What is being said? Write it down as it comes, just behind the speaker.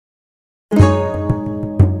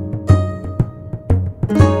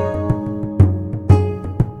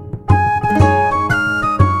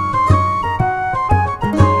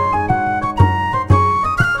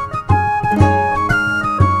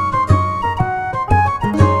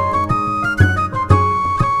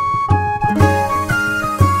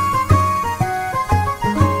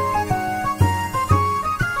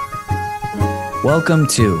Welcome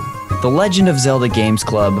to the Legend of Zelda Games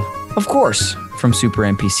Club, of course, from Super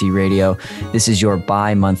NPC Radio. This is your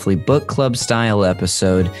bi-monthly book club style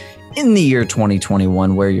episode in the year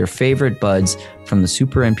 2021, where your favorite buds from the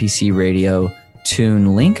Super NPC Radio Toon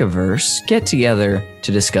Linkiverse get together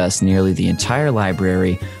to discuss nearly the entire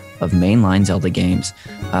library of mainline Zelda games.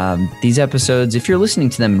 These episodes, if you're listening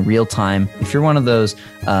to them in real time, if you're one of those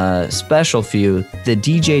special few, the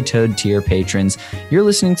DJ Toad tier patrons, you're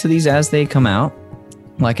listening to these as they come out,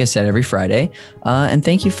 like I said, every Friday. And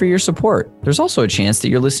thank you for your support. There's also a chance that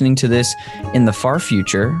you're listening to this in the far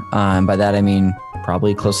future. And by that, I mean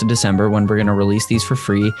probably close to December, when we're going to release these for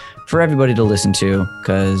free for everybody to listen to,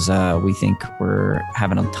 because we think we're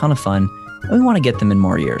having a ton of fun and we want to get them in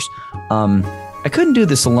more ears. I couldn't do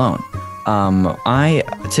this alone. I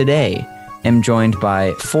today am joined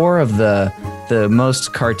by four of the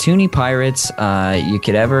most cartoony pirates you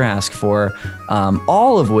could ever ask for,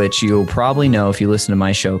 all of which you'll probably know if you listen to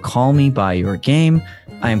my show, Call Me By Your Game.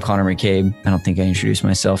 I am Connor McCabe. I don't think I introduced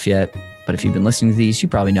myself yet, but if you've been listening to these, you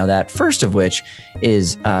probably know that. First of which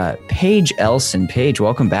is Paige Elson. Paige,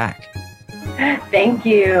 welcome back. Thank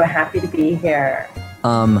you. Happy to be here.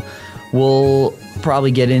 We'll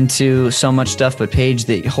probably get into so much stuff, but Paige,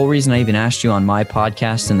 the whole reason I even asked you on my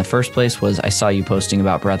podcast in the first place was I saw you posting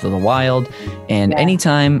about Breath of the Wild. And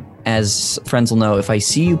anytime, as friends will know, if I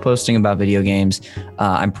see you posting about video games,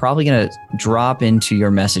 I'm probably going to drop into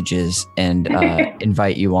your messages and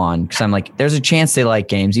invite you on, because I'm like, there's a chance they like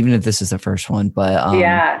games, even if this is the first one.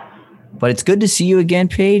 But But it's good to see you again,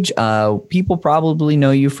 Paige. People probably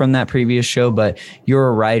know you from that previous show, but you're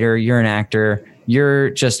a writer, you're an actor, you're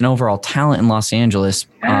just an overall talent in Los Angeles.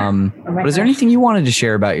 But is there anything you wanted to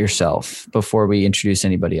share about yourself before we introduce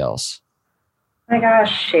anybody else? Oh my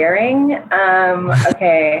gosh, sharing?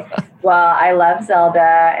 Okay. Well, I love Zelda,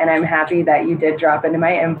 and I'm happy that you did drop into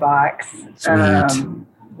my inbox.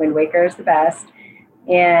 Wind Waker is the best.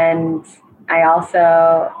 And I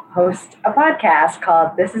also host a podcast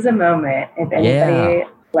called This Is a Moment, if anybody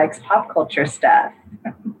likes pop culture stuff.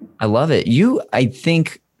 I love it. You, I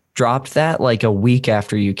think, dropped that like a week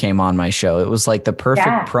after you came on my show. It was like the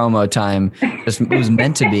perfect promo time. It was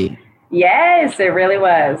meant to be. Yes, it really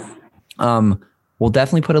was. We'll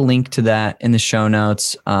definitely put a link to that in the show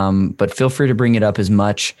notes. But feel free to bring it up as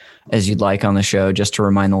much as you'd like on the show, just to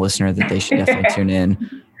remind the listener that they should definitely tune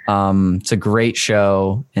in. It's a great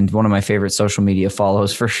show and one of my favorite social media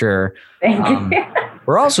follows for sure. Thank you.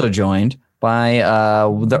 We're also joined by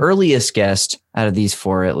the earliest guest out of these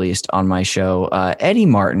four, at least on my show, Eddie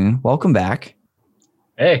Martin. Welcome back.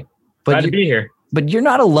 Hey, glad to be here. But you're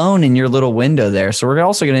not alone in your little window there. So we're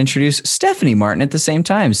also going to introduce Stephanie Martin at the same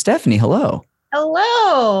time. Stephanie, hello.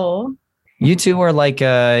 Hello. You two are like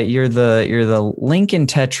you're the Link and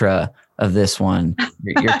Tetra of this one.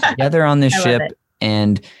 You're together on this ship,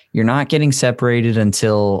 and you're not getting separated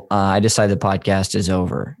until I decide the podcast is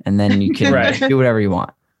over, and then you can do whatever you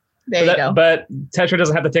want. There you go. But Tetra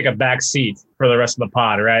doesn't have to take a back seat for the rest of the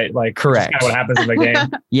pod, right? Like, correct. That's kind of what happens in the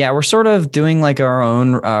game. Yeah, we're sort of doing like our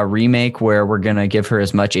own remake where we're going to give her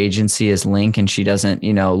as much agency as Link, and she doesn't,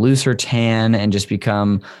 lose her tan and just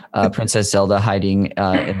become Princess Zelda hiding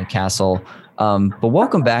in the castle. But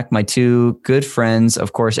welcome back, my two good friends.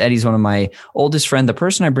 Of course, Eddie's one of my oldest friends, the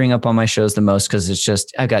person I bring up on my shows the most, because it's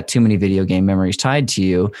just, I've got too many video game memories tied to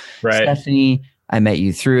you. Right. Stephanie, I met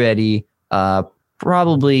you through Eddie.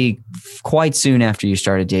 Probably quite soon after you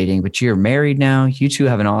started dating, but you're married now. You two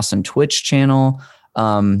have an awesome Twitch channel,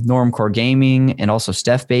 Normcore Gaming, and also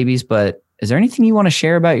Steph Babies. But is there anything you want to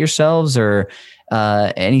share about yourselves, or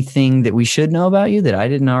anything that we should know about you that I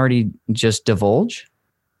didn't already just divulge?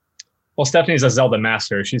 Well, Stephanie's a Zelda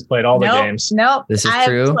master. She's played all the games. Nope. This is I've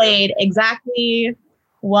true. Played exactly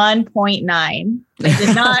 1.9. I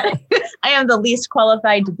did not. I am the least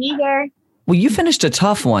qualified to be here. Well, you finished a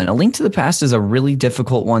tough one. A Link to the Past is a really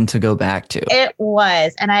difficult one to go back to. It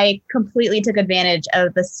was. And I completely took advantage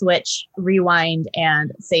of the Switch rewind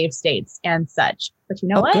and save states and such. But you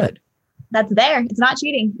know what? Good. That's there. It's not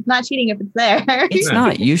cheating. It's not cheating if it's there. It's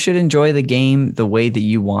not. You should enjoy the game the way that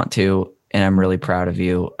you want to. And I'm really proud of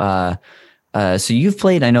you. So you've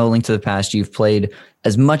played, I know, Link to the Past. You've played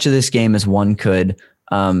as much of this game as one could.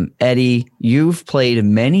 Eddie, you've played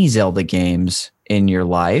many Zelda games in your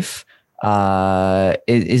life.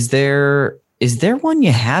 Is there one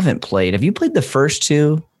you haven't played? Have you played the first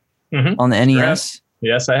two on the NES?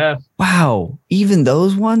 Yes, I have. Wow. Even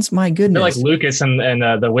those ones? My goodness. They're like Lucas and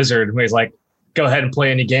the Wizard, where he's like, go ahead and play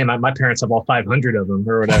any game. My parents have all 500 of them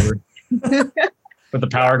or whatever. With the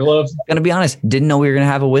power glove. Gonna be honest, didn't know we were gonna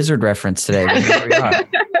have a Wizard reference today. But here we are.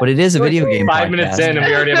 But it is a video game 5 podcast. minutes in and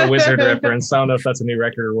we already have a Wizard reference. I don't know if that's a new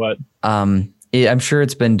record or what. I'm sure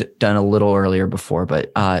it's been done a little earlier before,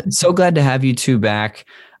 but so glad to have you two back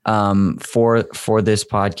for this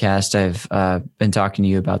podcast. I've been talking to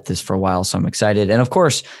you about this for a while, so I'm excited. And of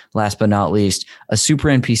course, last but not least, a Super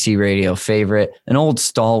NPC Radio favorite, an old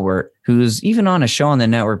stalwart who's even on a show on the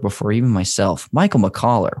network before even myself, Michael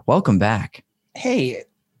McCollar. Welcome back. Hey,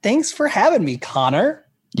 thanks for having me, Connor.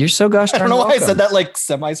 You're so gosh darn I don't know why welcome. I said that like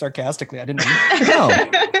semi-sarcastically. I didn't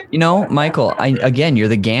No. Michael, you're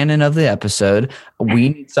the Ganon of the episode. We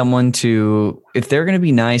need someone to, if they're going to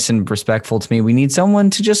be nice and respectful to me, we need someone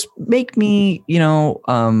to just make me,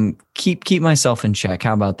 keep myself in check.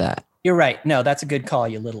 How about that? You're right. No, that's a good call,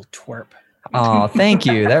 you little twerp. Oh, thank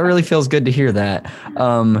you. That really feels good to hear that.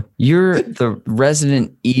 You're the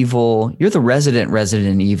resident evil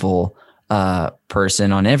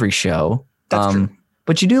person on every show. That's true.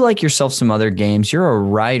 But you do like yourself some other games. You're a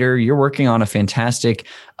writer. You're working on a fantastic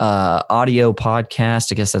audio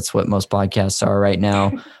podcast. I guess that's what most podcasts are right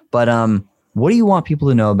now. But what do you want people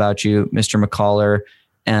to know about you, Mr. McCollar?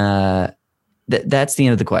 That's the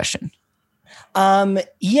end of the question.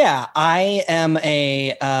 Yeah, I am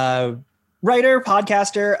a writer,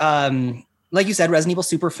 podcaster. Like you said, Resident Evil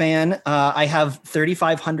super fan. I have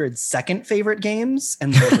 3,500 second favorite games,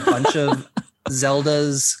 and there's a bunch of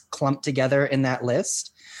Zeldas clumped together in that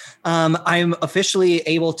list. I'm officially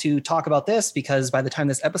able to talk about this because by the time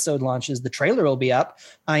this episode launches, the trailer will be up.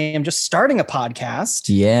 I am just starting a podcast.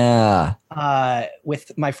 Yeah.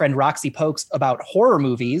 With my friend Roxy Pokes about horror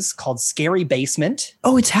movies called Scary Basement.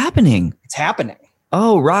 Oh, it's happening. It's happening.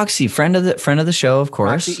 Oh, Roxy, friend of the show, of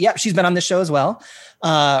course. Roxy, yeah, she's been on this show as well.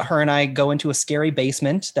 Her and I go into a scary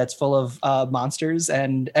basement that's full of monsters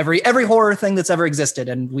and every horror thing that's ever existed,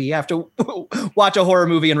 and we have to watch a horror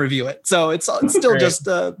movie and review it. So it's still just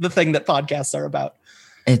the thing that podcasts are about.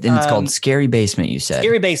 And it's called Scary Basement, you said.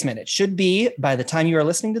 Scary Basement. It should be, by the time you are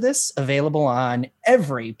listening to this, available on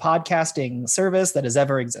every podcasting service that has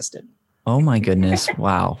ever existed. Oh my goodness.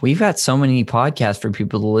 Wow. We've got so many podcasts for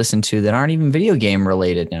people to listen to that aren't even video game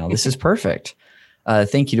related now. This is perfect.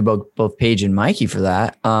 Thank you to both Paige and Mikey for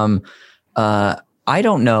that. I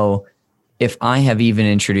don't know if I have even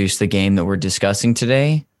introduced the game that we're discussing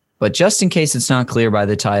today, but just in case it's not clear by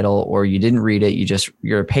the title or you didn't read it,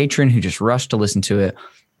 you're a patron who just rushed to listen to it.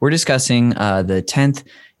 We're discussing the 10th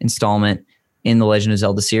installment in the Legend of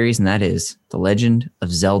Zelda series, and that is The Legend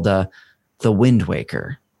of Zelda: The Wind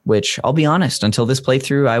Waker, which I'll be honest, until this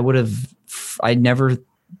playthrough, I'd never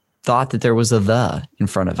thought that there was a "the" in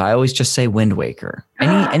front of. I always just say Wind Waker.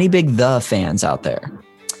 Any big "the" fans out there?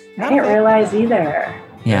 I didn't realize either.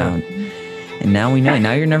 Yeah. And now we know.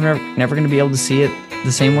 Now you're never going to be able to see it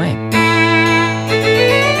the same way.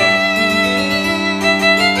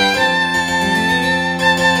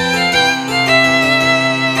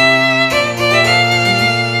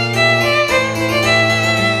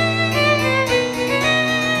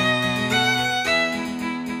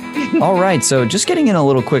 All right, so just getting in a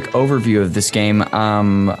little quick overview of this game.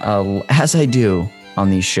 As I do on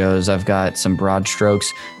these shows, I've got some broad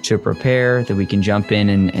strokes to prepare that we can jump in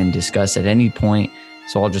and discuss at any point.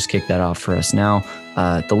 So I'll just kick that off for us now.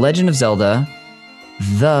 The Legend of Zelda: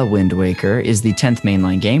 The Wind Waker is the 10th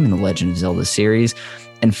mainline game in the Legend of Zelda series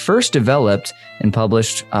and first developed and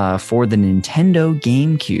published for the Nintendo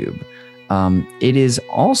GameCube. It is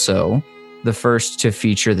also the first to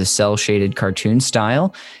feature the cel-shaded cartoon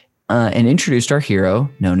style and introduced our hero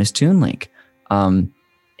known as Toon Link.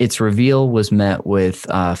 Its reveal was met with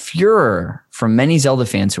furor from many Zelda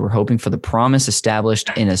fans who were hoping for the promise established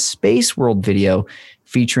in a Space World video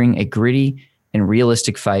featuring a gritty and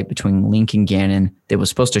realistic fight between Link and Ganon that was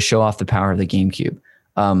supposed to show off the power of the GameCube.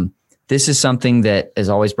 This is something that is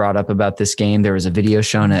always brought up about this game. There was a video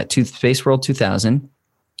shown at Space World 2000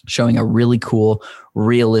 showing a really cool,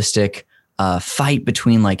 realistic fight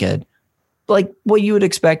between like what you would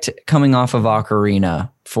expect coming off of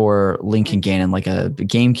Ocarina for Link and Ganon, like a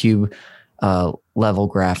GameCube level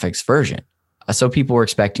graphics version. So people were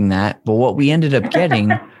expecting that. But what we ended up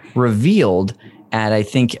getting revealed at, I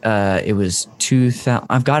think it was 2000,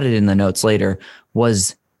 I've got it in the notes later,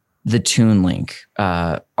 was the Toon Link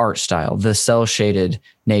art style, the cel-shaded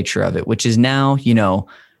nature of it, which is now,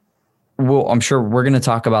 well, I'm sure we're going to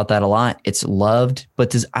talk about that a lot. It's loved.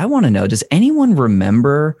 But I want to know, does anyone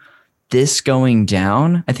remember this going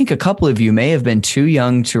down? I think a couple of you may have been too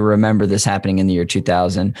young to remember this happening in the year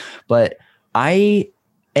 2000, but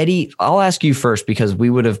Eddie, I'll ask you first because we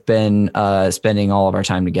would have been spending all of our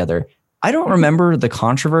time together. I don't remember the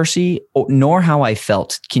controversy nor how I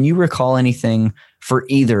felt. Can you recall anything for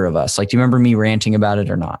either of us? Like, do you remember me ranting about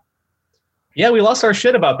it or not? Yeah, we lost our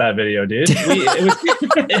shit about that video, dude.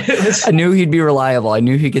 It was I knew he'd be reliable. I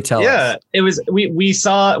knew he could tell us. Yeah, it was. We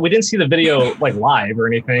didn't see the video like live or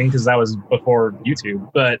anything because that was before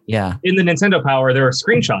YouTube. But Yeah. in the Nintendo Power, there were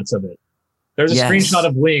screenshots of it. There's a screenshot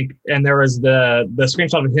of Link, and there was the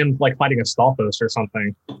screenshot of him like fighting a Stalfos or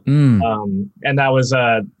something. And that was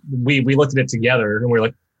we looked at it together and we were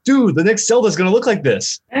like, dude, the next Zelda's gonna look like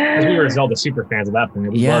this. Because we were Zelda super fans at that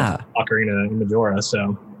point. We loved Ocarina and Majora,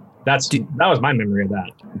 so that was my memory of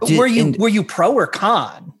that. Were you pro or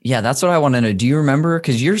con? Yeah, that's what I want to know. Do you remember?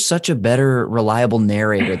 Because you're such a better, reliable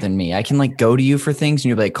narrator than me. I can like go to you for things, and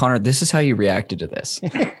you're like, Connor, this is how you reacted to this.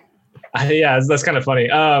 Yeah, that's kind of funny.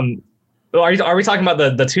 Are we talking about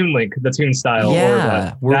the Toon Link, the Toon style,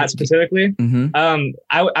 or that specifically? Mm-hmm.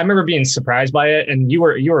 I remember being surprised by it, and you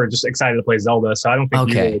were just excited to play Zelda, so I don't think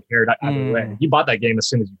you really cared either way. You bought that game as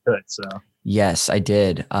soon as you could, so. Yes, I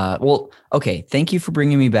did. Okay. Thank you for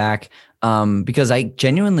bringing me back. Because I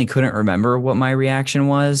genuinely couldn't remember what my reaction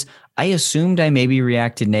was. I assumed I maybe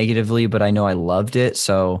reacted negatively, but I know I loved it.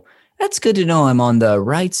 So that's good to know I'm on the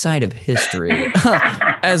right side of history.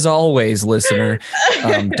 As always, listener.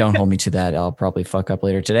 Don't hold me to that. I'll probably fuck up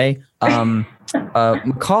later today.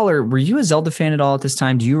 McCollar, were you a Zelda fan at all at this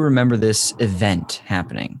time? Do you remember this event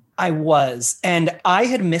happening? I was, and I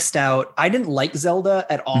had missed out. I didn't like Zelda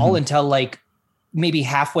at all until like maybe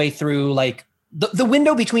halfway through, like the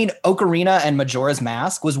window between Ocarina and Majora's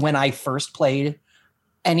Mask was when I first played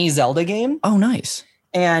any Zelda game. Oh, nice.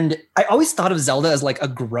 And I always thought of Zelda as like a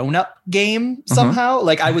grown-up game somehow.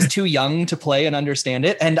 Like I was too young to play and understand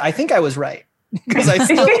it. And I think I was right. Because I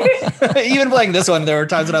still, even playing this one, there were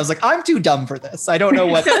times when I was like, I'm too dumb for this. I don't know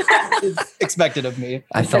what is expected of me.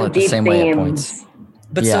 I felt it the same way at points.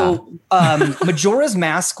 But so Majora's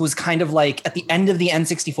Mask was kind of like at the end of the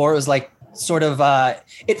N64, it was like sort of,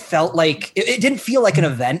 it felt like, it didn't feel like an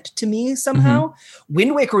event to me somehow.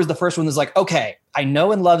 Wind Waker was the first one that was like, okay, I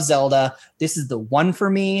know and love Zelda. This is the one for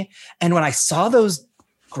me. And when I saw those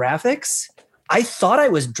graphics, I thought I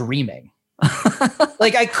was dreaming.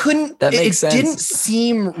 Like I couldn't, it didn't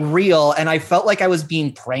seem real. And I felt like I was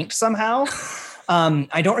being pranked somehow.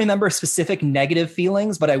 I don't remember specific negative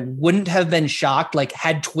feelings, but I wouldn't have been shocked, like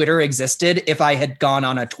had Twitter existed, if I had gone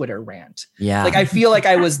on a Twitter rant. Yeah. Like I feel like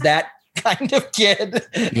I was that kind of kid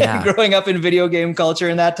growing up in video game culture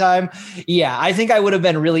in that time. Yeah, I think I would have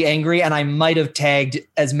been really angry, and I might have tagged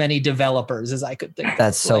as many developers as I could think.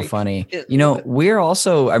 That's so funny. We're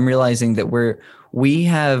also, I'm realizing that we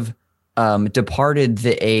have departed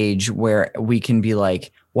the age where we can be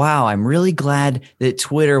like, wow, I'm really glad that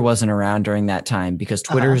Twitter wasn't around during that time, because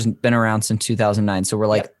Twitter's been around since 2009. So we're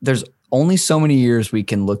like, there's only so many years we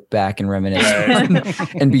can look back and reminisce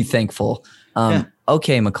and be thankful.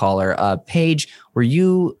 Okay, McCollar, Paige,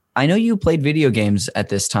 I know you played video games at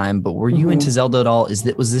this time, but were you into Zelda at all?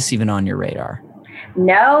 Was this even on your radar?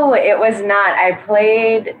 No, it was not. I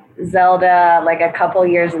played Zelda like a couple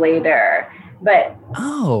years later, but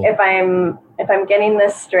if I'm getting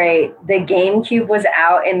this straight, the GameCube was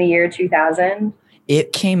out in the year 2000.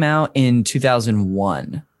 It came out in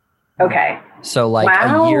 2001. Okay. So like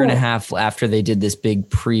a year and a half after they did this big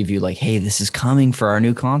preview, like, hey, this is coming for our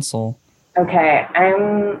new console. Okay.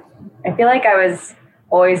 I feel like I was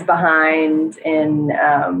always behind in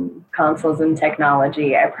consoles and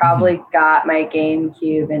technology. I probably got my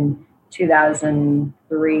GameCube in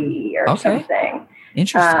 2003 or something.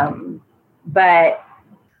 Interesting. But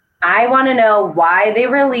I want to know why they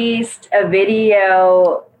released a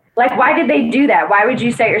video. Like, why did they do that? Why would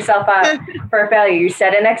you set yourself up for a failure? You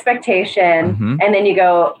set an expectation and then you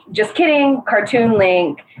go, just kidding, cartoon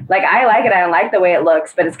Link. Like, I like it. I don't like the way it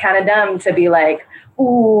looks, but it's kind of dumb to be like,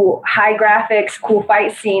 ooh, high graphics, cool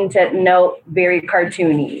fight scene to no, very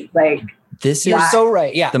cartoony. Like, this You're is so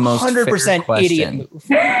right. Yeah. The most 100% idiot move.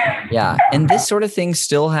 Yeah. And this sort of thing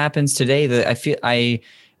still happens today. That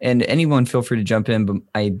and anyone feel free to jump in, but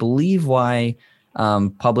I believe why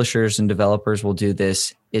publishers and developers will do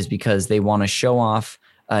this is because they want to show off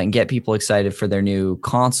and get people excited for their new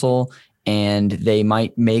console. And they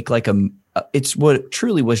might make like it's what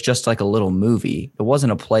truly was just like a little movie. It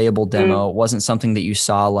wasn't a playable demo. It wasn't something that you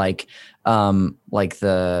saw like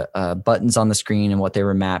the buttons on the screen and what they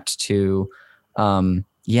were mapped to.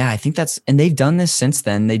 I think and they've done this since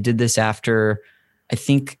then. They did this after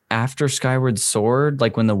Skyward Sword,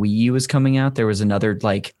 like when the Wii U was coming out, there was another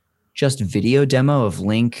like just video demo of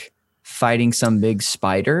Link fighting some big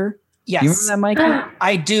spider. Yes. You remember that, Mikey?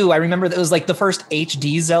 I do. I remember that it was like the first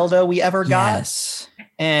HD Zelda we ever got. Yes.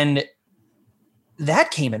 And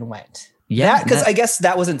that came and went. Yeah. Because I guess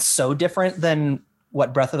that wasn't so different than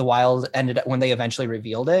what Breath of the Wild ended up when they eventually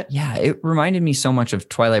revealed it. Yeah, it reminded me so much of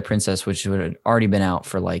Twilight Princess, which would have already been out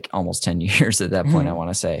for like almost 10 years at that point, I want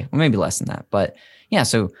to say. Well, maybe less than that. But yeah,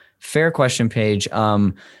 so fair question, Paige.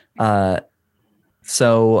 The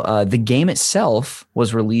game itself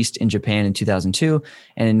was released in Japan in 2002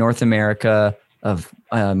 and in North America of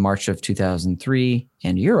March of 2003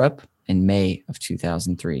 and Europe in May of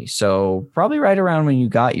 2003. So probably right around when you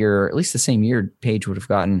got at least the same year Paige would have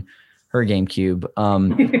gotten her GameCube.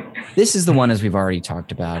 This is the one, as we've already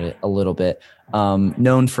talked about it a little bit,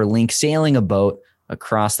 known for Link sailing a boat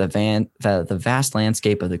across the vast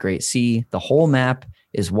landscape of the Great Sea. The whole map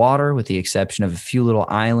is water with the exception of a few little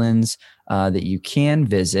islands that you can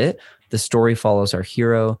visit. The story follows our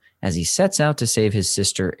hero as he sets out to save his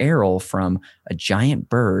sister Errol from a giant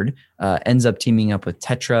bird, ends up teaming up with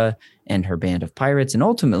Tetra and her band of pirates, and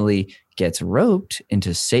ultimately gets roped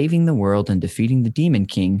into saving the world and defeating the Demon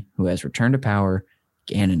King, who has returned to power,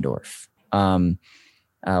 Ganondorf.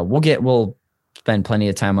 We'll spend plenty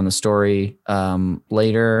of time on the story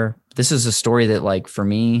later. This is a story that, like, for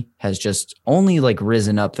me, has just only like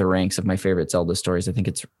risen up the ranks of my favorite Zelda stories. I think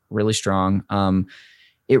it's really strong.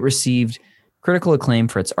 It received critical acclaim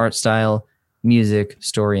for its art style, music,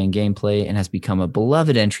 story, and gameplay, and has become a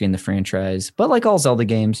beloved entry in the franchise. But like all Zelda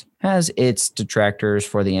games, has its detractors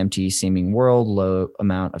for the empty seeming world, low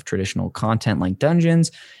amount of traditional content like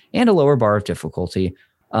dungeons, and a lower bar of difficulty.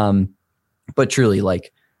 But truly,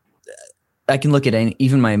 like, I can look at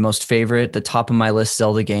even my most favorite, the top of my list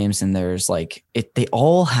Zelda games, and there's like they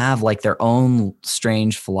all have like their own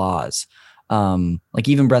strange flaws. Like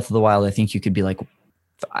even Breath of the Wild, I think you could be like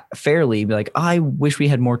fairly be like, I wish we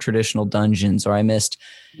had more traditional dungeons, or I missed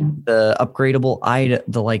the upgradable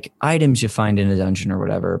items you find in a dungeon or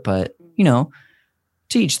whatever. But to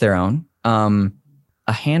each their own.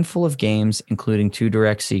 A handful of games, including 2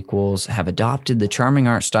 direct sequels, have adopted the charming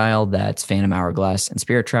art style that's Phantom Hourglass and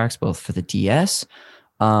Spirit Tracks, both for the DS.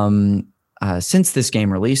 Since this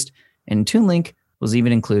game released, and Toon Link was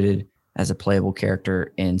even included as a playable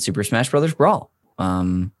character in Super Smash Bros. Brawl,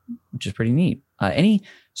 which is pretty neat. Any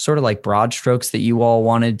sort of like broad strokes that you all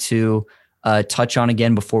wanted to touch on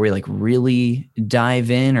again before we like really dive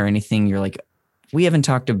in, or anything you're like, we haven't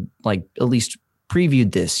talked to like at least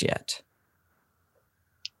previewed this yet?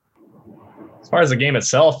 As far as the game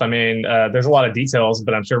itself, I mean, there's a lot of details,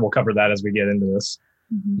 but I'm sure we'll cover that as we get into this.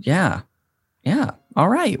 Yeah. All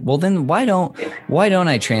right. Well, then why don't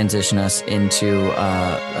I transition us into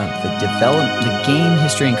the game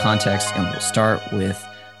history and context, and we'll start with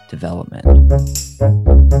development.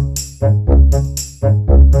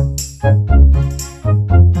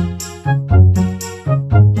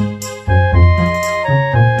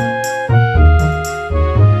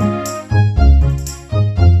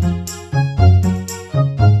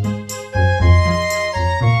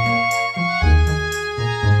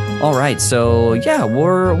 All right, so yeah,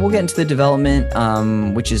 we'll get into the development,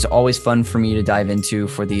 which is always fun for me to dive into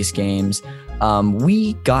for these games.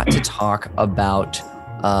 We got to talk about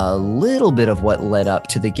a little bit of what led up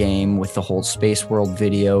to the game with the whole Space World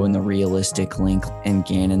video and the realistic Link and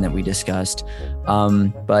Ganon that we discussed.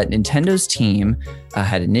 But Nintendo's team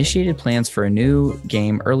had initiated plans for a new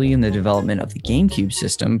game early in the development of the GameCube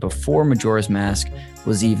system before Majora's Mask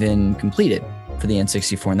was even completed for the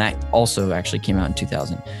N64, and that also actually came out in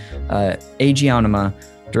 2000. Eiji Aonuma,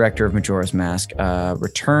 director of Majora's Mask,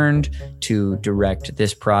 returned to direct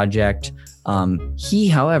this project. He,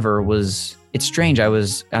 however, it's strange. I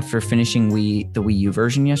was, after finishing the Wii U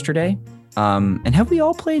version yesterday, and have we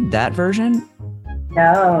all played that version?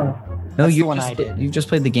 No. No, you've just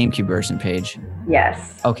played the GameCube version, Paige.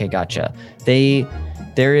 Yes. Okay, gotcha.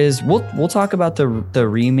 We'll talk about the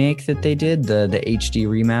remake that they did, the HD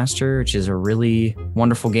remaster, which is a really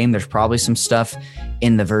wonderful game. There's probably some stuff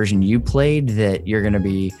in the version you played that you're going to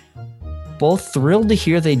be both thrilled to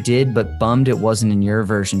hear they did, but bummed it wasn't in your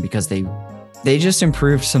version, because they just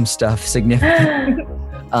improved some stuff significantly.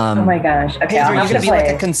 Oh my gosh. Okay, are you going to be like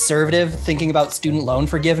a conservative thinking about student loan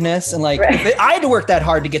forgiveness? And like, right. If I had to work that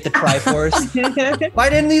hard to get the Triforce, why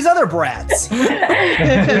didn't these other brats? No,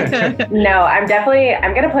 I'm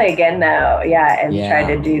going to play again though. Yeah. And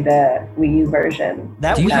try to do the Wii U version.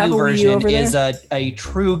 That Wii U version is a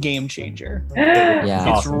true game changer.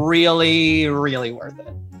 Yeah. It's really, really worth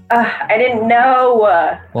it. I didn't know.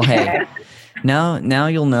 Well, hey, now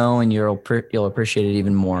you'll know, and you'll appreciate it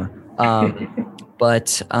even more.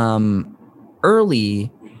 But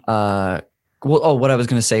early, what I was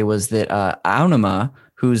going to say was that Aonuma,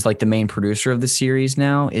 who's like the main producer of the series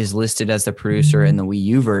now, is listed as the producer in the Wii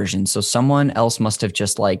U version. So someone else must have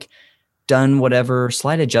just like done whatever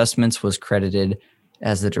slight adjustments, was credited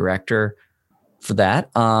as the director. for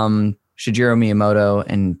that. Shigeru Miyamoto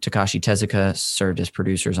and Takashi Tezuka served as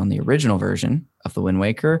producers on the original version of The Wind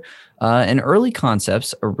Waker, and early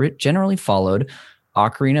concepts generally followed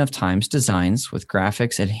Ocarina of Time's designs with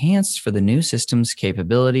graphics enhanced for the new system's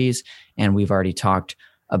capabilities. And we've already talked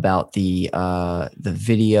about the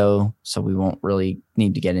video, so we won't really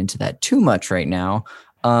need to get into that too much right now.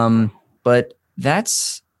 But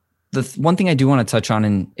that's the one thing I do want to touch on,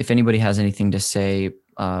 and if anybody has anything to say,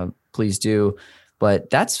 please do.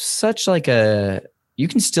 But that's such like you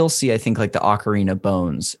can still see, I think, like the Ocarina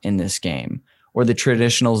bones in this game, or the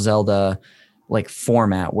traditional Zelda like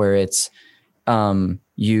format where it's this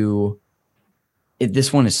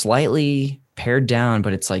one is slightly pared down,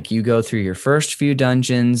 but it's like you go through your first few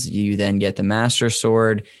dungeons, you then get the Master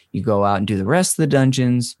Sword, you go out and do the rest of the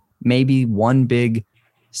dungeons, maybe one big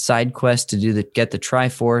side quest to get the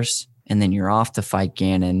Triforce, and then you're off to fight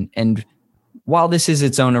Ganon. And while this is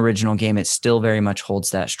its own original game, it still very much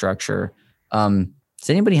holds that structure. Does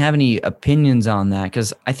anybody have any opinions on that?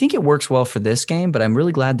 Because I think it works well for this game, but I'm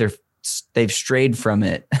really glad they've strayed from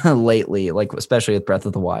it lately, like especially with Breath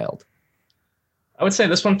of the Wild. I would say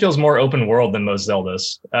this one feels more open world than most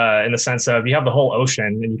Zeldas, in the sense of you have the whole ocean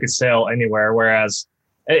and you could sail anywhere, whereas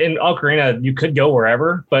in Ocarina, you could go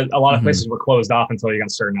wherever, but a lot of places were closed off until you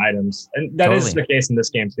got certain items. And that is the case in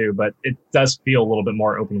this game too, but it does feel a little bit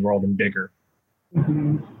more open world and bigger.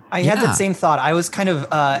 I had that same thought. I was kind of,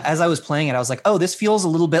 as I was playing it, I was like, oh, this feels a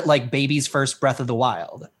little bit like baby's first Breath of the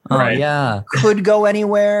Wild. Right. Yeah. Could go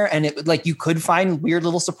anywhere, and it like you could find weird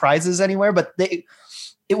little surprises anywhere, but it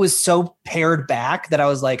was so pared back that I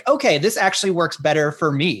was like, okay, this actually works better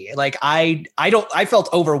for me. Like I felt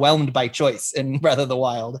overwhelmed by choice in Breath of the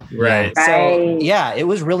Wild. Right. So yeah, it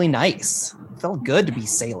was really nice. It felt good to be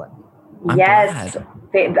sailing. Yes.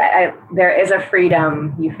 There is a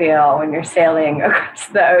freedom you feel when you're sailing across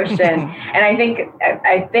the ocean. And I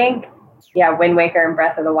think, Wind Waker and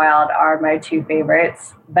Breath of the Wild are my two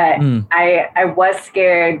favorites. But I was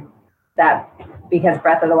scared that because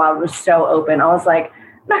Breath of the Wild was so open, I was like,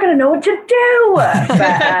 I'm not going to know what to do.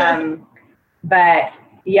 But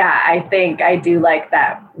yeah, I think I do like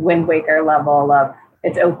that Wind Waker level of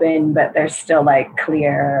it's open, but there's still like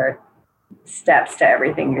clear steps to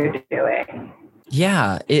everything you're doing.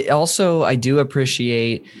 Yeah. It also, I do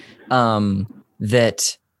appreciate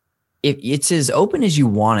that it's as open as you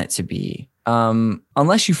want it to be.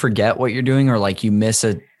 Unless you forget what you're doing, or like you miss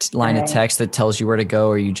a line of text that tells you where to go,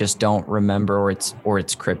 or you just don't remember, or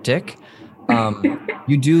it's cryptic.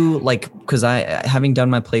 You do like, because I, having done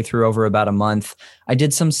my playthrough over about a month, I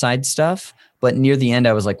did some side stuff, but near the end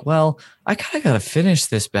I was like, well, I kind of got to finish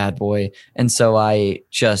this bad boy. And so I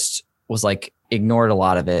just was like, ignored a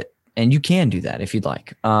lot of it. And you can do that if you'd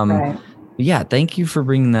like. Yeah. Thank you for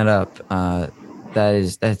bringing that up.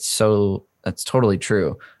 That's totally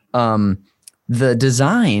true. The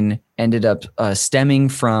design ended up stemming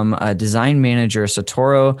from design manager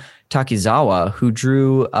Satoru Takizawa, who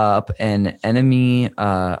drew up an enemy.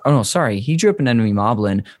 He drew up an enemy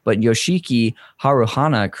moblin, but Yoshiki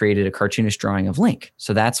Haruhana created a cartoonish drawing of Link.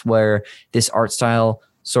 So that's where this art style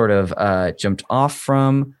sort of jumped off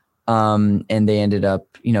from. And they ended up,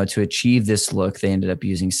 to achieve this look, they ended up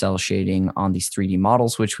using cell shading on these 3D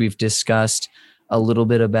models, which we've discussed a little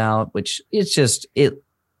bit about, which it's just, it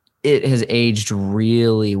has aged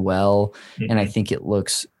really well. And I think it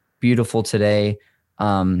looks beautiful today.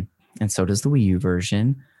 And so does the Wii U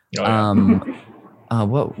version.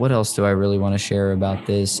 What else do I really want to share about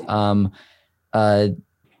this? The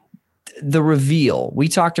reveal. We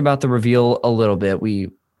talked about the reveal a little bit. We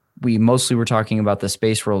mostly were talking about the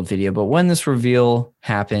Space World video, but when this reveal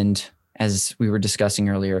happened, as we were discussing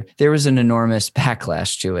earlier, there was an enormous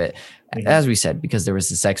backlash to it. As we said, because there was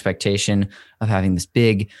this expectation of having this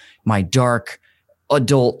big, my dark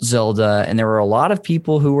adult Zelda. And there were a lot of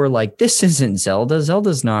people who were like, this isn't Zelda.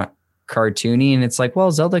 Zelda's not cartoony. And it's like,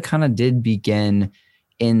 well, Zelda kind of did begin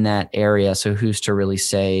in that area. So who's to really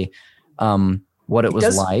say what it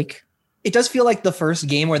was like? It does feel like the first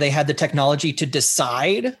game where they had the technology to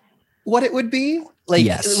decide what it would be. Like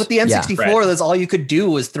with the N64, that's all you could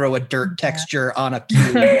do was throw a dirt texture on a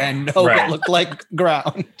cube and hope it looked like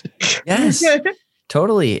ground. Yes,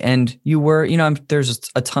 totally. And you were, there's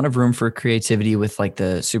a ton of room for creativity with like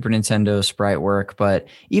the Super Nintendo sprite work, but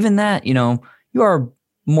even that, you are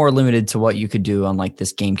more limited to what you could do on like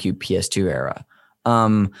this GameCube PS2 era.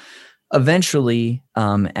 Eventually,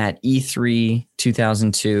 at E3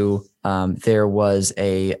 2002, there was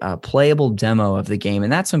a playable demo of the game.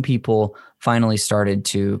 And that's when people finally started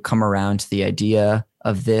to come around to the idea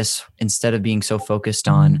of this. Instead of being so focused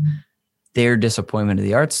on their disappointment of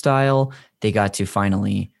the art style, they got to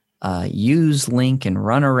finally use Link and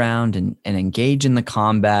run around and engage in the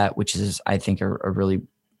combat, which is, I think, a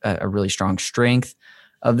really strong strength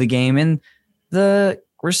of the game. And the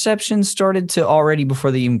reception started to already,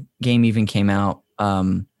 before the game even came out,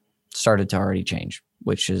 started to already change,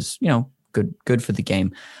 which is, good for the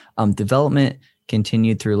game. Development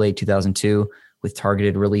continued through late 2002 with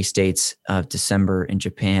targeted release dates of December in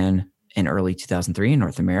Japan and early 2003 in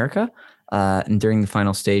North America. And during the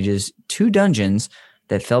final stages, 2 dungeons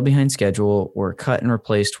that fell behind schedule were cut and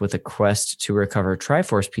replaced with a quest to recover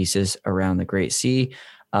Triforce pieces around the Great Sea.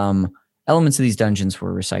 Elements of these dungeons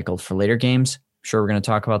were recycled for later games. Sure, we're going to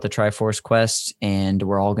talk about the Triforce quest, and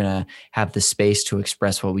we're all going to have the space to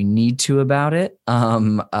express what we need to about it,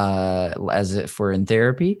 as if we're in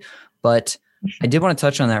therapy. But I did want to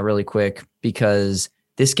touch on that really quick, because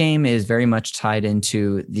this game is very much tied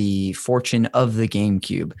into the fortune of the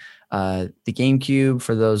GameCube. The GameCube,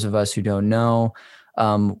 for those of us who don't know,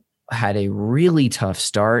 had a really tough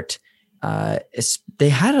start. It's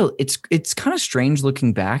kind of strange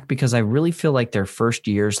looking back, because I really feel like their first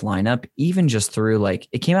year's lineup, even just through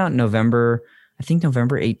it came out in November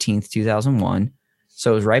 18th, 2001.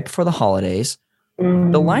 So it was right before the holidays. The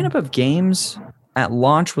lineup of games at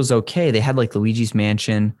launch was okay. They had Luigi's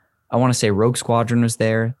Mansion. I want to say Rogue Squadron was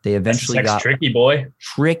there. They eventually got Tricky Boy.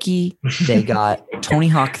 Tricky. They got Tony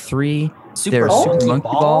Hawk 3. Super Monkey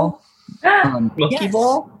Ball. Monkey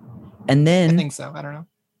Ball? And then I think so. I don't know.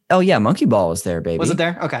 Oh yeah, Monkey Ball was there, baby. Was it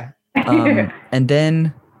there? Okay. And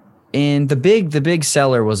then in the big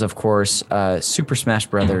seller was, of course, Super Smash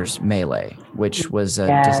Brothers Melee, which was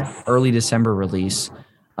a early December release.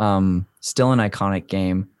 Still an iconic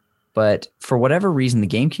game, but for whatever reason, the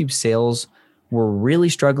GameCube sales were really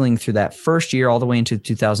struggling through that first year all the way into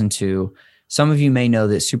 2002. Some of you may know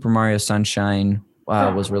that Super Mario Sunshine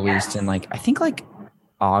was released in I think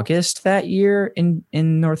August that year in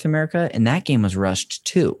North America, and that game was rushed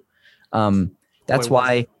too. That's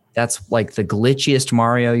why that's the glitchiest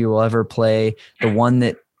Mario you will ever play. The one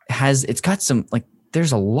that it's got some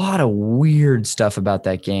there's a lot of weird stuff about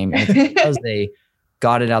that game, and it's because they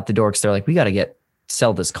got it out the door, because they're we got to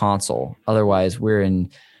sell this console, otherwise we're in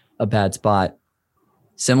a bad spot.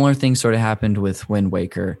 Similar thing sort of happened with Wind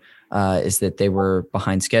Waker, is that they were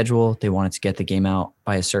behind schedule. They wanted to get the game out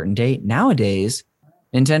by a certain date. Nowadays,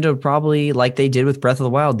 Nintendo probably, like they did with Breath of the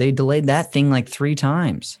Wild, they delayed that thing 3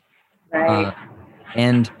 times. Right.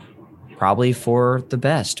 And probably for the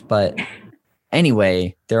best. But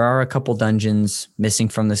anyway, there are a couple dungeons missing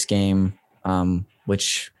from this game,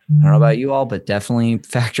 which I don't know about you all, but definitely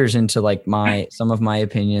factors into some of my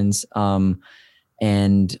opinions. And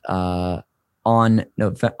on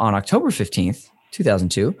October 15th,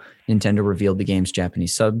 2002, Nintendo revealed the game's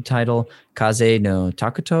Japanese subtitle, Kaze no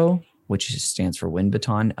Takuto, which stands for Wind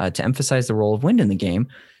Baton, to emphasize the role of wind in the game.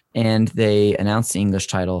 And they announced the English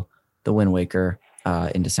title, The Wind Waker,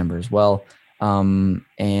 in December as well.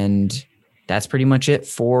 And that's pretty much it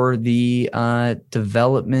for the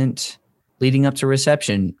development leading up to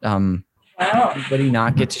reception. Wow. Anybody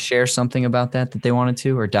not get to share something about that they wanted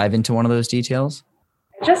to, or dive into one of those details?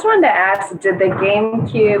 I just wanted to ask, did the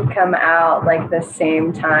GameCube come out the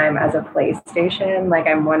same time as a PlayStation?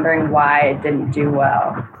 I'm wondering why it didn't do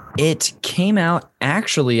well. It came out,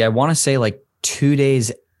 actually, I want to say 2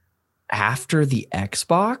 days after the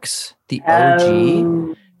Xbox, the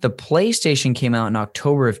OG. The PlayStation came out in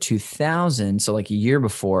October of 2000, so a year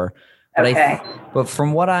before. But okay. But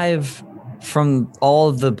from from all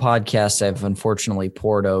of the podcasts I've unfortunately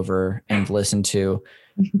poured over and listened to,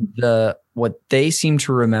 what they seem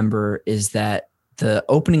to remember is that the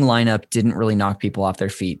opening lineup didn't really knock people off their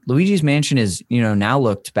feet. Luigi's Mansion is, now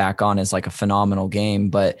looked back on as a phenomenal game,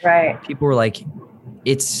 but people were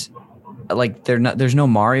it's there's no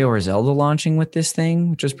Mario or Zelda launching with this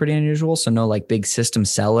thing, which is pretty unusual. So no big system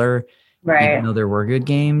seller, even though there were good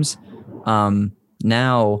games.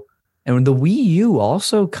 Now, and the Wii U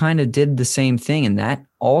also kind of did the same thing, and that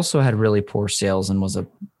also had really poor sales and was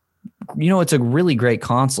it's a really great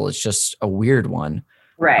console. It's just a weird one.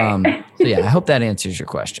 Right. So yeah, I hope that answers your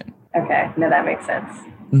question. Okay. No, that makes sense.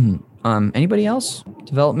 Mm-hmm. Anybody else?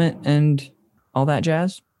 Development and all that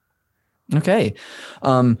jazz? Okay.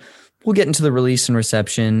 We'll get into the release and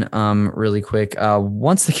reception really quick.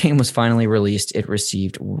 Once the game was finally released, it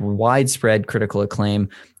received widespread critical acclaim.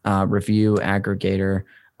 Review aggregator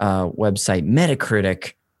website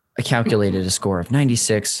Metacritic calculated a score of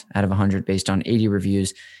 96 out of 100 based on 80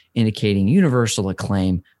 reviews, indicating universal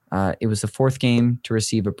acclaim. It was the 4th game to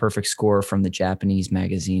receive a perfect score from the Japanese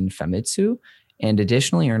magazine Famitsu, and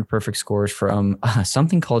additionally earned perfect scores from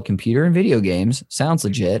something called Computer and Video Games. Sounds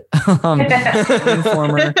legit.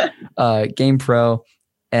 Informer, Game Pro,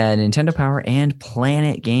 Nintendo Power, and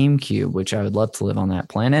Planet GameCube, which I would love to live on that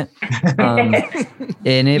planet.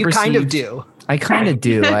 And it you kind of do. I kind of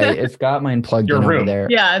do. I've got mine plugged in over there.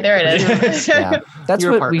 Yeah, there it is. Yeah, that's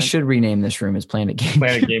Your what apartment. we should rename this room, is Planet GameCube.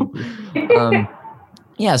 Planet GameCube.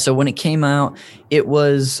 Yeah, so when it came out, it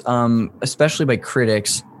was, especially by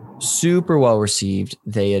critics, super well received.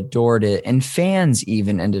 They adored it, and fans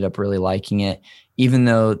even ended up really liking it, even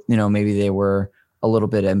though, maybe they were a little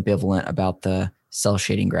bit ambivalent about the cell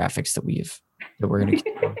shading graphics that we're going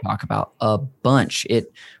to talk about a bunch.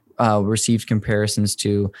 It received comparisons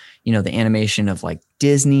to, the animation of like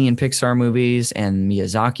Disney and Pixar movies and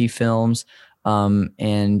Miyazaki films.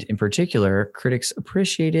 And in particular, critics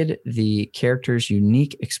appreciated the character's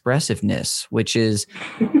unique expressiveness, which is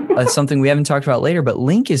something we haven't talked about later, but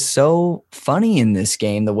Link is so funny in this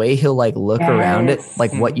game, the way he'll like look around it,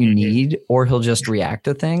 like what you need, or he'll just react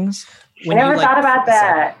to things. I never thought about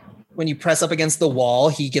that. When you press up against the wall,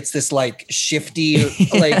 he gets this like shifty,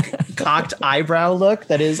 like cocked eyebrow look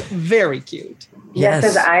that is very cute. Yes,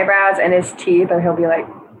 his eyebrows and his teeth, and he'll be like,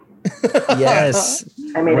 yes.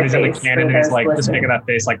 I made when a he's in the face cannon, for he's those like just listening. making that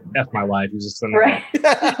face like F my life. He's just in Right.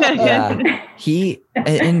 Yeah.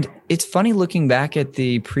 And it's funny looking back at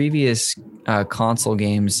the previous console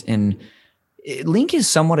games, and Link is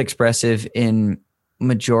somewhat expressive in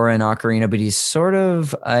Majora and Ocarina, but he's sort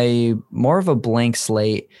of more of a blank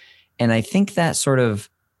slate. And I think that sort of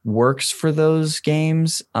works for those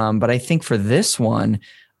games. But I think for this one,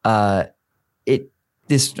 we'll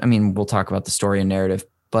talk about the story and narrative,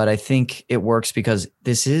 but I think it works because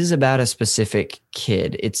this is about a specific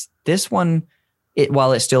kid. It's this one,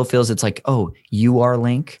 while it still feels it's like, oh, you are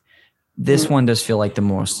Link, this one does feel like the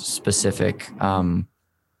most specific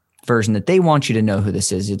version that they want you to know who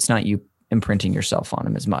this is. It's not you imprinting yourself on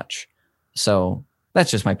him as much. So that's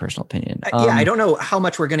just my personal opinion. I don't know how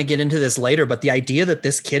much we're going to get into this later, but the idea that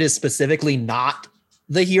this kid is specifically not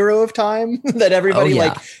the hero of time that everybody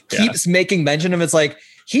keeps making mention of, it's like,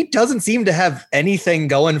 he doesn't seem to have anything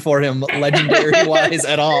going for him legendary wise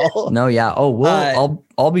at all. No. Yeah. Oh,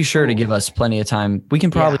 I'll be sure to give us plenty of time. We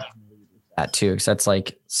can probably that too, because that's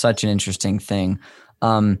like such an interesting thing.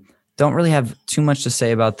 Don't really have too much to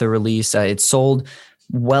say about the release. It sold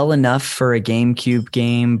well enough for a GameCube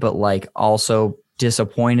game, but like also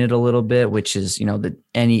disappointed a little bit, which is, that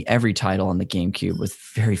every title on the GameCube, with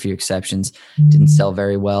very few exceptions, didn't sell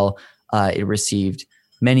very well. It received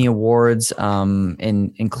many awards,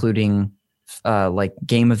 including like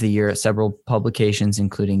Game of the Year at several publications,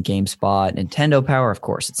 including GameSpot, Nintendo Power. Of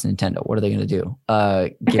course, it's Nintendo. What are they going to do?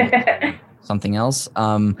 Give it something else.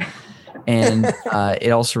 And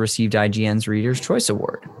it also received IGN's Reader's Choice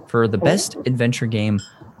Award for the best adventure game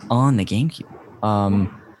on the GameCube.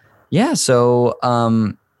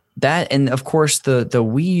 That, and of course the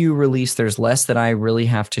Wii U release, there's less that I really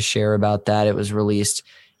have to share about that. It was released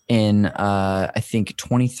in I think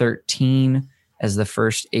 2013 as the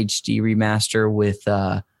first HD remaster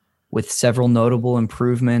with several notable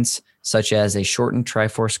improvements, such as a shortened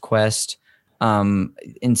Triforce quest.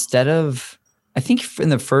 Instead of, I think in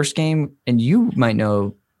the first game, and you might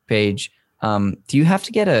know, Paige, do you have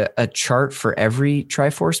to get a chart for every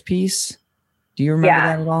Triforce piece? Do you remember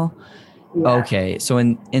that at all? Yeah. Okay, so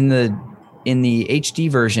in the HD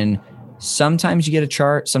version, sometimes you get a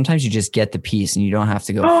chart, sometimes you just get the piece and you don't have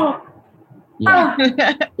to go.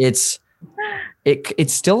 It's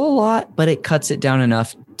still a lot, but it cuts it down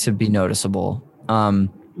enough to be noticeable.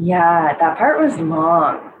 That part was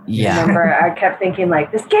long. Yeah. I remember I kept thinking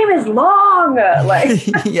like, this game is long. Like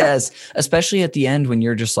yes, especially at the end when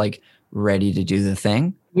you're just like ready to do the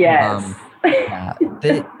thing. Yes.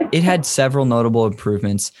 It had several notable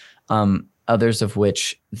improvements, others of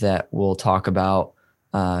which that we'll talk about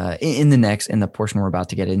in the portion we're about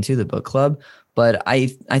to get into, the book club. But I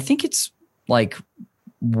think it's like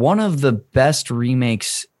one of the best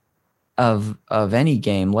remakes of any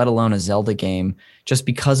game, let alone a Zelda game, just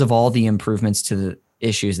because of all the improvements to the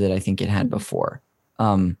issues that I think it had before.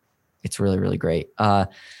 It's really, really great.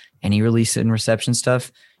 Any release and reception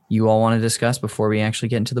stuff you all want to discuss before we actually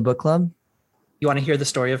get into the book club? You want to hear the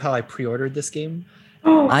story of how I pre-ordered this game?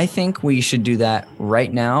 I think we should do that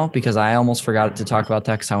right now, because I almost forgot to talk about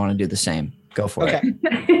that because I want to do the same. Go for it.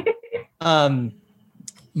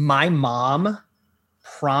 My mom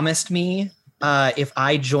promised me if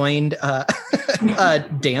I joined a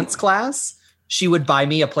dance class, she would buy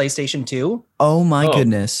me a PlayStation 2. Oh my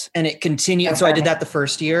goodness. And it continued. So I did that the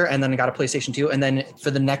first year, and then I got a PlayStation 2. And then for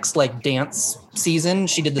the next like dance season,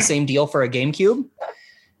 she did the same deal for a GameCube.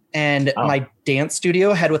 And my dance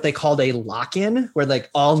studio had what they called a lock-in, where like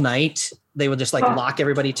all night they would just like lock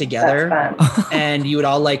everybody together and you would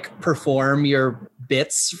all like perform your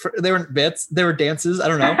bits. They weren't bits. They were dances. I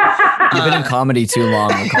don't know. You've been in comedy too long,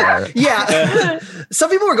 McCullough. Yeah. Some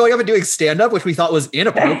people were going up and doing stand-up, which we thought was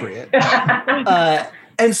inappropriate.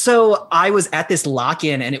 And so I was at this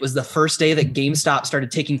lock-in, and it was the first day that GameStop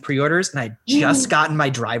started taking pre-orders, and I'd just gotten my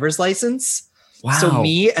driver's license. Wow. So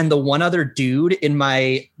me and the one other dude in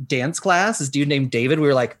my dance class, this dude named David, we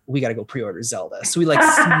were like, we got to go pre-order Zelda. So we like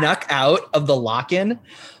snuck out of the lock-in,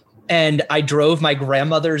 and I drove my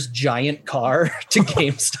grandmother's giant car to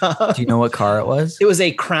GameStop. Do you know what car it was? It was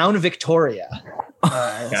a Crown Victoria.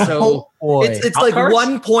 So it's like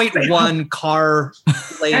 1.1 car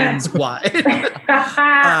lanes wide.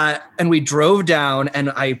 And we drove down, and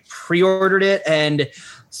I pre-ordered it and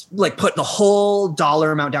like put the whole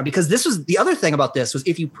dollar amount down, because this was the other thing about this was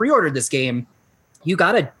if you pre-ordered this game, you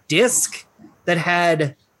got a disc that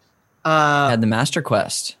had the Master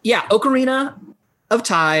Quest. Yeah, Ocarina of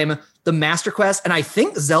Time, the Master Quest, and I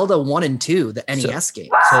think Zelda 1 and 2, the NES game.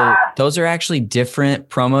 So those are actually different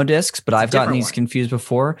promo discs, but I've gotten these confused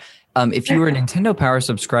before. If you were a Nintendo Power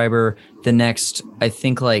subscriber, I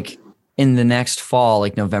think like in the next fall,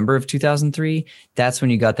 like November of 2003, that's when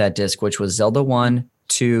you got that disc, which was Zelda 1,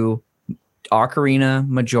 2, Ocarina,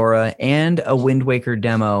 Majora, and a Wind Waker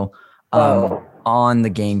demo on the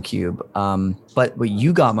GameCube. But what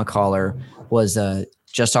you got, McCullough, was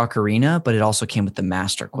just Ocarina, but it also came with the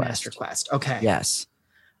Master Quest. Master Quest. Okay. Yes.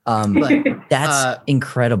 That's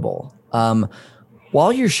incredible.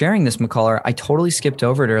 While you're sharing this, McCullough, I totally skipped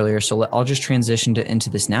over it earlier, so I'll just transition into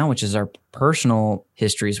this now, which is our personal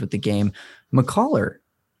histories with the game. McCullough,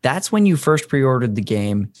 that's when you first pre-ordered the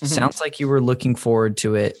game. Mm-hmm. Sounds like you were looking forward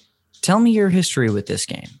to it. Tell me your history with this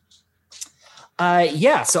game.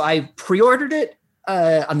 So I pre-ordered it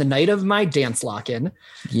on the night of my dance lock-in.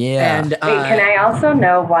 Yeah. And wait, can I also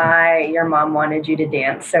know why your mom wanted you to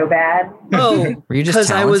dance so bad? Oh, were you just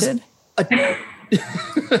talented?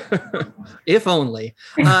 If only.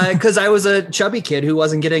 Because I was a chubby kid who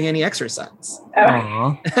wasn't getting any exercise.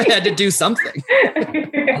 I had to do something.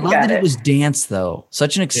 I love that it was dance, though.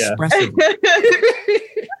 Such an expressive.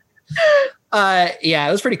 Yeah,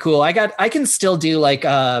 it was pretty cool. I can still do like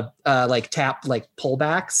tap like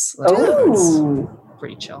pullbacks. Oh,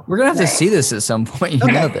 pretty chill. We're gonna have to see this at some point.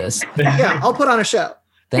 You know this. Yeah, I'll put on a show.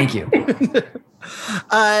 Thank you.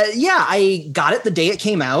 I got it the day it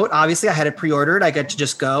came out. Obviously, I had it pre-ordered. I got to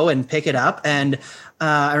just go and pick it up. And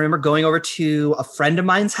I remember going over to a friend of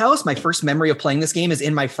mine's house. My first memory of playing this game is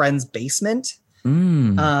in my friend's basement.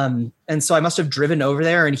 And so I must have driven over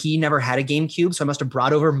there, and he never had a GameCube, so I must have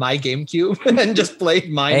brought over my GameCube and just played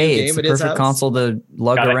my game it's at the his perfect house. console to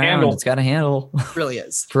lug around. It's got a handle. It really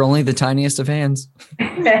is. For only the tiniest of hands.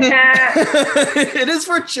 It is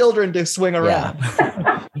for children to swing around.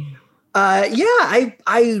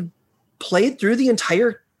 I played through the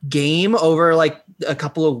entire game over like a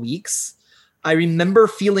couple of weeks. I remember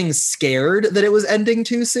feeling scared that it was ending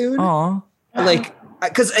too soon. Aw. Like,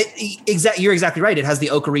 because you're exactly right. It has the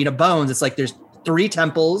Ocarina Bones. It's like there's 3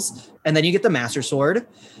 temples, and then you get the Master Sword.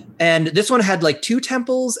 And this one had like 2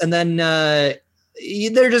 temples, and then they're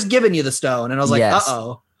just giving you the stone. And I was like,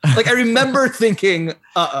 uh-oh. Like, I remember thinking,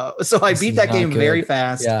 uh-oh. So I beat that game very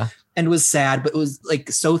fast and was sad, but was like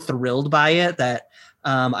so thrilled by it that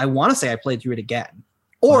I want to say I played through it again.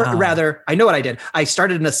 Or rather, I know what I did. I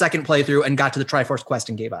started in a second playthrough and got to the Triforce Quest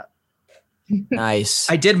and gave up. Nice.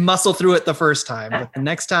 I did muscle through it the first time, but the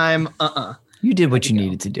next time, You did what you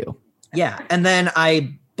needed to do. Yeah. And then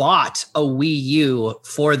bought a Wii U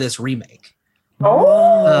for this remake.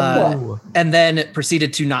 And then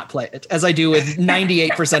proceeded to not play it, as I do with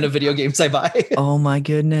 98% of video games I buy. Oh my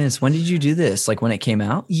goodness. When did you do this? Like when it came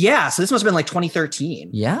out? Yeah. So this must have been like 2013.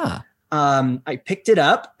 Yeah. I picked it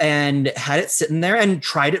up and had it sitting there and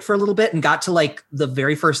tried it for a little bit and got to like the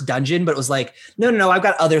very first dungeon, but it was like, no, I've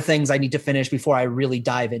got other things I need to finish before I really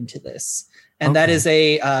dive into this. And that is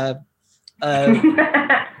a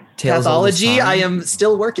pathology I am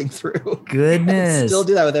still working through. Goodness. Still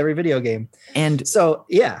do that with every video game. And so,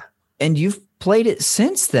 yeah. And you've played it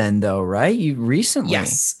since then though, right? You recently.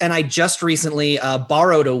 Yes. And I just recently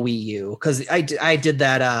borrowed a Wii U because I did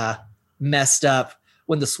that messed up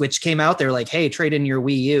when the Switch came out. They were like, hey, trade in your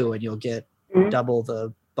Wii U and you'll get double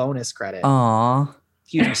the bonus credit. Aw.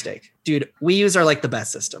 Huge mistake. Dude, Wii U's are like the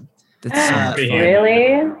best system.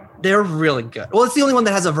 Really? They're really good. Well, it's the only one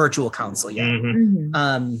that has a virtual console yet.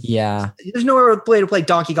 There's no way to play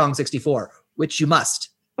Donkey Kong 64, which you must.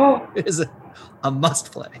 It is a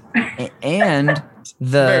must play. And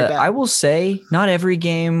I will say not every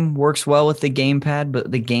game works well with the gamepad,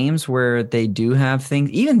 but the games where they do have things,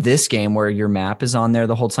 even this game where your map is on there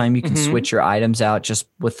the whole time, you can switch your items out just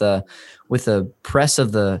with a press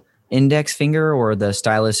of the index finger or the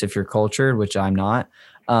stylus if you're cultured, which I'm not.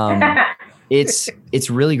 It's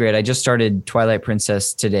really great. I just started Twilight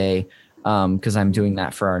Princess today because I'm doing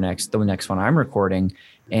that for the next one I'm recording.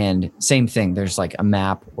 And same thing. There's like a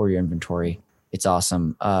map or your inventory. It's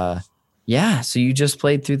awesome. Yeah. So you just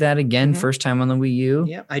played through that again, first time on the Wii U.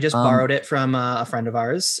 Yeah. I just borrowed it from a friend of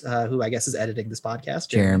ours who I guess is editing this podcast.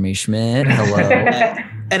 Jeremy Schmidt. Hello.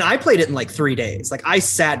 And I played it in like 3 days. Like I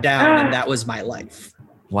sat down and that was my life.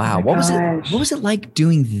 Wow. Oh what was it like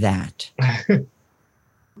doing that?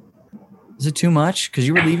 Is it too much? Because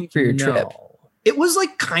you were leaving for your trip. It was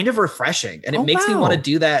like kind of refreshing, and it makes me want to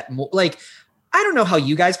do that more. Like, I don't know how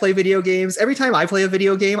you guys play video games. Every time I play a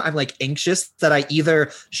video game, I'm like anxious that I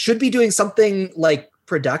either should be doing something like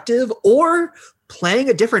productive or playing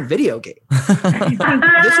a different video game. This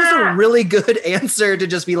was a really good answer to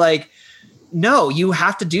just be like, no, you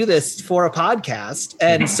have to do this for a podcast.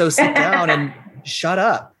 And so sit down and shut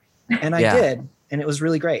up. And I did. And it was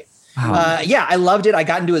really great. Wow. Yeah, I loved it. I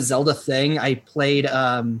got into a Zelda thing. I played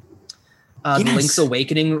the Link's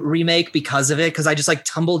Awakening remake because of it, because I just like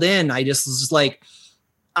tumbled in. I just was just like,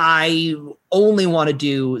 I only want to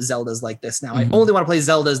do Zeldas like this now. I only want to play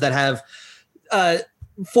Zeldas that have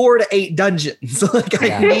 4 to 8 dungeons. Like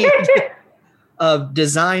I need a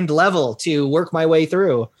designed level to work my way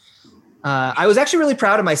through. I was actually really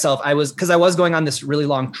proud of myself. I was going on this really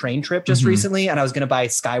long train trip just recently, and I was going to buy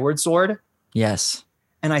Skyward Sword. Yes.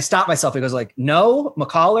 And I stopped myself because like, no,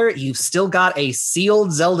 McCaller, you've still got a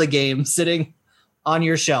sealed Zelda game sitting on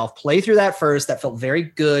your shelf. Play through that first. That felt very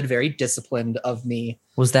good, very disciplined of me.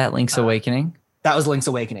 Was that Link's Awakening? That was Link's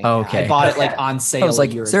Awakening. Oh, okay. I bought it like on sale. I was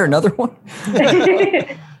like, is there another one?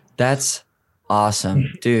 That's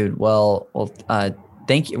awesome, dude. Well,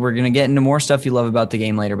 thank you. We're going to get into more stuff you love about the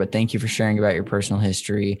game later, but thank you for sharing about your personal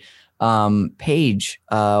history. Paige,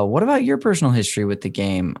 what about your personal history with the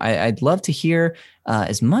game? I'd love to hear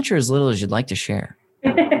as much or as little as you'd like to share.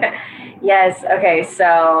 Yes. Okay.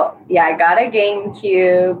 So yeah, I got a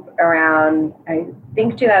GameCube around, I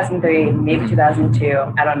think 2003, maybe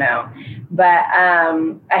 2002. I don't know. But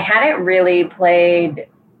I hadn't really played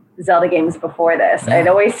Zelda games before this. It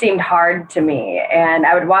always seemed hard to me. And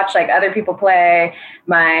I would watch like other people play.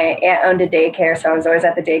 My aunt owned a daycare, so I was always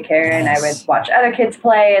at the daycare and I would watch other kids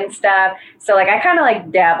play and stuff. So like I kind of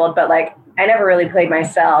like dabbled, but like I never really played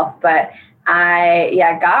myself. But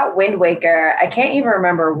I got Wind Waker. I can't even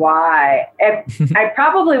remember why. I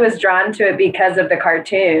probably was drawn to it because of the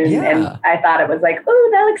cartoon, and I thought it was like, "Ooh,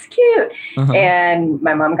 that looks cute." And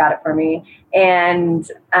my mom got it for me, and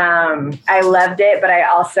I loved it. But I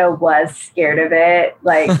also was scared of it,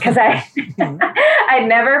 like because I'd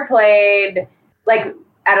never played. Like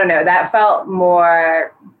I don't know, that felt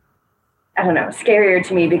more. I don't know, scarier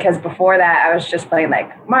to me because before that I was just playing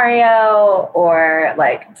like Mario or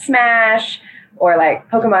like Smash or like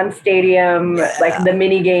Pokemon Stadium, like the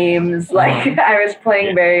mini games. Like I was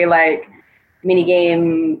playing very like mini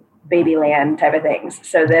game Babyland type of things.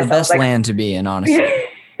 So this the best like, land to be in, honestly.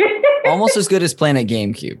 Almost as good as playing at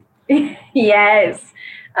GameCube. Yes.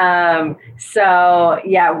 So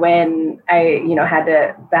yeah, when I, had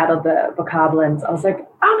to battle the bokoblins, I was like,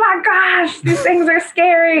 oh my gosh, these things are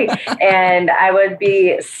scary. And I would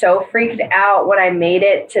be so freaked out when I made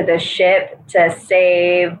it to the ship to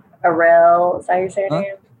save Ariel. Is that your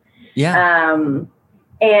surname? Yeah.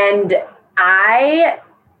 And I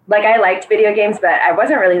liked video games, but I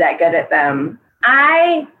wasn't really that good at them.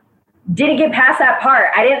 I didn't get past that part.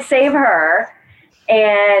 I didn't save her.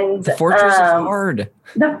 And the fortress is hard.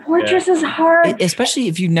 The fortress is hard. Especially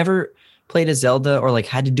if you've never played a Zelda or like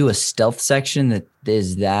had to do a stealth section that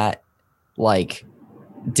is that like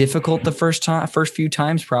difficult the first few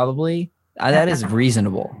times, probably. That is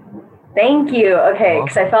reasonable. Thank you. Okay,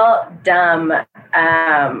 because I felt dumb.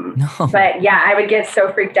 No. But yeah, I would get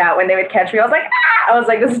so freaked out when they would catch me. I was like, ah! I was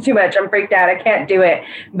like, this is too much. I'm freaked out. I can't do it.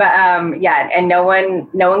 But yeah, and no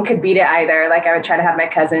one could beat it either. Like I would try to have my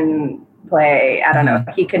cousin play. I don't know.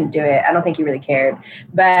 He couldn't do it. I don't think he really cared.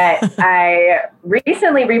 But I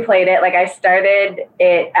recently replayed it. Like I started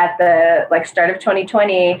it at the start of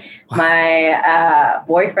 2020. Wow. My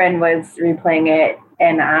boyfriend was replaying it,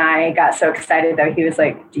 and I got so excited that he was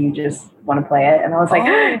like, "Do you just want to play it?" And I was like,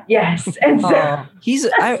 "Yes." And so he's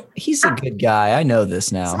a good guy. I know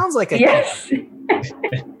this now. Sounds like a yes.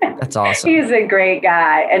 That's awesome. He's a great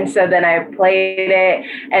guy. And so then I played it,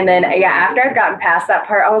 and then after I'd gotten past that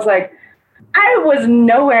part, I was like, I was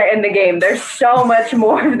nowhere in the game. There's so much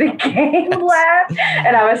more of the game left.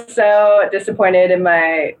 And I was so disappointed in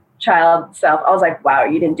my child self. I was like, wow,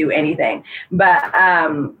 you didn't do anything. But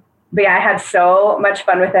but yeah, I had so much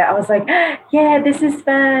fun with it. I was like, yeah, this is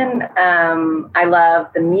fun. I love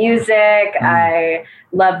the music. I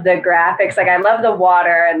love the graphics. Like I love the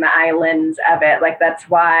water and the islands of it. Like that's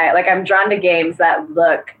why, like I'm drawn to games that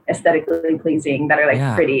look aesthetically pleasing, that are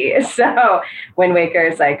like pretty. So Wind Waker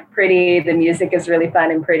is like pretty. The music is really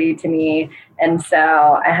fun and pretty to me. And so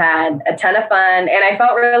I had a ton of fun, and I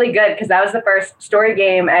felt really good because that was the first story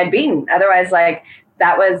game I had beaten. Otherwise, like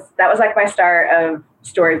that was like my start of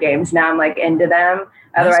story games. Now I'm like into them.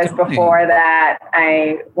 Otherwise, before that,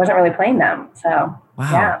 I wasn't really playing them. So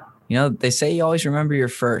yeah. You know, they say you always remember your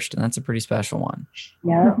first, and that's a pretty special one.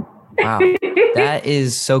 Yeah. Wow. That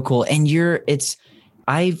is so cool. And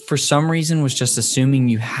I, for some reason, was just assuming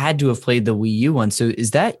you had to have played the Wii U one. So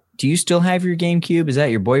do you still have your GameCube? Is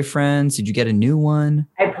that your boyfriend's? Did you get a new one?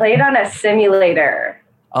 I played on a simulator.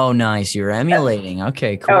 Oh, nice. You're emulating.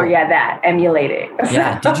 Okay, cool. Oh, yeah, that. Emulating.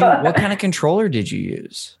 Yeah. What kind of controller did you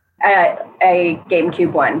use? A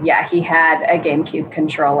GameCube one. Yeah, he had a GameCube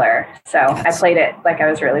controller. So I played it like I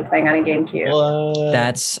was really playing on a GameCube.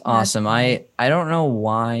 That's awesome. I don't know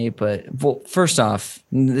why, but first off,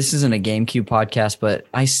 this isn't a GameCube podcast, but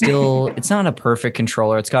it's not a perfect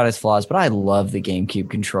controller. It's got its flaws, but I love the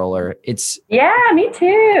GameCube controller. Yeah, me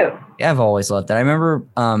too. I've always loved that. I remember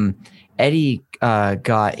Eddie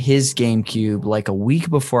got his GameCube like a week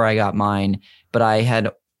before I got mine, but I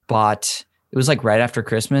had bought... It was like right after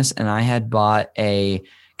Christmas, and I had bought a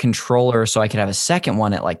controller so I could have a second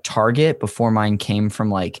one at like Target before mine came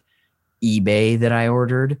from like eBay that I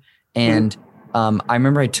ordered. And I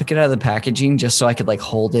remember I took it out of the packaging just so I could like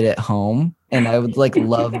hold it at home, and I would like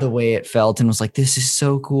love the way it felt and was like, this is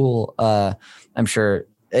so cool. I'm sure.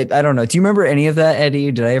 I don't know. Do you remember any of that,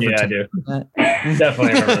 Eddie? Did I ever? Yeah, I do.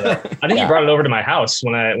 Definitely remember that. I think you brought it over to my house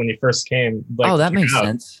when you first came. Like, that makes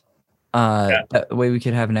sense. That way we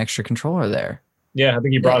could have an extra controller there. Yeah, I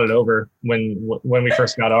think you brought it over when we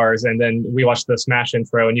first got ours, and then we watched the Smash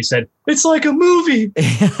intro, and you said it's like a movie.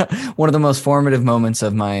 One of the most formative moments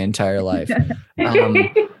of my entire life.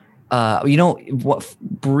 What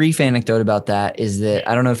brief anecdote about that is that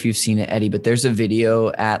I don't know if you've seen it, Eddie, but there's a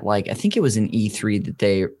video at I think it was an E3 that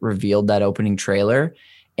they revealed that opening trailer,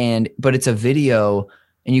 but it's a video.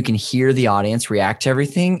 And you can hear the audience react to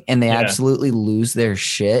everything, and they absolutely lose their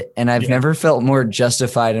shit. And I've never felt more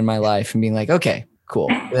justified in my life and being like, okay, cool.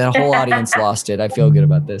 The whole audience lost it. I feel good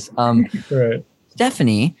about this. Right.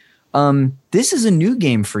 Stephanie, this is a new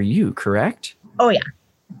game for you, correct? Oh yeah.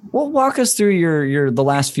 Well, walk us through the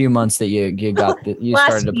last few months that you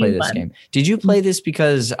started to play this game. Did you play this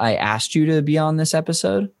because I asked you to be on this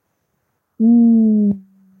episode?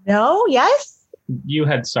 No. Yes. You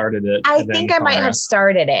had started it. I think I might have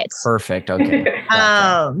started it. Perfect. Okay.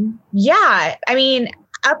 Yeah. I mean,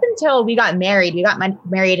 up until we got married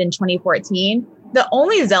married in 2014. The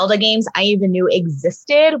only Zelda games I even knew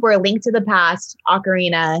existed were Link to the Past,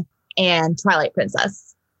 Ocarina, and Twilight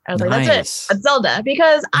Princess. I was like, that's it. That's Zelda.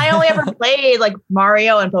 Because I only ever played like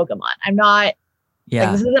Mario and Pokemon. I'm not...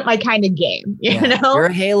 Yeah. This isn't my kind of game, you know? You're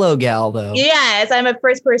a Halo gal, though. Yes, I'm a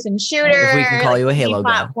first-person shooter. If we can call you a Halo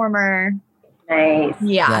platformer. Nice.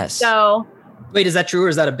 Yeah. Yes. So... Wait, is that true or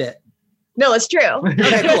is that a bit? No, it's true.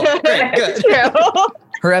 Okay, cool. Great, good. It's true.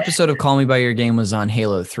 Her episode of Call Me By Your Game was on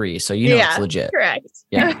Halo 3, so it's legit. Correct.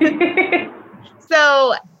 Yeah.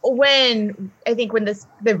 So when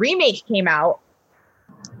the remake came out,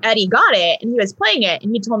 Eddie got it and he was playing it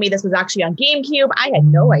and he told me this was actually on GameCube. I had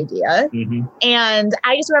no idea. Mm-hmm. And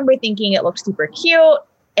I just remember thinking it looked super cute.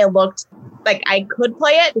 It looked like I could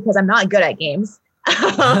play it because I'm not good at games.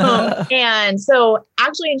 And so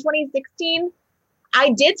actually in 2016,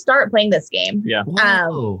 I did start playing this game. Yeah.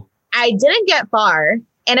 I didn't get far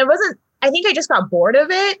and I think I just got bored of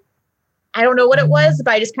it. I don't know what it was,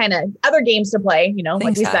 but I just kind of other games to play,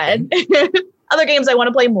 like we said, other games I want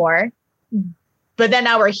to play more. But then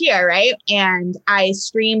now we're here, right? And I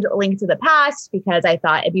streamed Link to the Past because I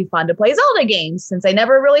thought it'd be fun to play Zelda games since I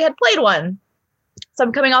never really had played one. So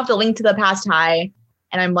I'm coming off the Link to the Past high.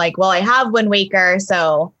 And I'm like, well, I have Wind Waker,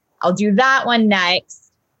 so I'll do that one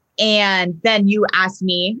next. And then you asked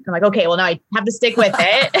me, I'm like, okay, well, now I have to stick with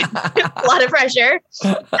it. A lot of pressure.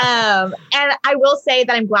 And I will say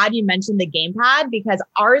that I'm glad you mentioned the gamepad because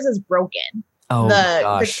ours is broken. Oh,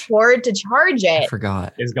 the cord to charge it I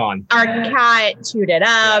forgot. Is gone. Our cat chewed it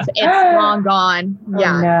up. It's long gone.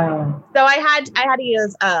 Yeah. Oh, no. So I had to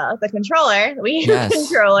use the controller. We used the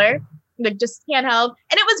controller, like just handheld,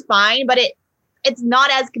 and it was fine, but it's not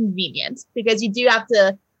as convenient because you do have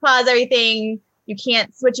to pause everything. You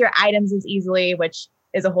can't switch your items as easily, which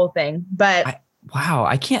is a whole thing. But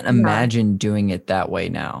I can't imagine doing it that way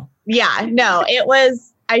now. Yeah, no, it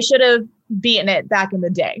was. I should have beaten it back in the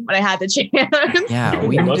day when I had the chance. Yeah,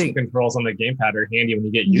 the motion controls on the gamepad are handy when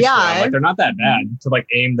you get used to them. Like they're not that bad to like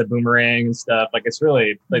aim the boomerang and stuff. Like it's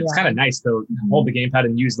really like it's kind of nice to hold the gamepad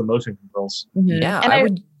and use the motion controls. Yeah, and I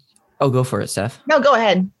would. Oh, go for it, Steph. No, go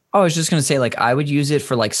ahead. Oh, I was just gonna say, like, I would use it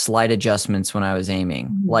for like slight adjustments when I was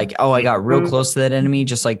aiming. Like, oh, I got real close to that enemy,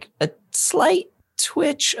 just like a slight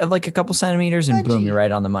twitch of like a couple centimeters, and boom, you're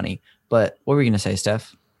right on the money. But what were you gonna say,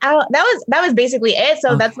 Steph? That was basically it.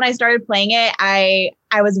 So that's when I started playing it. I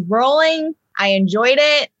was rolling. I enjoyed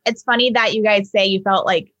it. It's funny that you guys say you felt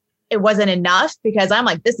like it wasn't enough, because I'm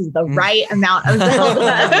like, this is the right amount of Zelda.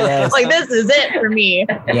 Yes. Like this is it for me.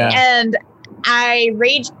 Yeah. And I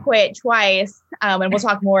rage quit twice. And we'll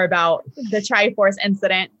talk more about the Triforce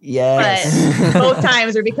incident. Yes. But both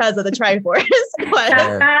times are because of the Triforce. But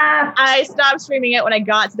I stopped streaming it when I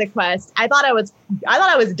got to the quest. I thought I was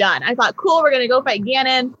done. I thought, cool, we're gonna go fight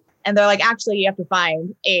Ganon. And they're like, actually, you have to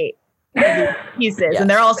find 8 pieces, and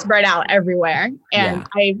they're all spread out everywhere. And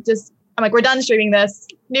I'm like, we're done streaming this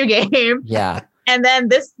new game. Yeah. And then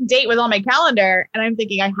this date was on my calendar, and I'm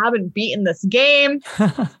thinking, I haven't beaten this game.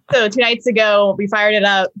 So 2 nights ago, we fired it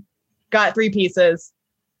up, got 3 pieces,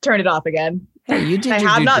 turned it off again. Hey, you did. I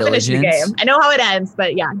have not finished the game. I know how it ends,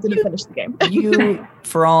 but yeah, didn't finish the game. You,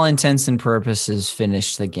 for all intents and purposes,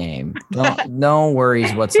 finished the game. No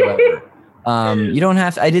worries whatsoever. You don't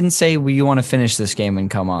have to, I didn't say you want to finish this game and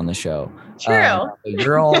come on the show. True.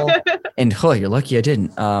 You're all, and you're lucky I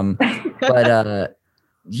didn't.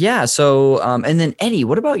 Yeah. So, and then Eddie,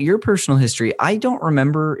 what about your personal history? I don't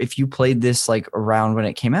remember if you played this like around when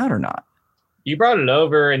it came out or not. You brought it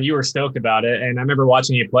over and you were stoked about it. And I remember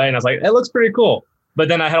watching you play and I was like, it looks pretty cool. But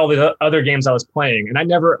then I had all the other games I was playing and I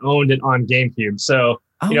never owned it on GameCube. So,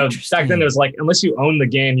 back then it was like, unless you owned the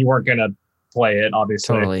game, you weren't going to play it,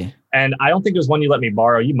 obviously. Totally. And I don't think it was one you let me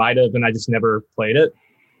borrow. You might have, and I just never played it.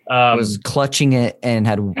 I was clutching it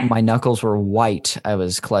and my knuckles were white. I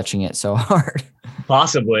was clutching it so hard.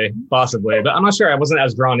 Possibly. But I'm not sure. I wasn't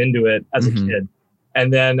as drawn into it as a kid.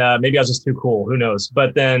 And then maybe I was just too cool. Who knows?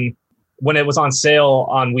 But then when it was on sale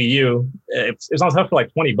on Wii U, it was on sale for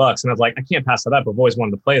like $20. And I was like, I can't pass that up. I've always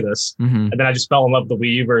wanted to play this. And then I just fell in love with the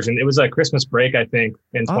Wii U version. It was a Christmas break, I think,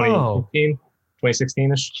 in 2015.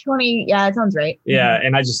 2016-ish. Yeah, that sounds right. Yeah,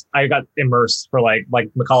 and I got immersed for like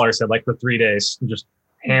McCullough said, like for 3 days, and just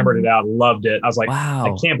hammered it out, loved it. I was like, wow.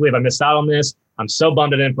 I can't believe I missed out on this. I'm so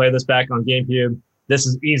bummed I didn't play this back on GameCube. This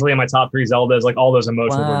is easily in my top 3 Zeldas. Like all those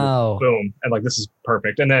emotions were just boom, and like this is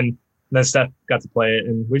perfect. And then Steph got to play it,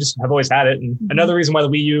 and we just have always had it. And another reason why the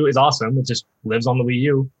Wii U is awesome, it just lives on the Wii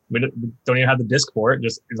U. We don't even have the disc for it;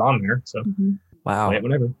 just is on there. So wow, play it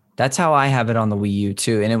whenever. That's how I have it on the Wii U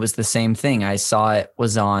too. And it was the same thing. I saw it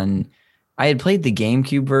was on, I had played the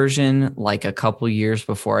GameCube version like a couple years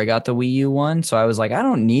before I got the Wii U one. So I was like, I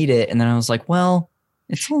don't need it. And then I was like, well,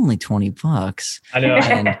 it's only $20. I know.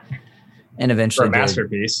 And eventually for a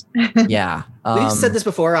masterpiece. Yeah. We've said this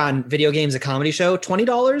before on Video Games, a Comedy Show,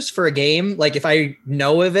 $20 for a game. Like if I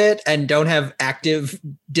know of it and don't have active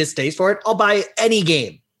distaste for it, I'll buy any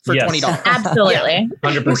game for $20. Absolutely.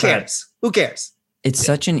 100%. Who cares? It's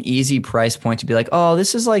such an easy price point to be like, oh,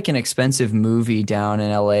 this is like an expensive movie down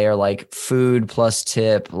in LA, or like food plus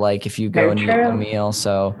tip, like if you go and eat a meal.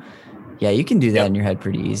 So yeah, you can do that in your head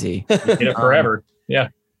pretty easy. Get it forever. Yeah.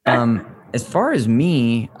 As far as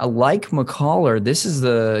me, like McCullough, this is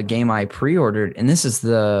the game I pre-ordered, and this is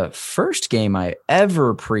the first game I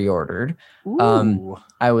ever pre-ordered.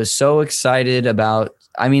 I was so excited about,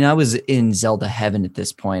 I was in Zelda heaven at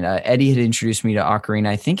this point. Eddie had introduced me to Ocarina,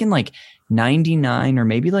 I think in like 99 or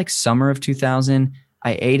maybe like summer of 2000.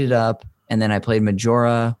 I ate it up, and then I played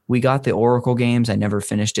Majora. We got the Oracle games. I never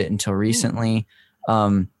finished it until recently.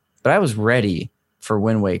 But I was ready for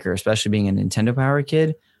Wind Waker, especially being a Nintendo Power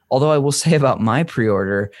kid. Although I will say about my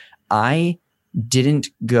pre-order, I didn't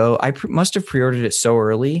go, I must have pre-ordered it so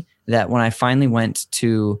early that when I finally went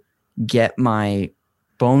to get my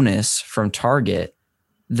bonus from Target,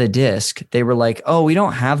 the disc, they were like, oh, we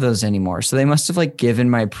don't have those anymore. So they must have like given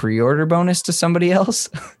my pre-order bonus to somebody else.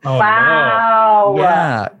 Oh, wow. No.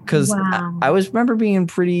 Yeah. Cause I remember being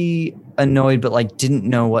pretty annoyed, but like didn't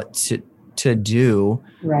know what to do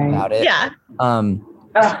about it. Yeah.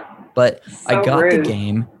 But so I got rude. the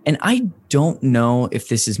game, and I don't know if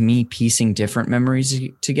this is me piecing different memories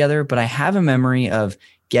together, but I have a memory of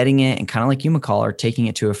getting it and kind of like you, McCullough, taking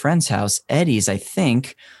it to a friend's house, Eddie's, I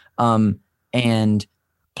think, and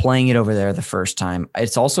playing it over there the first time.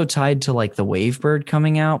 It's also tied to like the Wavebird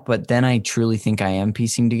coming out, but then I truly think I am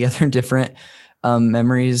piecing together different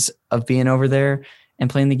memories of being over there and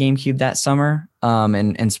playing the GameCube that summer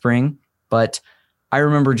and spring. But I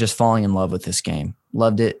remember just falling in love with this game.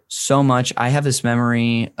 Loved it so much. I have this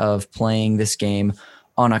memory of playing this game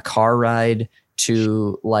on a car ride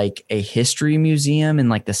to like a history museum in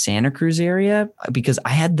like the Santa Cruz area because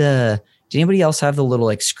I had did anybody else have the little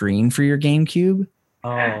like screen for your GameCube?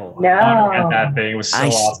 Oh, no. I had that thing. It was so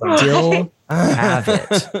awesome. I still have it.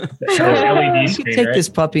 So LED we screen, could take right? this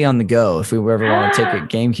puppy on the go if we ever want to take a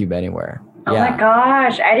GameCube anywhere. Oh my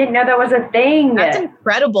gosh, I didn't know that was a thing. That's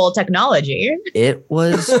incredible technology. It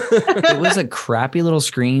was a crappy little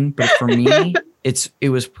screen, but for me, it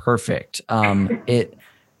was perfect.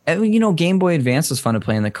 Game Boy Advance was fun to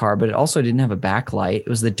play in the car, but it also didn't have a backlight. It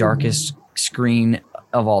was the darkest screen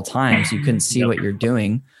of all time, so you couldn't see what you're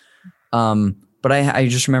doing. But I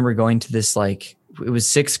just remember going to this, like, it was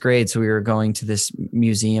 6th grade, so we were going to this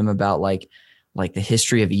museum about like the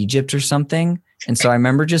history of Egypt or something. And so I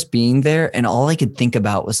remember just being there, and all I could think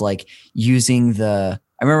about was like using I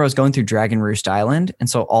remember I was going through Dragon Roost Island, and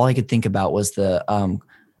so all I could think about was what's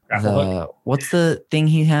the thing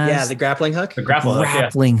he has? Yeah, the grappling hook. The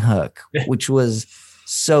grappling hook, which was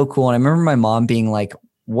so cool. And I remember my mom being like,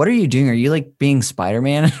 "What are you doing? Are you like being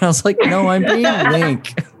Spider-Man?" And I was like, "No, I'm being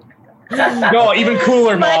Link." No, even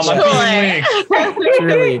cooler, Mom. I'm being Link.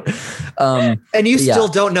 Truly. And you still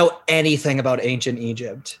don't know anything about ancient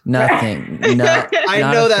Egypt. Nothing. I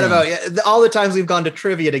know that about you. All the times we've gone to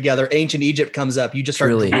trivia together, ancient Egypt comes up. You just start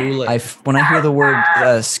drooling. When I hear the word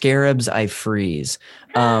scarabs, I freeze.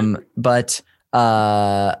 But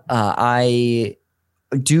I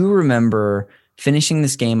do remember finishing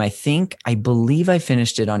this game. I believe I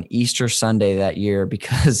finished it on Easter Sunday that year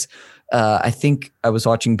because I think I was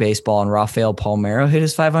watching baseball and Rafael Palmeiro hit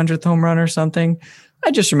his 500th home run or something.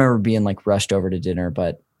 I just remember being like rushed over to dinner,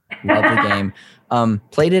 but love the game.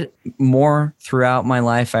 Played it more throughout my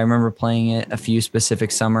life. I remember playing it a few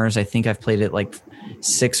specific summers. I think I've played it like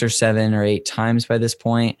 6 or 7 or 8 times by this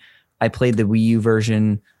point. I played the Wii U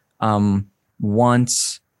version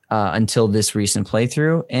once until this recent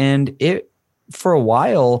playthrough, and it for a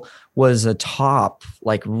while was a top,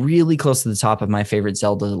 like really close to the top of my favorite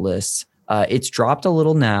Zelda lists. It's dropped a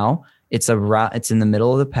little now. It's in the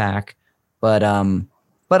middle of the pack, but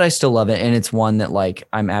I still love it, and it's one that like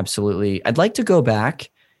I'd like to go back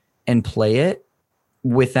and play it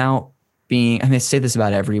without being. I say this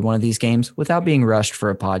about every one of these games, without being rushed for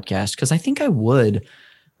a podcast, because I think I would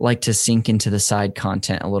like to sink into the side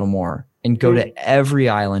content a little more and go to every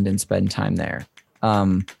island and spend time there,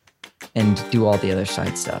 and do all the other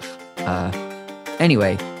side stuff.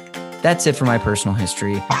 Anyway, that's it for my personal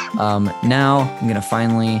history. Now I'm going to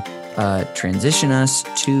finally transition us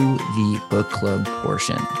to the book club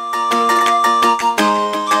portion.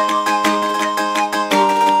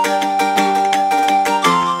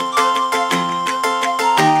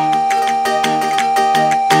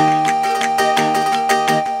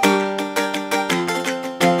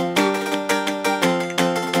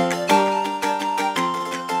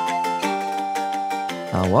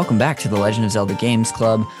 Welcome back to the Legend of Zelda Games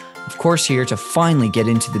Club. Of course, here to finally get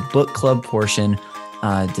into the book club portion,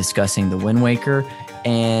 discussing the Wind Waker.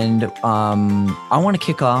 And I want to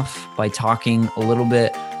kick off by talking a little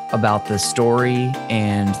bit about the story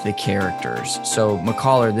and the characters. So,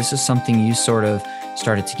 McCollar, this is something you sort of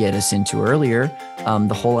started to get us into earlier.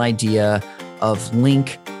 The whole idea of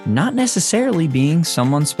Link not necessarily being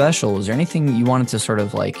someone special. Is there anything you wanted to sort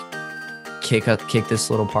of like kick this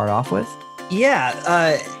little part off with?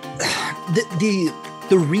 Yeah,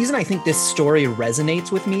 the reason I think this story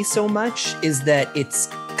resonates with me so much is that it's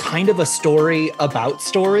kind of a story about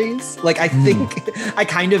stories. Like, I think I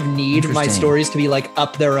kind of need my stories to be like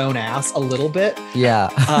up their own ass a little bit. Yeah.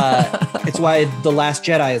 It's why The Last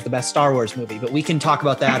Jedi is the best Star Wars movie, but we can talk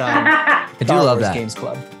about that on Star Wars Games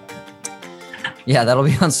Club. Yeah, that'll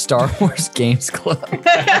be on Star Wars Games Club.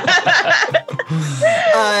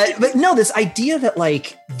 But no, this idea that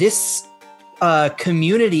like this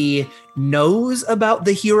community knows about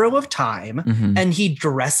the hero of time, and he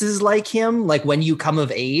dresses like him, like when you come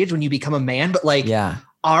of age, when you become a man, but like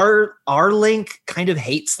our Link kind of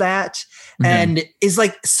hates that and is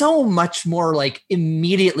like so much more like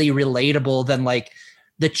immediately relatable than like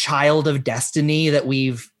the child of destiny that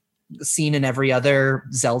we've seen in every other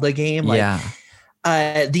Zelda game. Like,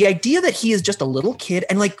 the idea that he is just a little kid,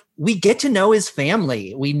 and like we get to know his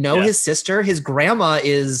family. We know his sister. His grandma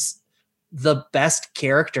is the best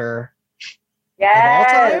character of all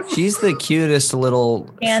time. She's the cutest little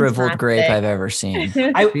shriveled grape I've ever seen.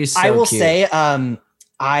 I will say,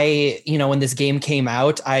 when this game came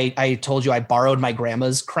out, I told you I borrowed my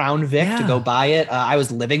grandma's Crown Vic to go buy it. I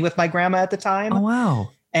was living with my grandma at the time. Oh,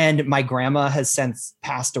 wow. and my grandma has since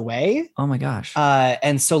passed away. Oh my gosh.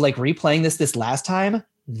 And so like replaying this last time,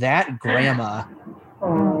 that grandma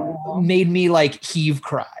made me like heave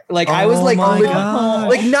cry. Like I was like,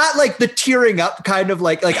 like not like the tearing up kind of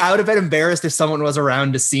like I would have been embarrassed if someone was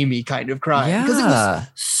around to see me kind of crying, because it was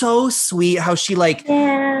so sweet how she like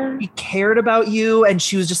she cared about you, and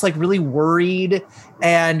she was just like really worried,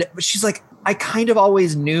 and she's like, I kind of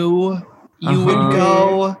always knew you would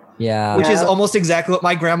go. Yeah. Which is almost exactly what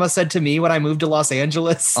my grandma said to me when I moved to Los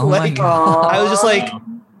Angeles. Oh like my God. I was just like,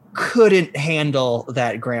 couldn't handle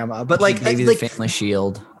that grandma. But like maybe the family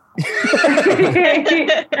shield.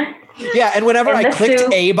 Yeah, and whenever I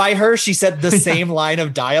clicked A by her, she said the same line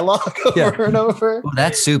of dialogue over and over. Well,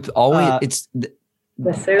 that soup always it's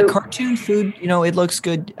the soup. Cartoon food, you know, it looks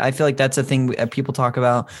good. I feel like that's a thing people talk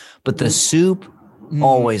about, but the soup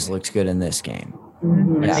always looks good in this game.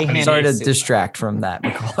 Yeah, I'm sorry to distract from that,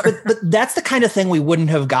 McCullough. But that's the kind of thing we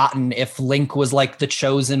wouldn't have gotten if Link was like the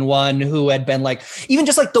chosen one who had been like, even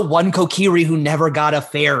just like the one Kokiri who never got a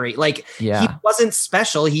fairy. Like he wasn't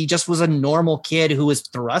special. He just was a normal kid who was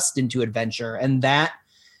thrust into adventure. And that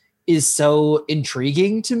is so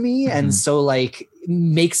intriguing to me. And so like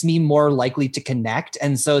makes me more likely to connect.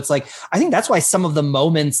 And so it's like, I think that's why some of the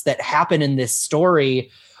moments that happen in this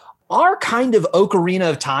story are kind of Ocarina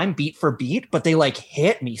of Time beat for beat, but they like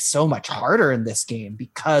hit me so much harder in this game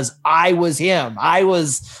because I was him. I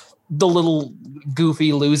was the little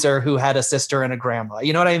goofy loser who had a sister and a grandma.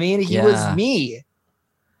 You know what I mean? He was me.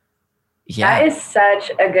 Yeah. That is such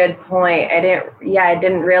a good point. I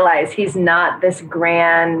didn't realize he's not this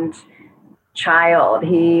grand child.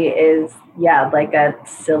 He is like a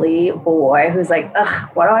silly boy who's like, ugh,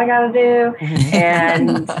 what do I gotta do?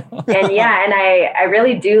 And I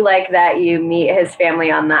really do like that you meet his family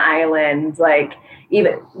on the island. Like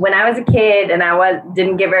even when I was a kid and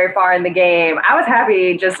didn't get very far in the game, I was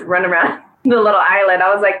happy just run around the little island.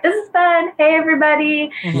 I was like, this is fun. Hey everybody.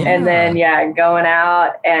 And then going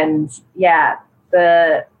out and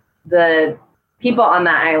the people on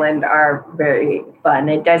that island are very fun.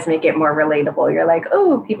 It does make it more relatable. You're like,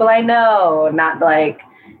 oh, people I know, not like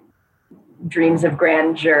dreams of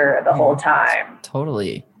grandeur the whole time.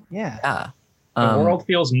 Totally. Yeah. The world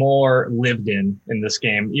feels more lived in this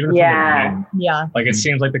game, even from the beginning. Yeah. Like it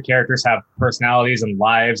seems like the characters have personalities and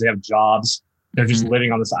lives. They have jobs. They're just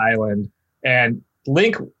living on this island. And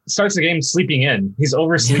Link starts the game sleeping in. He's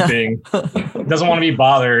oversleeping, doesn't want to be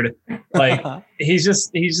bothered. Like he's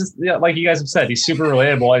just like you guys have said, he's super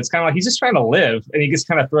relatable. It's kind of like he's just trying to live, and he gets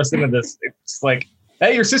kind of thrust into this. It's like,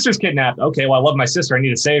 hey, your sister's kidnapped. Okay, well, I love my sister. I need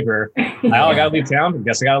to save her. I gotta leave town. I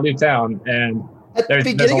guess I gotta leave town. And at the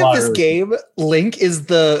beginning of this game, Link is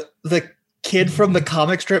the kid from the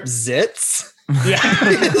comic strip Zitz. Yeah.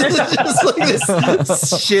 Just like this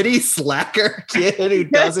shitty slacker kid who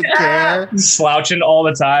doesn't care. Slouching all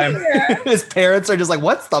the time. His parents are just like,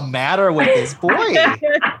 what's the matter with this boy?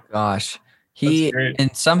 Gosh. He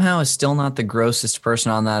and somehow is still not the grossest person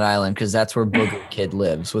on that island, because that's where Booger Kid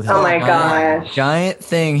lives with his giant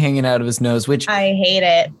thing hanging out of his nose, which I hate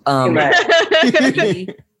it.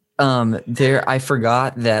 I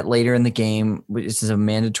forgot that later in the game, this is a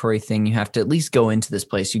mandatory thing. You have to at least go into this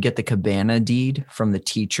place. You get the cabana deed from the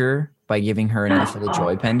teacher by giving her enough of the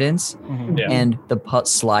joy pendants. And the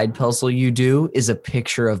slide puzzle you do is a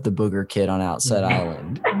picture of the Booger Kid on Outset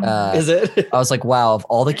Island. Is it? I was like, wow, of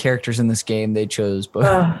all the characters in this game, they chose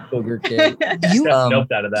Booger Kid. You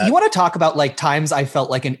noped out of that. You want to talk about like times I felt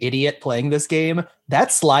like an idiot playing this game?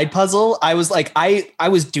 That slide puzzle, I was like, I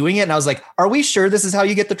was doing it and I was like, are we sure this is how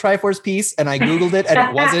you get the Triforce piece? And I Googled it and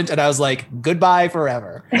it wasn't. And I was like, goodbye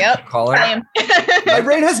forever. Yep. My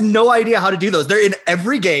brain has no idea how to do those. They're in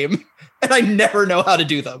every game and I never know how to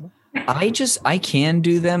do them. I can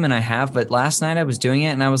do them and I have, but last night I was doing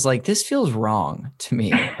it and I was like, this feels wrong to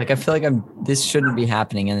me. Like, I feel like this shouldn't be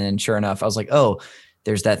happening. And then sure enough, I was like, oh,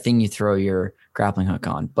 there's that thing you throw your grappling hook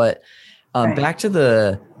on. But back to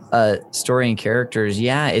the story and characters.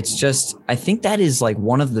 Yeah, it's just, I think that is like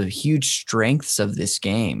one of the huge strengths of this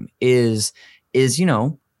game is, you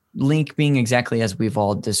know, Link being exactly as we've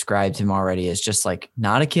all described him already, is just like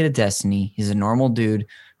not a kid of destiny. He's a normal dude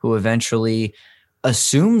who eventually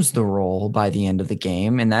assumes the role by the end of the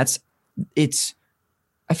game. And I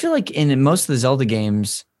feel like in most of the Zelda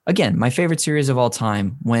games, again, my favorite series of all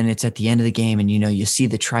time, when it's at the end of the game and, you know, you see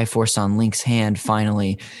the Triforce on Link's hand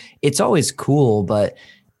finally, it's always cool. But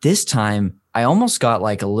this time I almost got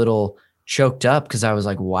like a little choked up because I was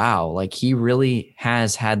like, wow, like he really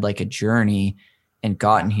has had like a journey and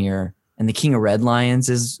gotten here. and the King of Red Lions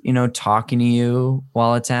is, talking to you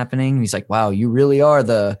while it's happening. He's like, wow, you really are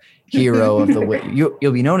the hero of the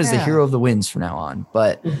you'll be known as the hero of the winds from now on.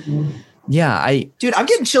 But dude, I'm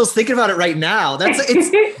getting chills thinking about it right now.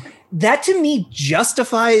 That to me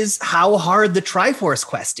justifies how hard the Triforce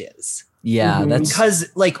quest is. Yeah, that's because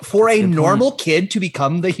for a normal kid to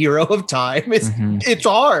become the hero of time, it's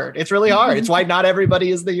hard. It's really hard. It's why not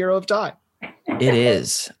everybody is the hero of time. It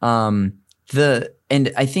is.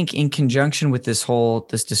 And I think in conjunction with this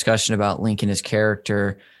discussion about Link and his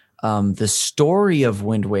character, the story of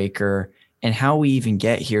Wind Waker and how we even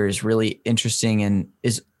get here is really interesting and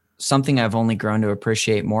is something I've only grown to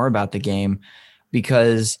appreciate more about the game,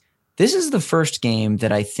 because this is the first game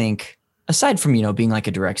that I think, aside from, being like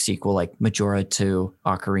a direct sequel, like Majora to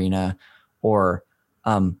Ocarina or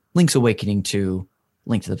Link's Awakening to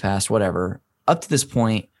Link to the Past, whatever, up to this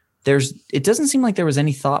point, it doesn't seem like there was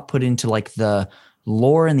any thought put into like the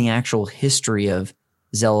lore and the actual history of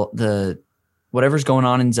Zelda, whatever's going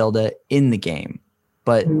on in Zelda in the game.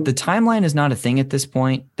 But the timeline is not a thing at this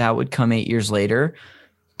point. That would come 8 years later.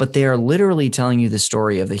 But they are literally telling you the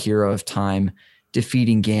story of the hero of time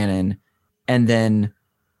defeating Ganon. And then,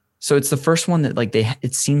 so it's the first one that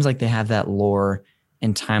it seems like they have that lore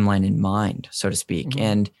and timeline in mind, so to speak.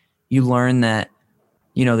 And you learn that,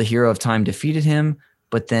 the hero of time defeated him,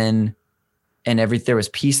 but then, there was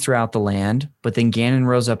peace throughout the land, but then Ganon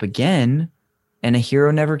rose up again and a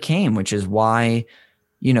hero never came, which is why,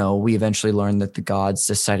 we eventually learned that the gods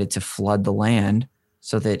decided to flood the land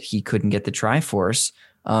so that he couldn't get the Triforce.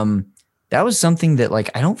 That was something that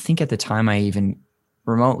I don't think at the time I even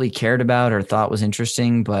remotely cared about or thought was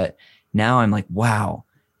interesting, but now I'm like, wow,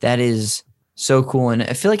 that is so cool. And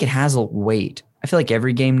I feel like it has a weight. I feel like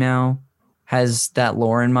every game now has that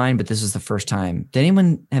lore in mind, but this is the first time. Did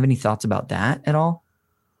anyone have any thoughts about that at all?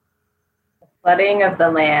 Flooding of the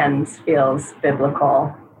lands feels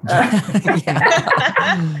biblical.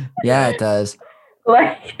 Yeah, it does.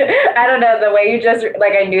 I don't know, the way you just,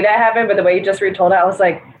 I knew that happened, but the way you just retold it, I was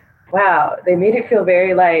like, wow, they made it feel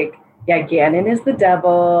very Ganon is the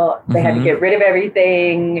devil. They had to get rid of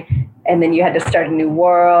everything. And then you had to start a new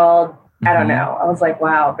world. I don't know. I was like,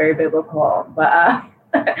 wow, very biblical. But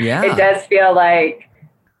it does feel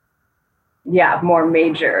more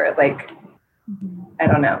major. I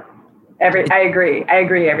don't know. I agree.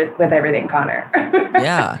 With everything, Connor.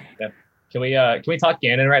 Yeah. Can we talk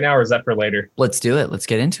Ganon right now, or is that for later? Let's do it. Let's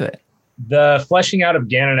get into it. The fleshing out of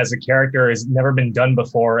Ganon as a character has never been done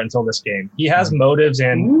before until this game. He has motives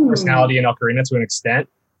and personality in Ocarina to an extent,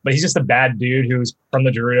 but he's just a bad dude who's from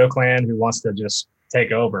the Gerudo clan who wants to just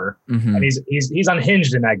take over. And he's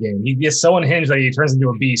unhinged in that game. He is so unhinged that he turns into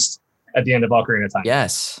a beast at the end of Ocarina of Time.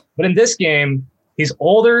 Yes. But in this game, he's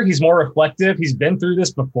older, he's more reflective, he's been through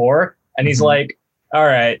this before, and he's like, all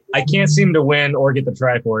right, I can't seem to win or get the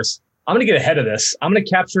Triforce. I'm going to get ahead of this. I'm going to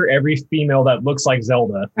capture every female that looks like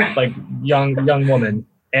Zelda, young woman,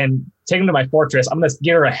 and take them to my fortress. I'm going to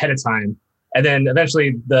get her ahead of time. And then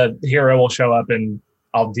eventually the hero will show up and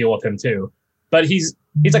I'll deal with him too. But he's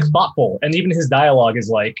thoughtful. And even his dialogue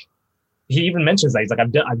is he even mentions that. He's like,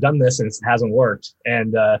 I've done this and it hasn't worked.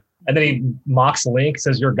 And then he mocks Link,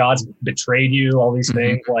 says your gods betrayed you, all these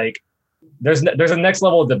things. There's a next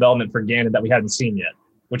level of development for Ganon that we haven't seen yet,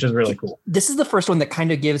 which is really cool. This is the first one that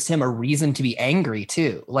kind of gives him a reason to be angry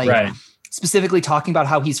too. Right. Specifically talking about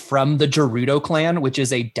how he's from the Gerudo clan, which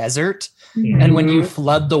is a desert. And when you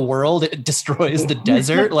flood the world, it destroys the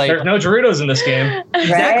desert. There's no Gerudos in this game.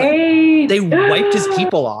 Exactly. Right? They wiped his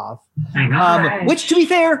people off. Which, to be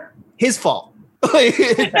fair, his fault.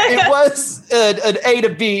 It was an A to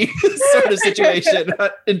B sort of situation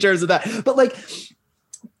in terms of that. But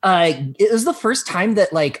it was the first time that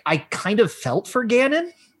I kind of felt for Ganon.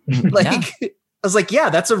 I was like, yeah,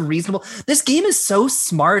 that's a reasonable. This game is so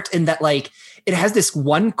smart in that it has this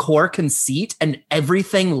one core conceit and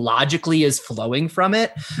everything logically is flowing from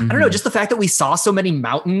it. I don't know, just the fact that we saw so many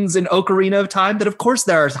mountains in Ocarina of Time, that of course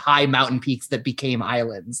there are high mountain peaks that became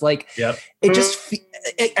islands. It just,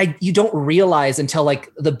 you don't realize until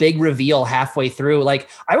the big reveal halfway through.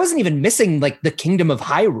 I wasn't even missing the Kingdom of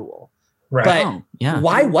Hyrule. Right. But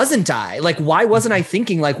why wasn't I? Why wasn't I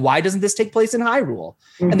thinking, why doesn't this take place in Hyrule?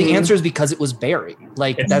 And the answer is because it was buried.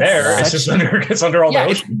 It's there. It's just under all the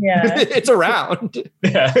ocean. It's around.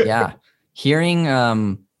 Yeah. Hearing,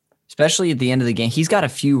 especially at the end of the game, he's got a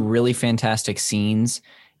few really fantastic scenes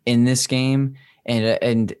in this game.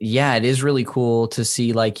 And it is really cool to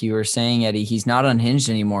see, like you were saying, Eddie, he's not unhinged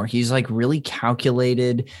anymore. He's really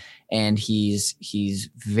calculated. And he's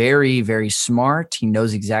very, very smart. He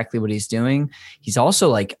knows exactly what he's doing. He's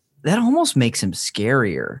also that almost makes him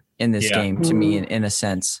scarier in this game to me in a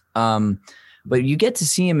sense. But you get to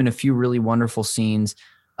see him in a few really wonderful scenes.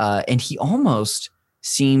 And he almost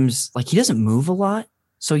seems like he doesn't move a lot.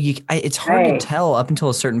 So it's hard to tell up until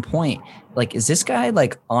a certain point. Like, is this guy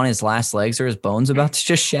like on his last legs or his bones about to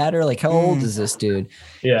just shatter? Like, how old is this dude?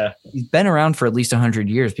 Yeah. He's been around for at least 100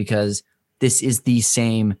 years because this is the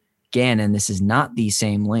same Ganon. This is not the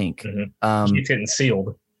same Link. He's getting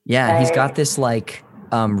sealed. Yeah. He's got this like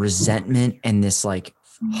resentment and this like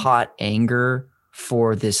hot anger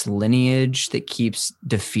for this lineage that keeps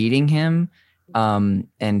defeating him.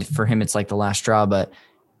 And for him, it's like the last straw, but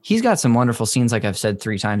he's got some wonderful scenes, like I've said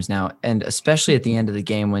 3 times now, and especially at the end of the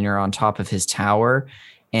game when you're on top of his tower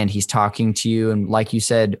and he's talking to you. And like you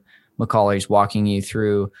said, Macaulay's walking you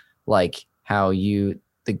through like how the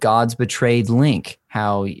gods betrayed Link,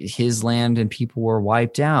 how his land and people were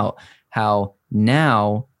wiped out, how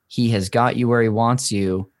now he has got you where he wants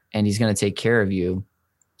you and he's going to take care of you.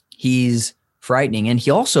 He's frightening. And he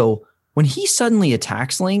also, when he suddenly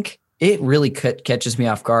attacks Link, it really catches me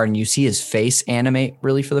off guard, and you see his face animate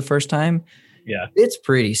really for the first time. Yeah. It's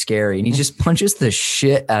pretty scary. And he just punches the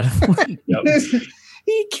shit out of him.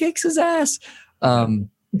 He kicks his ass.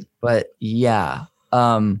 But yeah,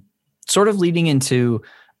 sort of leading into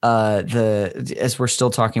as we're still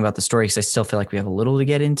talking about the story, because I still feel like we have a little to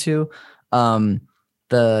get into,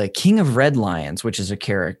 the King of Red Lions, which is a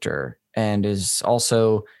character and is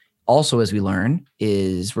also, as we learn,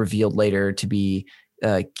 is revealed later to be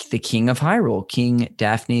the King of Hyrule, King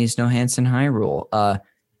Daphne's No Hansen Hyrule.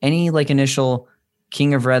 Any like initial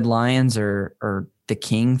King of Red Lions or the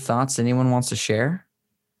King thoughts anyone wants to share?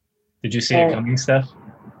 Did you see it coming, Steph?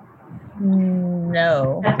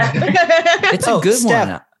 No. It's a good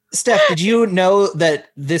one. Steph, did you know that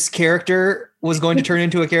this character was going to turn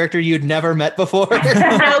into a character you'd never met before? No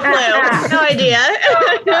clue. No idea.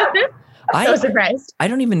 So surprised. I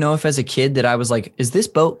don't even know if as a kid that I was like, is this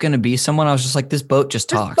boat going to be someone? I was just like, this boat just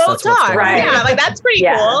talks. Boat talks. Right. Yeah, like that's pretty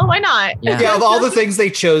cool. Why not? Yeah, of all the things they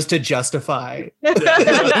chose to justify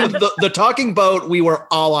the talking boat, we were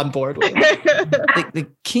all on board with. The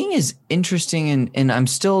king is interesting, and I'm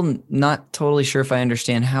still not totally sure if I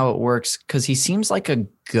understand how it works, because he seems like a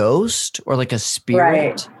ghost or like a spirit.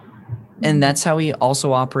 Right. And that's how he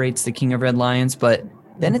also operates the King of Red Lions. But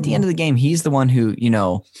then at the end of the game, he's the one who,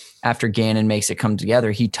 after Ganon makes it come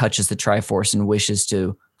together, he touches the Triforce and wishes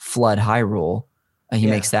to flood Hyrule. He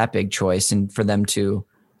makes that big choice, and for them to,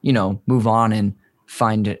 move on and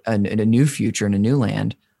find a new future in a new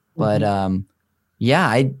land. But I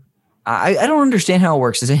don't understand how it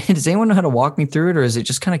works. Does anyone know how to walk me through it, or is it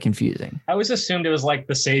just kind of confusing? I always assumed it was like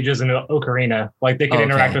the sages in Ocarina, like they could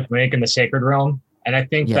interact with Link in the Sacred Realm, and I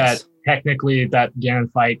think that technically that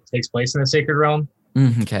Ganon fight takes place in the Sacred Realm.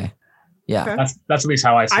 Okay. Yeah. Okay. That's at least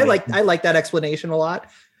how I see it. I like that explanation a lot.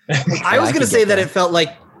 I was going to say that it felt like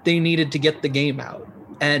they needed to get the game out.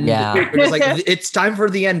 And they're just like, it's time for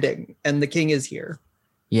the ending, and the king is here.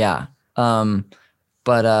 Yeah.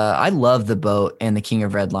 But I love the boat and the King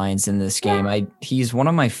of Red Lions in this game. He's one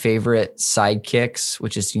of my favorite sidekicks,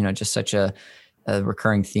 which is, just such a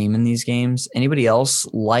recurring theme in these games. Anybody else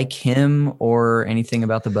like him or anything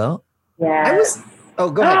about the boat? Yeah.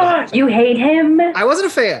 Go ahead. You hate him? I wasn't a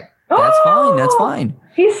fan. That's fine.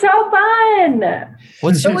 He's so fun.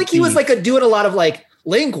 He was like doing a lot of like,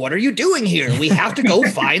 Link, what are you doing here? We have to go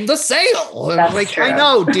find the sail. And I'm like, true. I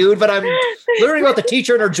know, dude, but I'm learning about the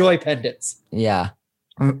teacher and her joy pendants. Yeah.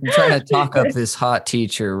 I'm trying to talk up this hot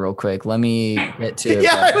teacher real quick. Let me get to it.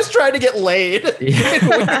 Yeah, I was trying to get laid.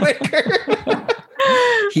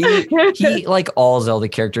 He like all Zelda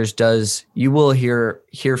characters does. You will hear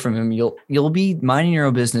from him. You'll be minding your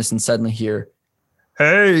own business and suddenly hear,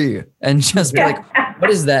 "Hey," and just be like,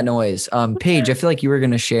 "What is that noise?" Paige, I feel like you were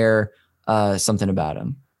going to share something about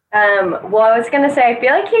him. Well, I was going to say, I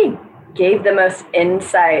feel like he gave the most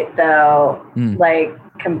insight, though, like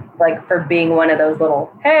for being one of those little,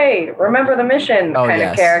 "Hey, remember the mission" kind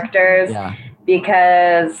of characters. Yeah.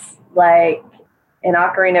 Because like in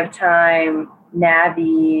Ocarina of Time,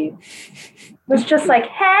 Navi was just like,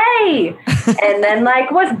 "Hey," and then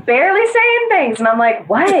like was barely saying things, and I'm like,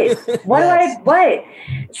 what? What?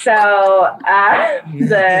 So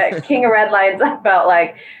the King of Red Lions, I felt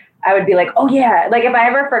like I would be like, "Oh yeah," like if I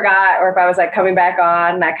ever forgot, or if I was like coming back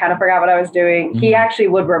on and I kind of forgot what I was doing, he actually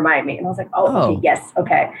would remind me, and I was like, "Oh, okay, yes,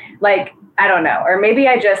 okay." Like I don't know, or maybe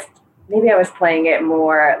I was playing it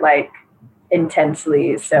more like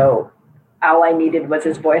intensely, so all I needed was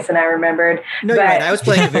his voice, and I remembered. No, you're right. I was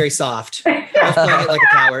playing it very soft. I was playing it like a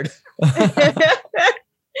coward.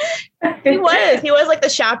 He was like the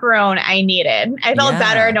chaperone I needed. I felt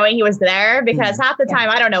better knowing he was there because half the time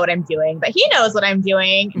I don't know what I'm doing, but he knows what I'm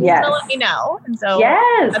doing. He's gonna let me know. And so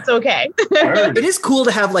that's okay. It is cool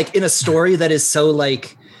to have like in a story that is so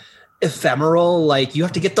like ephemeral, like you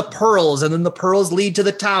have to get the pearls and then the pearls lead to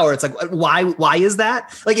the tower. It's like, why is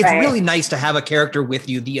that? Like, it's really nice to have a character with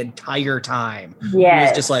you the entire time. Yeah.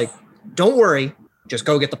 It's just like, don't worry, just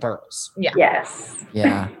go get the pearls. Yeah. Yes.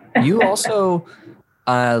 Yeah. You also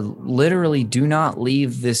literally do not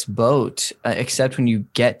leave this boat except when you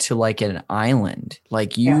get to like an island.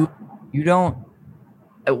 Like you don't,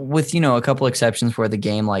 with, a couple exceptions where the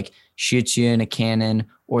game like shoots you in a cannon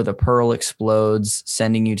or the pearl explodes,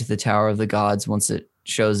 sending you to the Tower of the Gods once it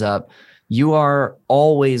shows up. You are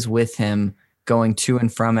always with him, going to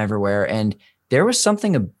and from everywhere. And there was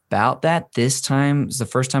something about that this time. It was the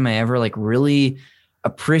first time I ever like really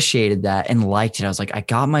appreciated that and liked it. I was like, I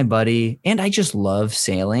got my buddy, and I just love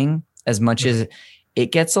sailing as much as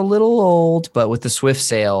it gets a little old, but with the Swift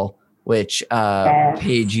Sail, which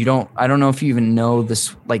Paige, I don't know if you even know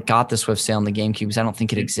this, like got the Swift Sail in the GameCube, because I don't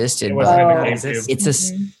think it existed.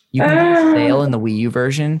 It's you can sail in the Wii U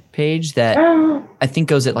version, Paige, that I think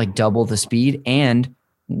goes at like double the speed, and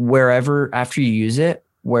after you use it,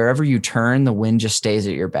 wherever you turn, the wind just stays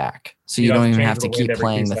at your back. So you don't even have to keep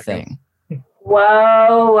playing the thing.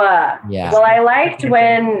 Whoa. Yeah. Well, I liked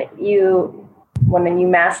when you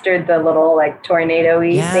mastered the little like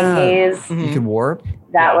tornado-y thingies. You could warp.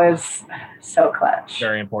 That was so clutch.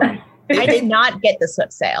 Very important. I did not get the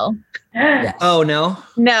Swift Sail. Yes. Oh, no?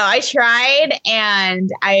 No, I tried,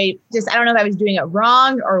 and I don't know if I was doing it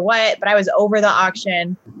wrong or what, but I was over the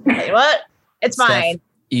auction. Like, what? It's fine. Steph,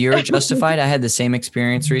 you're justified. I had the same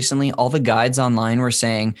experience recently. All the guides online were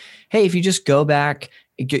saying, hey, if you just go back,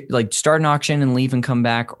 like start an auction and leave and come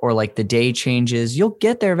back, or like the day changes, you'll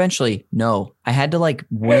get there eventually. No, I had to like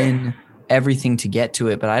win everything to get to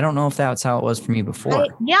it, but I don't know if that's how it was for me before.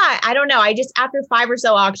 I don't know. I just, after 5 or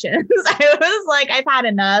so auctions, I was like, I've had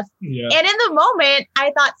enough. Yeah. And in the moment,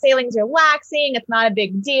 I thought sailing's relaxing. It's not a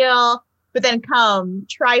big deal. But then come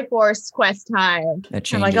Triforce quest time,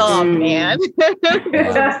 I'm like, oh man.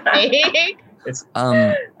 It's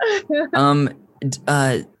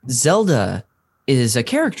Zelda is a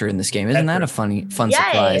character in this game. Isn't that a fun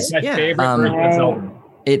surprise? My favorite version of Zelda.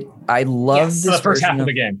 I love this the first half version of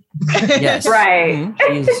the game. Yes. Right.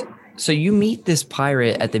 So you meet this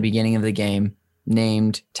pirate at the beginning of the game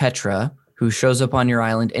named Tetra, who shows up on your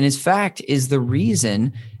island, and in fact is the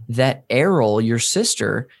reason that Errol, your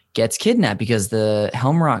sister, gets kidnapped, because the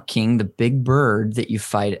Helmrock King, the big bird that you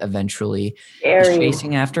fight eventually, is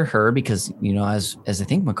chasing after her because, as I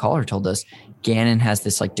think McCullough told us, Ganon has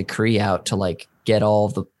this like decree out to like get all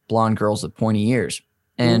of the blonde girls with pointy ears.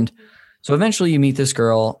 And so eventually you meet this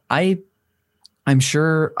girl. I'm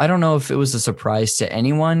sure, I don't know if it was a surprise to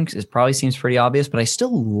anyone, because it probably seems pretty obvious, but I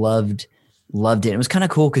still loved it. It was kind of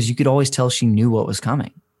cool because you could always tell she knew what was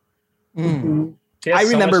coming. I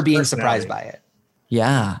remember being surprised by it.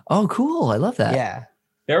 Yeah. Oh, cool. I love that. Yeah.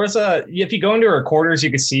 There was if you go into her quarters, you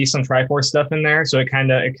could see some Triforce stuff in there. So it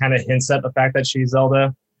kind of hints at the fact that she's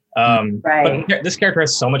Zelda. Right. But this character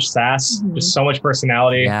has so much sass, just so much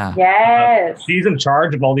personality. Yeah. Yes. She's in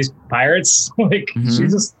charge of all these pirates. Like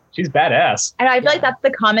she's badass. And I feel like that's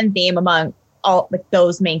the common theme among all like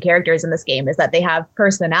those main characters in this game, is that they have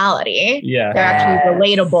personality. Yeah. They're actually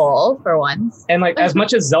relatable for once. And like, as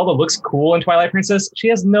much as Zelda looks cool in Twilight Princess, she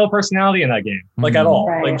has no personality in that game, like at all.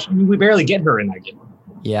 Right. Like we barely get her in that game.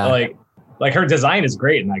 Yeah. Like her design is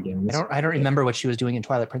great in that game. I don't remember what she was doing in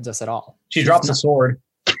Twilight Princess at all. She drops a sword.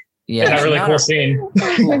 Yeah. It's a really cool scene.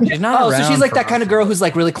 She's not so she's like that kind of girl who's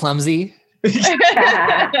like really clumsy.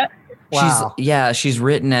 Wow. She's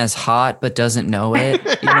written as hot but doesn't know it.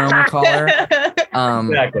 McCullough.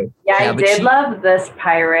 Exactly. Yeah, I did love this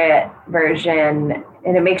pirate version,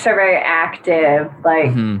 and it makes her very active.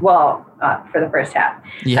 Like, for the first half.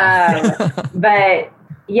 Yeah. But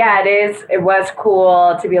yeah, it was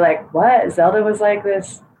cool to be like, what? Zelda was like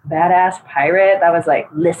this badass pirate that was like,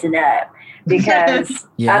 listen up, because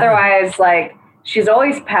otherwise, like, she's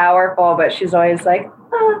always powerful, but she's always like,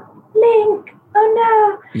 oh, Link. Oh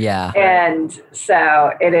no. Yeah. And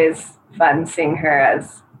so it is fun seeing her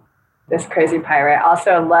as this crazy pirate.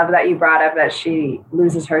 Also love that you brought up that she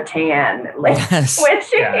loses her tan. Like, it's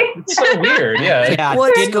so weird. Yeah.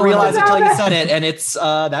 I didn't realize until you said it, and it's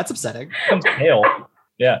that's upsetting. Becomes pale.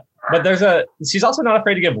 Yeah. But she's also not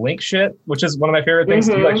afraid to give Link shit, which is one of my favorite things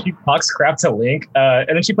to do. Like, she talks crap to Link,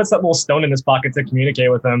 and then she puts that little stone in his pocket to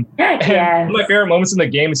communicate with him. And one of my favorite moments in the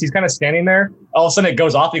game is he's kind of standing there. All of a sudden it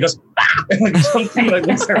goes off. He goes, ah! And like something like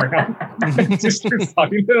looks around. Just starts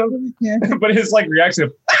talking to him. Yeah. But his like reaction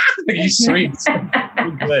of, ah! Like he's sweet. So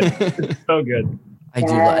good. So good. I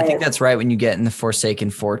do. I think that's right when you get in the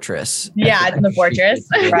Forsaken Fortress. Yeah, it's in the fortress.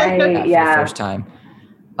 Right. Yeah. For the first time.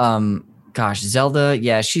 Gosh, Zelda.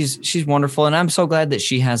 Yeah, she's wonderful, and I'm so glad that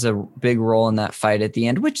she has a big role in that fight at the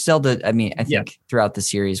end. Which Zelda, I mean, I think throughout the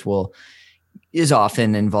series is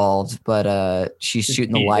often involved, but she's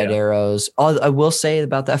shooting the light arrows. All I will say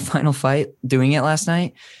about that final fight, doing it last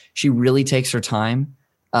night, she really takes her time.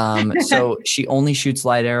 So she only shoots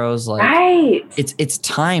light arrows it's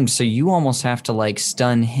timed, so you almost have to like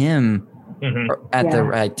stun him at the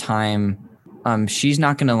right time. She's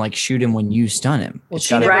not gonna like shoot him when you stun him. Well,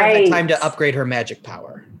 she never had time to upgrade her magic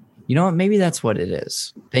power. You know what? Maybe that's what it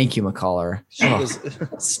is. Thank you, McCollar. She was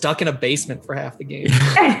stuck in a basement for half the game.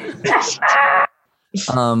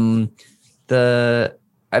 In the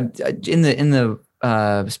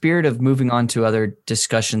spirit of moving on to other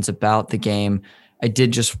discussions about the game,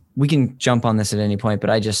 we can jump on this at any point,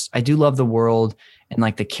 but I do love the world and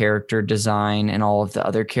like the character design and all of the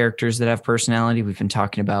other characters that have personality. We've been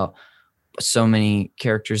talking about so many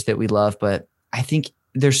characters that we love, but I think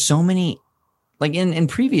there's so many, like in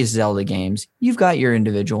previous Zelda games, you've got your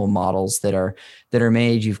individual models that are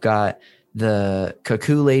made. You've got the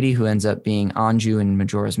Cuckoo lady who ends up being Anju in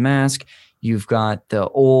Majora's Mask. You've got the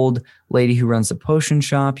old lady who runs the potion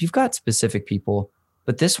shop. You've got specific people,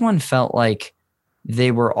 but this one felt like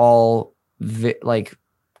they were all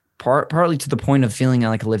partly to the point of feeling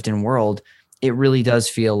like a lived-in world. It really does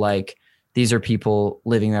feel like these are people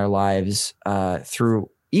living their lives through,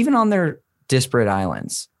 even on their disparate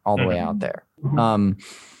islands, all the way out there.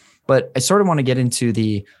 But I sort of want to get into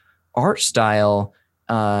the art style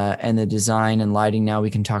and the design and lighting. Now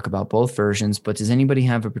we can talk about both versions, but does anybody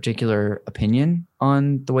have a particular opinion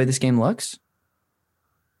on the way this game looks?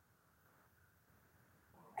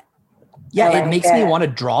 Yeah, it makes me want to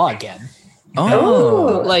draw again.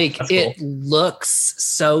 Oh, like it looks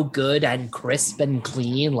so good and crisp and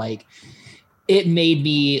clean. Like it made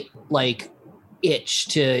me like itch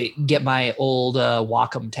to get my old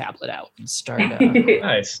Wacom tablet out and start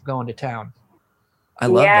going to town. I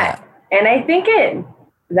love that. And I think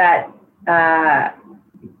that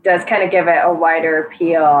does kind of give it a wider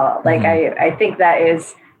appeal. Like I think that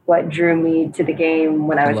is what drew me to the game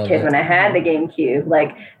when I was a kid, when I had the GameCube.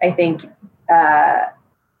 Like I think,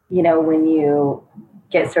 when you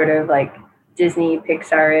get sort of like Disney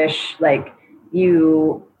Pixar-ish, like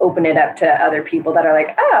you open it up to other people that are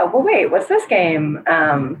like, oh, well, wait, what's this game?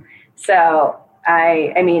 So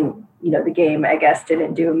I mean, the game, I guess,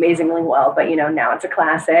 didn't do amazingly well, but, now it's a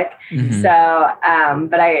classic. So,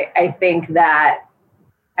 but I think that,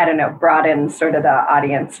 I don't know, broadens sort of the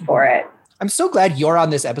audience for it. I'm so glad you're on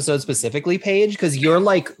this episode specifically, Paige, because you're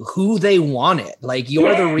like who they wanted. Like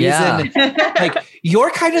you're the reason, like you're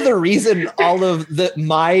kind of the reason all of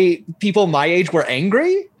my people my age were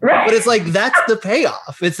angry. Right. But it's like, that's the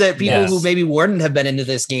payoff. It's that people who maybe wouldn't have been into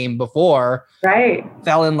this game before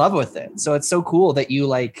fell in love with it. So it's so cool that you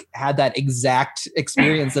like had that exact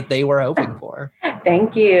experience that they were hoping for.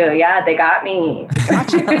 Thank you. Yeah, they got me.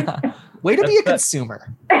 Gotcha. Way to be a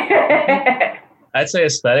consumer. I'd say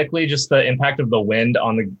aesthetically, just the impact of the wind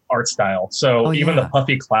on the art style. So even the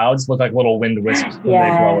puffy clouds look like little wind wisps when they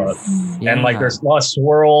blow up. And like there's a lot of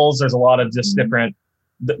swirls. There's a lot of just different,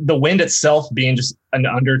 the wind itself being just an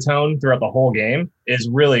undertone throughout the whole game is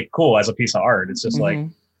really cool as a piece of art. It's just like,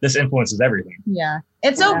 this influences everything. Yeah.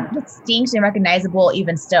 It's so distinct and recognizable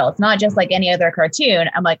even still. It's not just like any other cartoon.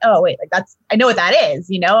 I'm like, oh wait, like I know what that is.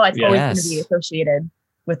 It's always going to be associated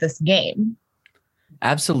with this game.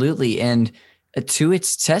 Absolutely. And to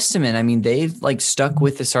its testament, I mean, they've like stuck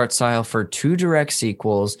with this art style for 2 direct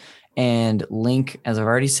sequels, and Link, as I've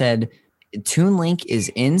already said, Toon Link is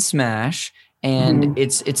in Smash, and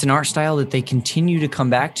it's an art style that they continue to come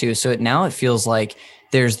back to. So now it feels like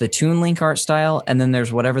there's the Toon Link art style, and then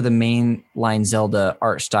there's whatever the mainline Zelda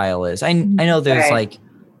art style is. I know there's like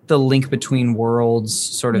the Link Between Worlds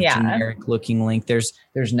sort of generic looking Link. There's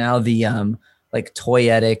now the like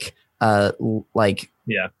toyetic Island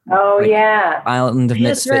of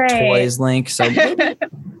Misfit Toys Link. So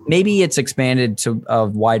maybe it's expanded to a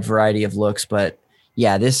wide variety of looks, but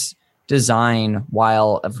this design,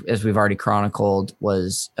 while as we've already chronicled,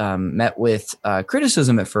 was met with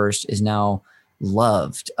criticism at first, is now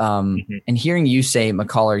loved. And hearing you say,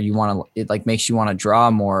 McCollar, it like makes you want to draw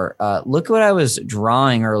more. Look what I was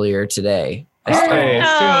drawing earlier today.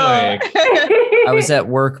 I was at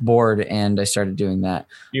work bored and I started doing that.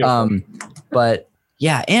 But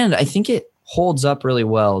yeah, and I think it holds up really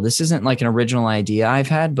well. This isn't like an original idea I've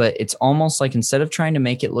had, but it's almost like instead of trying to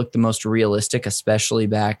make it look the most realistic, especially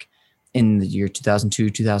back in the year 2002,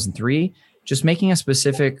 2003, just making a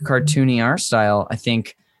specific cartoony art style, I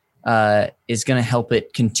think, is going to help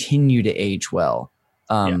it continue to age well.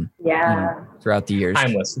 Throughout the years.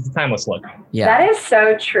 Timeless. It's a timeless look. Yeah. That is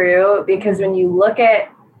so true, because when you look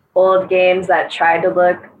at old games that tried to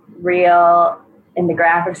look real and the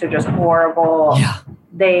graphics are just horrible,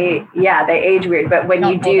 they age weird. But when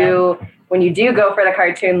you do go for the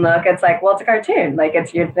cartoon look, it's like, well, it's a cartoon. Like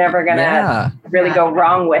you're never gonna really go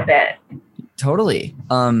wrong with it. Totally.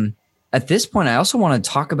 At this point, I also want to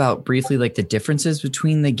talk about briefly like the differences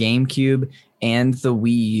between the GameCube and the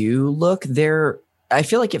Wii U look. I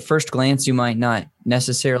feel like at first glance, you might not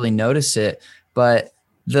necessarily notice it, but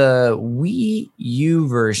the Wii U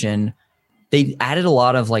version, they added a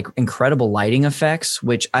lot of like incredible lighting effects,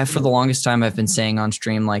 which for the longest time I've been saying on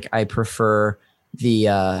stream, like I prefer the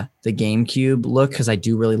GameCube look because I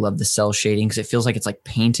do really love the cell shading because it feels like it's like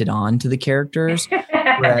painted on to the characters.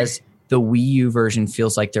 Whereas the Wii U version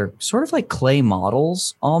feels like they're sort of like clay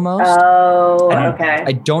models almost. Oh, okay.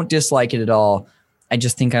 I don't dislike it at all. I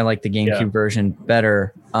just think I like the GameCube version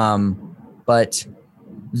better. But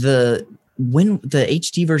when the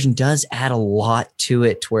HD version does add a lot to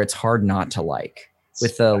it to where it's hard not to like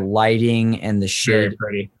with the lighting and the shade. Very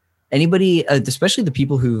pretty. Anybody, especially the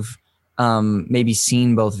people who've maybe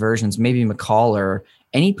seen both versions, maybe McCall, or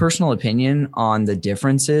any personal opinion on the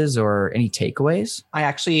differences or any takeaways? I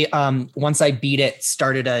actually, once I beat it,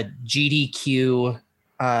 started a GDQ.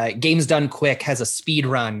 Games Done Quick has a speed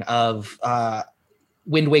run of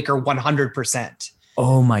Wind Waker 100%.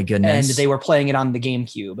 Oh my goodness. And they were playing it on the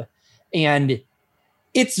GameCube. And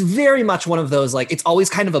it's very much one of those, like, it's always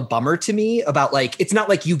kind of a bummer to me about like, it's not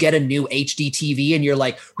like you get a new HD TV and you're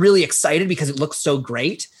like really excited because it looks so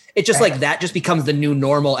great. It's just like that just becomes the new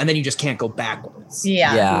normal and then you just can't go backwards.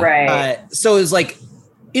 Yeah. Right. So it's like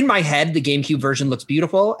in my head, the GameCube version looks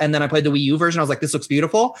beautiful. And then I played the Wii U version. I was like, this looks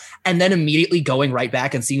beautiful. And then immediately going right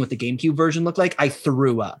back and seeing what the GameCube version looked like, I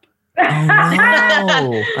threw up. Oh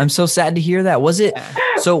no. I'm so sad to hear that. Was it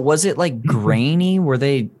like grainy?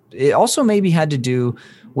 It also maybe had to do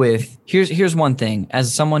with, here's one thing.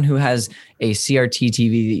 As someone who has a CRT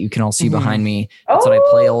TV that you can all see behind me, that's what I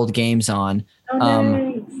play old games on.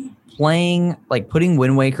 Putting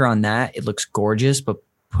Wind Waker on that, it looks gorgeous, but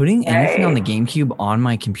putting anything on the GameCube on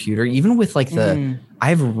my computer, even with like I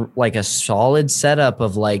have like a solid setup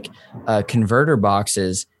of like converter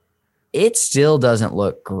boxes, it still doesn't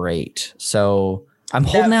look great. So I'm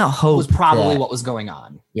holding out hope. Was probably what was going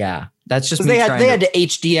on. Yeah. That's just they had to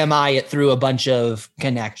HDMI it through a bunch of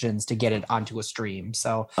connections to get it onto a stream.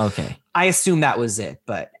 So okay, I assume that was it.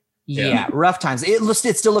 But yeah, rough times.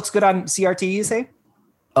 It still looks good on CRT, you say?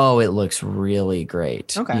 Oh, it looks really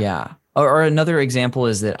great. Okay. Yeah. Or another example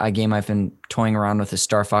is that a game I've been toying around with is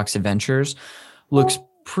Star Fox Adventures. Looks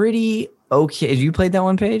pretty okay. Have you played that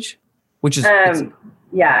one, Paige? Which is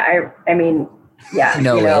yeah. I mean, yeah.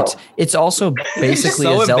 No, it's also basically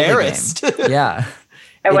so a Zelda embarrassed. game. Yeah.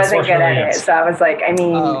 I wasn't good at it, so I was like, I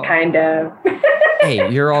mean, kind of. Hey,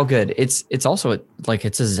 you're all good. It's also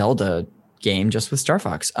it's a Zelda game just with Star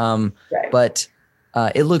Fox. But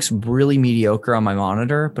it looks really mediocre on my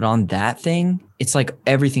monitor, but on that thing, it's like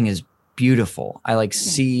everything is beautiful.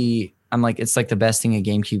 It's like the best thing a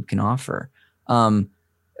GameCube can offer.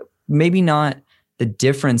 Maybe not the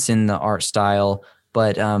difference in the art style,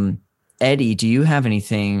 but Eddie, do you have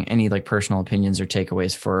any like personal opinions or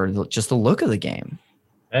takeaways for just the look of the game?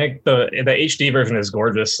 I think the HD version is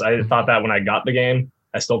gorgeous. I thought that when I got the game.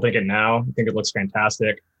 I still think it now. I think it looks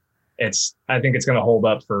fantastic. I think it's going to hold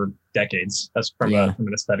up for decades. That's from an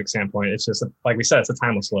aesthetic standpoint. It's just, like we said, it's a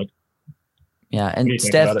timeless look. Yeah. And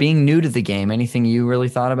Steph, being new to the game, anything you really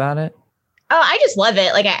thought about it? Oh, I just love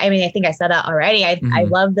it. Like, I mean, I think I said that already. I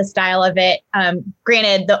love the style of it.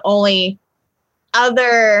 Granted, the only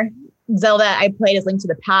other Zelda I played is Link to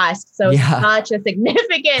the Past. So it's such a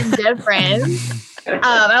significant difference.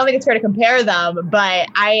 I don't think it's fair to compare them, but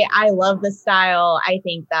I love the style. I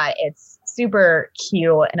think that it's super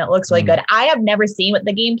cute and it looks really good. I have never seen what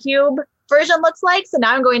the GameCube version looks like, so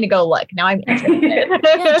now I'm going to go look. Now I'm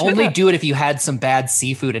interested. Only do it if you had some bad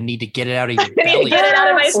seafood and need to get it out of your belly. Get it out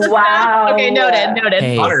of my system. Wow. Okay, noted.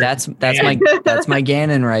 Hey, that's my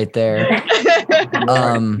Ganon right there.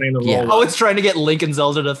 Oh, it's trying to get Link and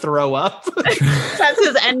Zelda to throw up. That's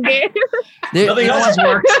his end game. Nothing else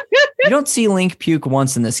works. You don't see Link puke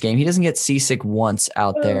once in this game. He doesn't get seasick once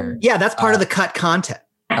out there. Yeah, that's part of the cut content.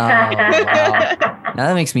 Wow. Now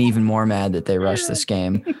that makes me even more mad that they rushed this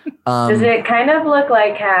game. Does it kind of look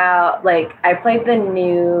like how, like, I played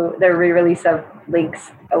the re-release of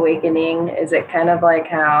Link's Awakening? Is it kind of like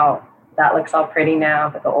how that looks all pretty now,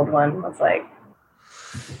 but the old one was like...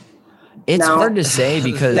 It's hard to say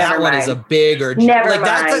because that one is a bigger.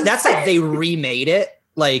 That's like they remade it,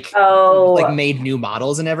 like made new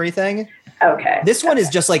models and everything. Okay. This one is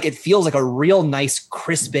just like it feels like a real nice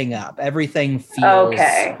crisping up. Everything feels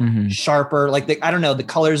sharper. Like I don't know, the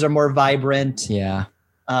colors are more vibrant. Yeah.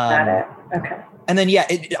 Got it. Okay. And then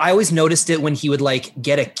I always noticed it when he would like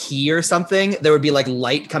get a key or something. There would be like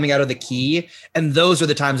light coming out of the key, and those are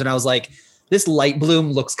the times when I was like, this light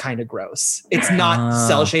bloom looks kind of gross. It's not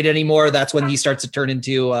cell shade anymore. That's when he starts to turn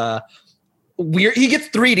into weird. He gets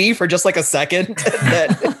 3D for just like a second and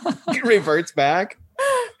then it reverts back.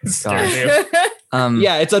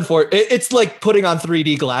 Yeah, it's unfortunate. It's like putting on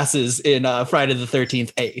 3D glasses in Friday the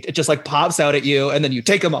 13th 8. It just like pops out at you and then you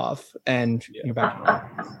take them off and you're back to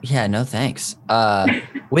normal. Yeah, no thanks.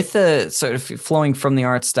 With the sort of flowing from the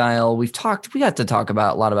art style, we got to talk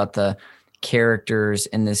about a lot about the characters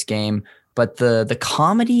in this game. But the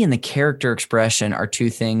comedy and the character expression are two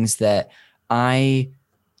things that I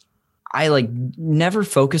like never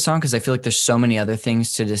focus on because I feel like there's so many other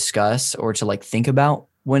things to discuss or to like think about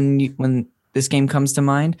when this game comes to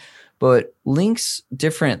mind. But Link's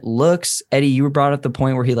different looks, Eddie, you brought up the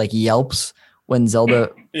point where he like yelps when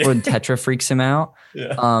Zelda when Tetra freaks him out.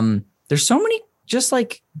 Yeah. There's so many just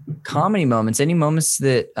like comedy moments. Any moments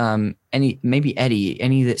that maybe Eddie,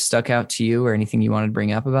 any that stuck out to you or anything you wanted to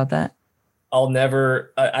bring up about that?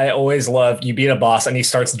 I always love you beat a boss and he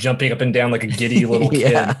starts jumping up and down like a giddy little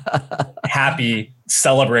kid, happy,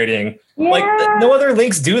 celebrating. Yeah. Like no other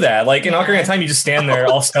Links do that. Like in Ocarina of Time, you just stand there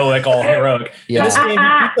all stoic, all heroic. Yeah. In this game, you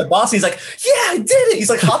beat the boss and he's like, yeah, I did it. He's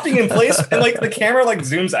like hopping in place and like the camera like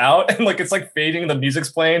zooms out and like it's like fading, the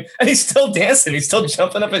music's playing and he's still dancing. He's still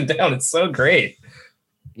jumping up and down. It's so great.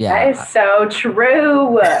 Yeah. That is so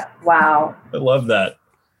true. Wow. I love that.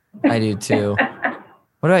 I do too.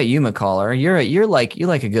 What about you, McCaller? You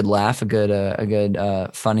like a good laugh, a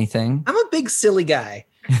good funny thing. I'm a big silly guy,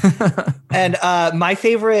 and my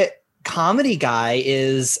favorite comedy guy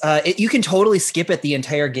is you can totally skip it the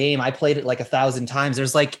entire game. I played it like 1,000 times.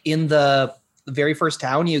 There's like in the very first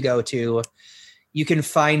town you go to, you can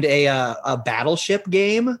find a battleship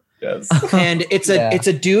game. Yes, and it's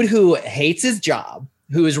a dude who hates his job,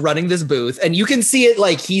 who is running this booth, and you can see it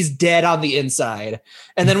like he's dead on the inside.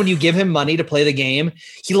 And then when you give him money to play the game,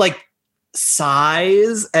 he like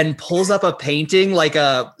sighs and pulls up a painting like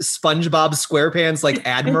a SpongeBob SquarePants like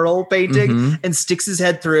Admiral painting and sticks his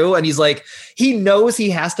head through. And he's like, he knows he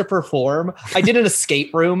has to perform. I did an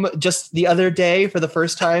escape room just the other day for the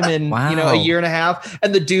first time in a year and a half.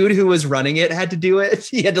 And the dude who was running it had to do it.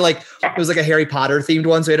 He had to it was like a Harry Potter themed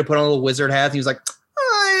one. So he had to put on a little wizard hat. And he was like,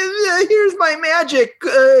 here's my magic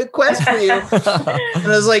quest for you. And I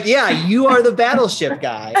was like, yeah, you are the battleship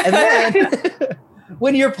guy. And then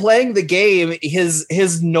when you're playing the game,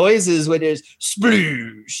 his noises when there's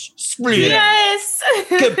sploosh, sploosh, yes,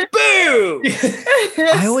 kaboom.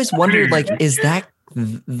 I always wondered, like, is that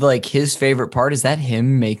like his favorite part? Is that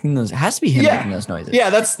him making those? It has to be him making those noises. Yeah,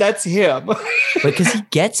 that's him. Because he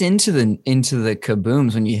gets into the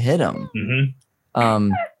kabooms when you hit him.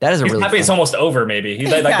 That is a really happy it's almost over. Maybe he's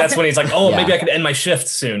like that's when he's like, oh, maybe I could end my shift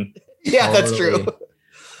soon. Yeah, that's true.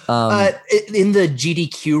 In the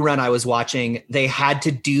GDQ run I was watching, they had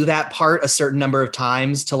to do that part a certain number of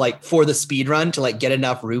times to for the speed run to get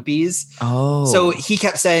enough rupees. Oh, so he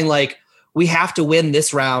kept saying we have to win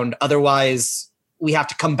this round, otherwise we have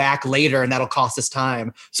to come back later and that'll cost us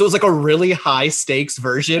time. So it was a really high stakes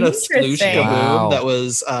version of Sploosh Kaboom that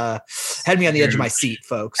was had me on the edge of my seat,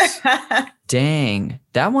 folks. Dang,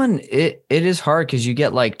 that one, it is hard because you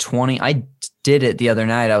get 20. I did it the other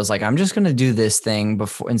night. I was like, I'm just going to do this thing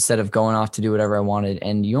before instead of going off to do whatever I wanted.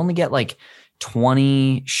 And you only get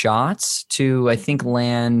 20 shots to, I think,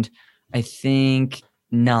 land,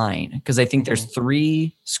 9. Because I think there's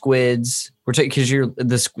 3 squids. Because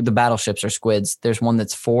the battleships are squids. There's one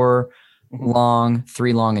that's 4 long,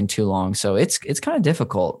 3 long, and 2 long. So it's kind of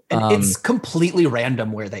difficult. And it's completely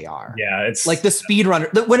random where they are. Yeah, it's like the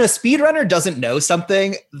speedrunner. When a speedrunner doesn't know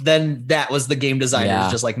something, then that was the game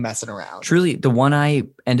designers just messing around. Truly, the one I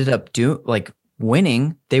ended up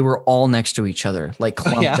winning, they were all next to each other,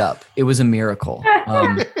 clumped up. It was a miracle.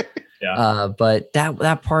 But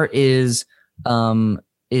that part is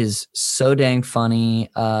so dang funny.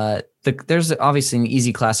 There's obviously an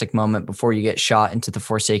easy classic moment before you get shot into the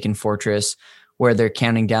Forsaken Fortress where they're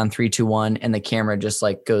counting down 3, 2, 1, and the camera just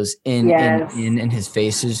goes in, and his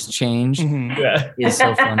face is changed. It's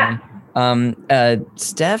so funny.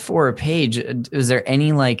 Steph or Paige, is there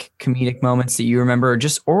any comedic moments that you remember,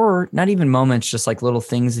 or not even moments, just little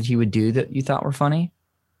things that he would do that you thought were funny?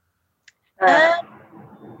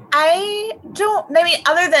 I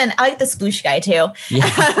other than I like the sploosh guy too.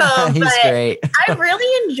 Yeah, he's great. I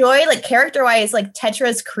really enjoy like character-wise, like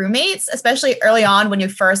Tetra's crewmates, especially early on when you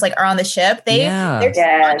first like are on the ship. They're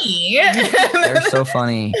funny. They're so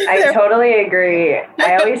funny. I totally agree.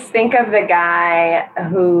 I always think of the guy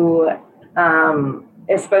who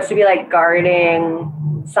is supposed to be like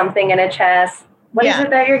guarding something in a chest. What is it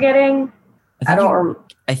that you're getting? I don't remember.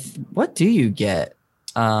 What do you get?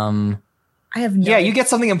 I have no. Yeah, you get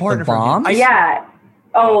something important from him. Yeah.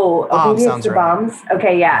 Oh, bombs, maybe it's the bombs.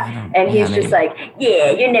 Okay, yeah. And he's just like,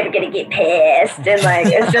 yeah, you're never gonna get past. And like,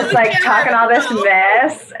 it's just like talking all this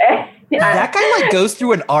mess. That guy like goes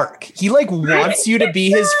through an arc. He like wants you to be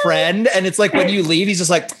his friend, and it's like when you leave, he's just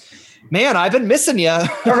like, man, I've been missing you.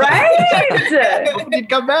 Right? Hoping you'd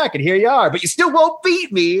come back, and here you are, but you still won't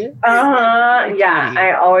beat me. Yeah,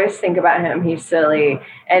 I always think about him. He's silly.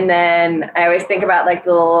 And then I always think about like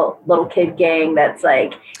the little kid gang that's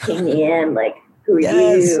like, hey man, like, who are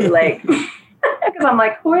you? Like, because I'm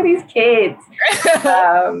like, who are these kids?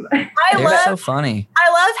 They're so funny. I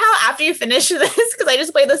love how after you finish this, because I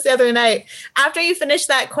just played this the other night, after you finish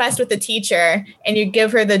that quest with the teacher and you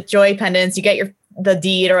give her the joy pendants, you get the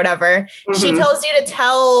deed or whatever, she tells you to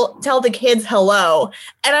tell the kids hello.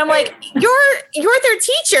 And I'm like, you're their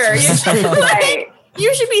teacher.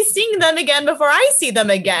 You should be seeing them again before I see them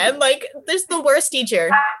again. Like, there's the worst teacher.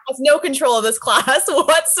 Has no control of this class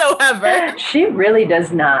whatsoever. She really does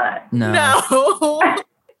not. No.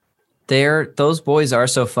 Those boys are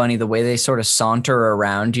so funny. The way they sort of saunter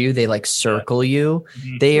around you, they like circle you.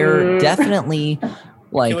 They are definitely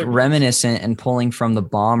like reminiscent and pulling from the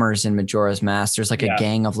bombers in Majora's Mask. There's like a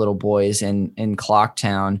gang of little boys in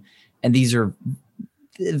Clocktown, and these are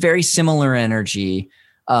very similar energy.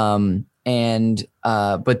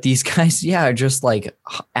 But these guys, are just like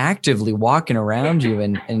actively walking around you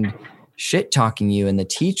and shit talking you and the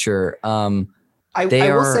teacher. I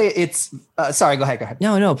will say it's, sorry, go ahead.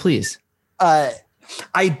 No, please.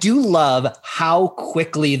 I do love how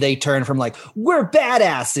quickly they turn from like, we're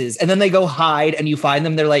badasses. And then they go hide and you find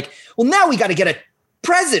them. They're like, well, now we got to get a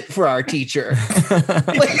present for our teacher.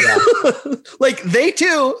 Like they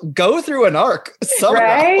too go through an arc somehow.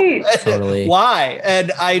 Right? Totally. Why?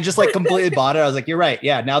 And I just like completely bought it. I was like, you're right.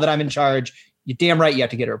 Yeah. Now that I'm in charge, you're damn right. You have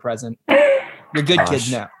to get her a present. You're good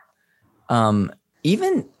kids now.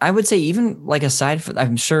 I would say even like aside from,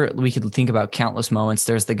 I'm sure we could think about countless moments.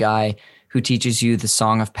 There's the guy who teaches you the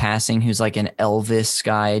song of passing, who's like an Elvis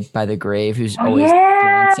guy by the grave, who's always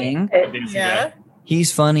dancing. Yeah.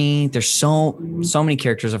 He's funny. There's so many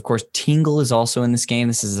characters. Of course, Tingle is also in this game.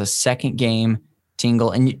 This is a second game,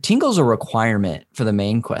 Tingle. And Tingle's a requirement for the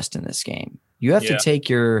main quest in this game. You have to take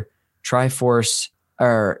your Triforce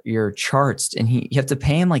or your charts, and you have to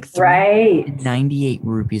pay him like 98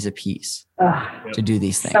 rupees a piece to do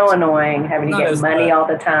these things. So annoying having to get money all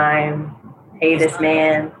the time. Hey, this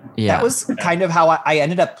man. Yeah. That was kind of how I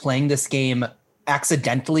ended up playing this game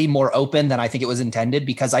accidentally more open than I think it was intended,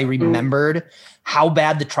 because I remembered how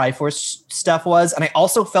bad the Triforce stuff was. And I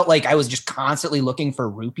also felt like I was just constantly looking for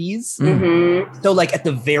rupees. So like at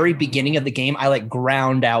the very beginning of the game, I like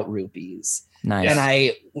ground out rupees. Nice. And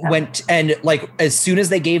I went and like, as soon as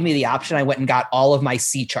they gave me the option, I went and got all of my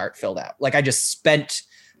sea chart filled out. Like I just spent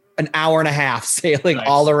an hour and a half sailing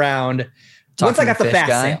all around. Once I got the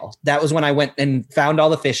fast sail, that was when I went and found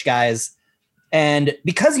all the fish guys. And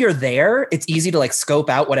because you're there, it's easy to like scope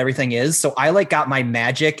out what everything is. So I like got my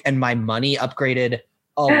magic and my money upgraded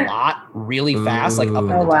a lot really fast. Like up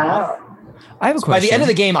at the top. I have a question. By the end of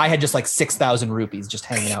the game, I had just like 6,000 rupees just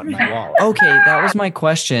hanging out in my wallet. Okay, that was my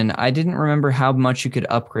question. I didn't remember how much you could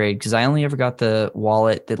upgrade because I only ever got the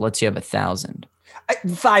wallet that lets you have 1,000.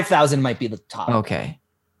 5,000 might be the top. Okay.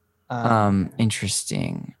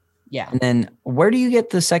 Interesting. Yeah. And then where do you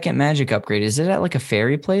get the second magic upgrade? Is it at like a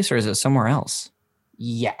fairy place or is it somewhere else?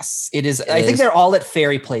 Yes, it is. I think they're all at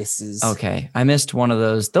fairy places. Okay. I missed one of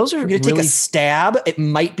those. Those are You're going to take a stab. It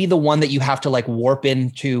might be the one that you have to like warp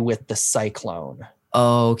into with the cyclone.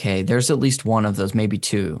 Oh, okay. There's at least one of those, maybe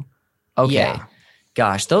two. Okay. Yeah.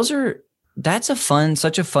 Gosh, that's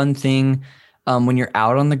such a fun thing. When you're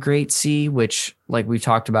out on the Great Sea, which like we've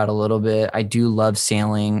talked about a little bit, I do love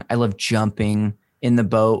sailing. I love jumping in the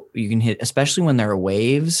boat. You can hit, especially when there are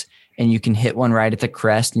waves, and you can hit one right at the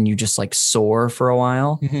crest and you just like soar for a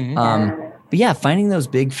while. But yeah, finding those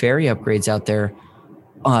big ferry upgrades out there,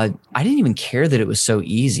 I didn't even care that it was so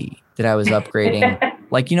easy that I was upgrading.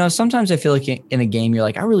 Like, sometimes I feel like in a game, you're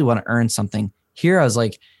like, I really want to earn something. Here, I was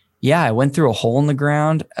like, yeah, I went through a hole in the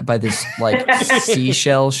ground by this like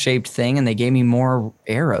seashell shaped thing, and they gave me more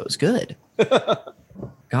arrows. Good.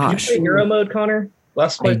 Gosh. Did you play hero mode, Connor?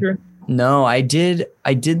 Last playthrough? No, I did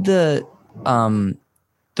the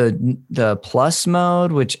the plus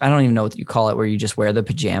mode, which I don't even know what you call it, where you just wear the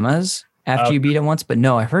pajamas after you beat it once. But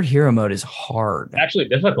no, I heard hero mode is hard. Actually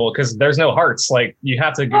difficult because there's no hearts. Like you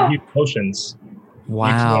have to use potions.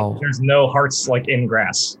 Wow. There's no hearts like in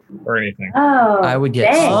grass or anything. Oh, I would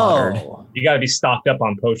get slaughtered. You got to be stocked up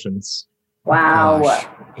on potions. Wow. Gosh.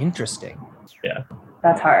 Interesting. Yeah.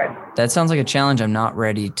 That's hard. That sounds like a challenge I'm not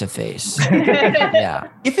ready to face. Yeah.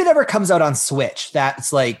 If it ever comes out on Switch,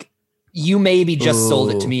 that's like, you maybe just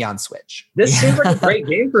sold it to me on Switch. This seems like a great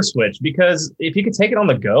game for Switch because if you could take it on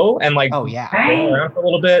the go and like oh yeah, go around for a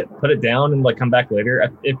little bit, put it down and like come back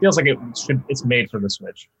later, it feels like it's made for the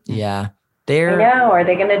Switch. Yeah. I know. Are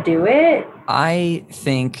they going to do it? I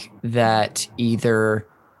think that there's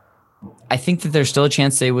still a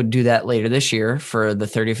chance they would do that later this year for the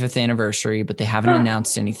 35th anniversary, but they haven't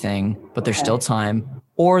announced anything, but there's still time,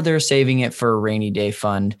 or they're saving it for a rainy day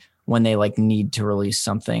fund when they like need to release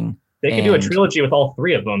something. They could do a trilogy with all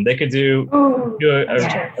three of them. They could do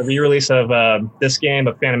a re-release of this game,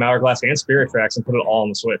 of Phantom Hourglass and Spirit Tracks, and put it all on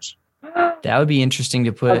the Switch. That would be interesting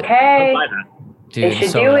to put. Okay. Dude, they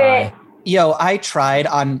should do it. Yo, I tried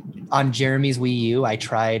on Jeremy's Wii U. I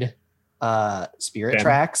tried Spirit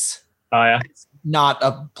Tracks. Oh yeah. It's not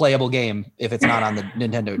a playable game if it's not on the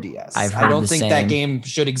Nintendo DS. I don't think that game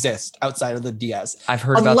should exist outside of the DS. I've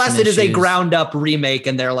heard unless it is a ground up remake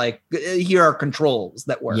and they're like, here are controls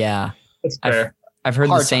that work. Yeah. That's fair. I've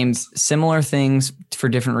heard similar things for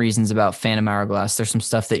different reasons about Phantom Hourglass. There's some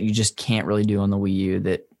stuff that you just can't really do on the Wii U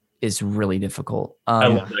that is really difficult. I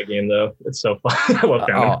love that game though. It's so fun. I love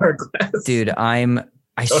Phantom Hourglass. Dude, I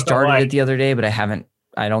started it the other day, but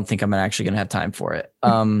I don't think I'm actually going to have time for it.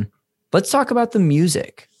 Let's talk about the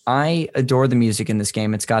music. I adore the music in this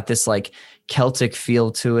game. It's got this like Celtic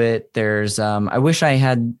feel to it. There's, I wish I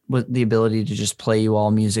had the ability to just play you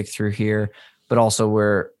all music through here, but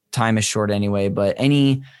also time is short anyway. But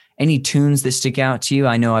any tunes that stick out to you?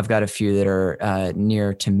 I know I've got a few that are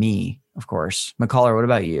near to me, of course. McCullough, what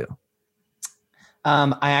about you?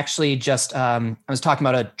 I actually just, I was talking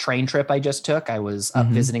about a train trip I just took. I was up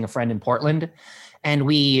visiting a friend in Portland. And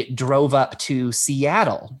we drove up to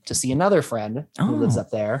Seattle to see another friend who lives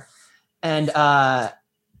up there. And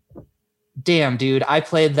damn, dude, I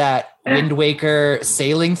played that Wind Waker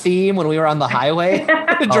sailing theme when we were on the highway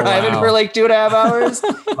driving for like 2.5 hours.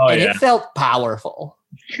 It felt powerful.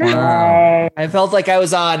 I felt like I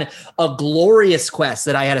was on a glorious quest,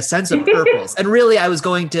 that I had a sense of purpose. And really, I was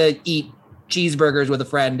going to eat cheeseburgers with a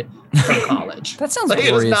friend from college. That sounds like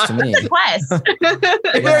glorious to me. Quest.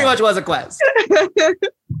 It very much was a quest.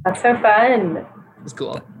 That's so fun. It's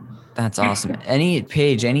cool. That's awesome. Any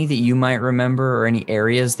that you might remember, or any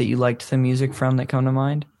areas that you liked the music from that come to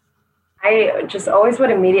mind? I just always,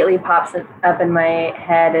 what immediately pops up in my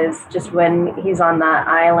head is just when he's on the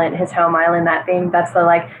island, his home island, that theme. That's the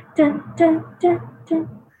like, dun, dun, dun, dun,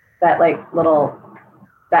 that like little,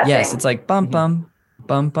 that yes, thing. It's like bum, bum,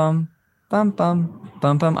 bum, bum. Bum, bum,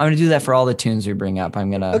 bum, bum. I'm going to do that for all the tunes we bring up.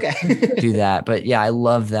 I'm going to do that. But yeah, I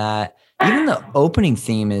love that. Even the opening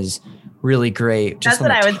theme is really great. That's what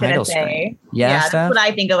I was going to say. Yeah, that's what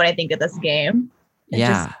I think of when I think of this game. It's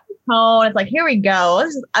just tone. It's like, here we go.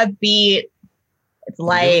 This is upbeat. It's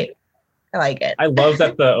light. I like it. I love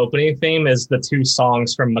that the opening theme is the two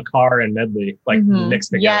songs from Makar and Medley, like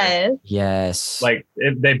mixed together. Yes. Like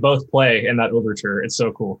they both play in that overture. It's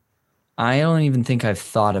so cool. I don't even think I've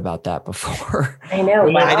thought about that before. I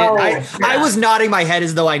know. I was nodding my head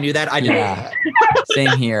as though I knew that. I didn't.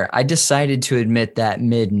 Same here. I decided to admit that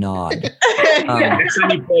mid-nod. Next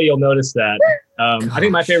time you play, you'll notice that. I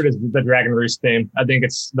think my favorite is the Dragon Roost theme. I think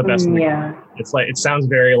it's the best. Yeah. It's like, it sounds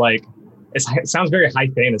very high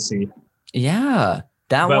fantasy. Yeah.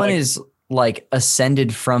 That one is like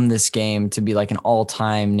ascended from this game to be like an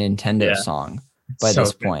all-time Nintendo song by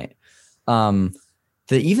this point.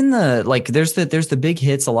 There's the big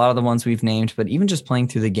hits, a lot of the ones we've named, but even just playing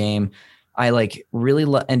through the game, I like really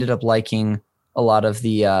ended up liking a lot of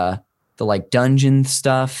the like dungeon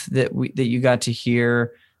stuff that you got to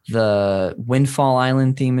hear. The Windfall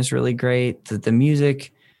Island theme is really great. The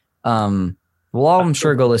music, I'm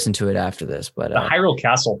sure go listen to it after this. But the Hyrule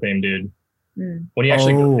Castle theme, dude. When you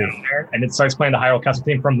actually go down there and it starts playing the Hyrule Castle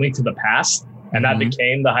theme from Link to the Past, and that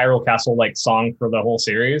became the Hyrule Castle like song for the whole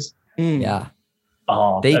series. Yeah.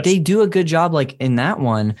 Oh, they do a good job. Like in that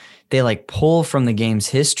one, they like pull from the game's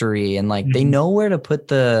history and like they know where to put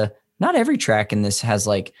not every track in this has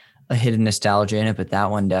like a hidden nostalgia in it, but that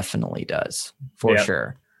one definitely does for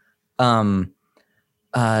sure. One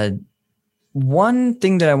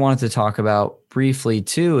thing that I wanted to talk about briefly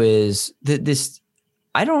too is that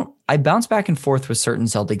I bounce back and forth with certain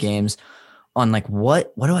Zelda games on like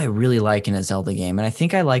what do I really like in a Zelda game? And I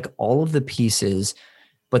think I like all of the pieces,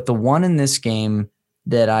 but the one in this game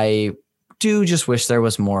that I do just wish there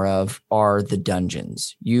was more of are the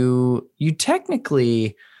dungeons. You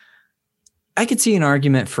technically, I could see an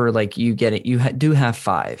argument for like you get it. You do have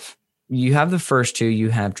 5. You have the first 2. You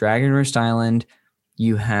have Dragon Roost Island.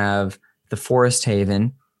 You have the Forest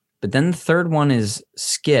Haven. But then the third one is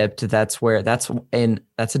skipped. That's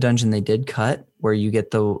a dungeon they did cut where you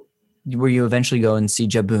get where you eventually go and see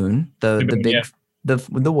Jaboon, the big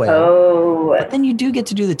the whale. Oh. But then you do get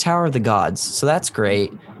to do the Tower of the Gods, so that's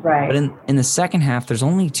great. Right. But in the second half, there's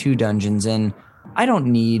only 2 dungeons, and I don't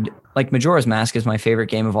need like Majora's Mask is my favorite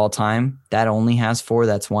game of all time. That only has 4.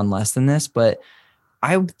 That's 1 less than this, but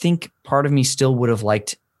I think part of me still would have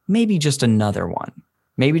liked maybe just another one,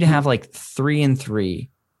 maybe to have like 3 and 3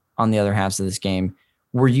 on the other halves of this game.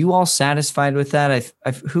 Were you all satisfied with that?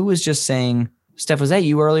 Who was just saying, Steph, was that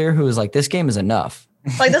you earlier who was like, this game is enough?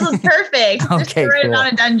 Like, this is perfect. Just Okay, the right cool.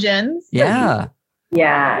 amount of dungeons. Yeah.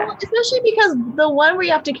 Yeah. Well, especially because the one where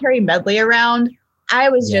you have to carry Medley around, I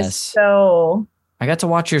was just so... I got to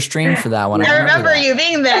watch your stream for that one. I remember you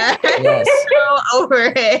being there. Yes. So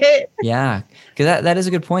over it. Yeah. Because that is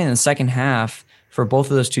a good point. In the second half, for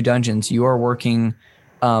both of those 2 dungeons, you are working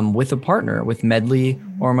with a partner, with Medley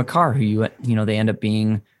or Makar, who they end up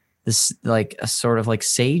being this like a sort of like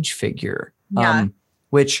sage figure. Yeah.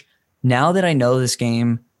 Which now that I know this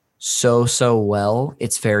game so well,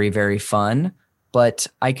 it's very, very fun. But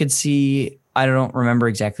I could see, I don't remember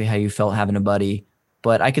exactly how you felt having a buddy,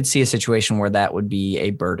 but I could see a situation where that would be a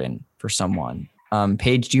burden for someone.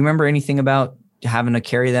 Paige, do you remember anything about having to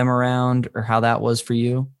carry them around or how that was for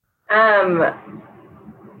you?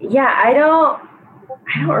 Yeah, I don't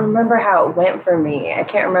remember how it went for me. I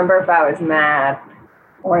can't remember if I was mad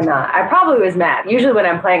or not. I probably was mad. Usually when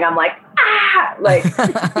I'm playing, I'm like, like, so.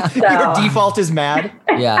 Your default is mad.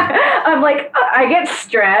 Yeah. I'm like, I get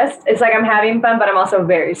stressed. It's like I'm having fun, but I'm also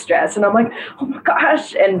very stressed. And I'm like, oh my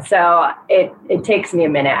gosh. And so it takes me a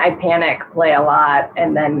minute. I panic, play a lot,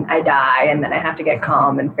 and then I die, and then I have to get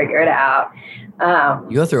calm and figure it out.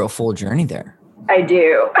 You go through a full journey there. I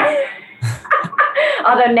do.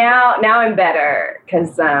 Although now I'm better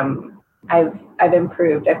because I've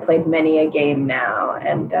improved. I've played many a game now,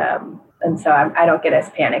 and so I don't get as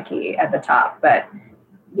panicky at the top. But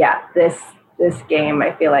yeah, this game,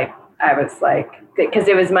 I feel like I was like, because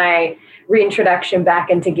it was my reintroduction back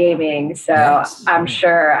into gaming, so yes. I'm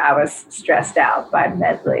sure I was stressed out by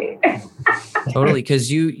Medley. Totally,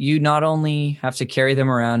 because you not only have to carry them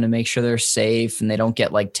around and make sure they're safe and they don't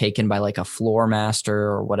get like taken by like a floor master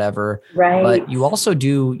or whatever, right? But you also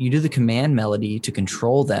do the command melody to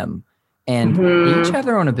control them, and they each have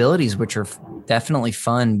their own abilities, which are definitely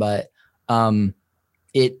fun. But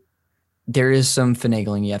there is some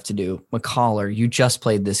finagling you have to do. McCollar, you just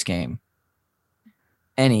played this game.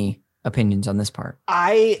 Any opinions on this part?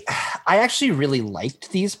 I actually really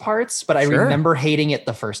liked these parts, but I remember hating it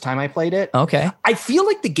the first time I played it. Okay. I feel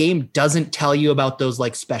like the game doesn't tell you about those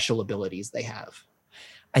like special abilities they have.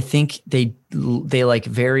 I think they like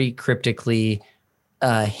very cryptically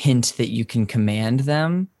hint that you can command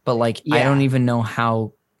them, but like I don't even know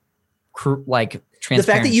how the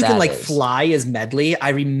fact that you can like fly as Medley, I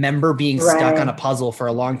remember being stuck on a puzzle for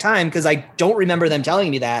a long time because I don't remember them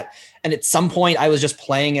telling me that. And at some point I was just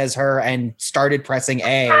playing as her and started pressing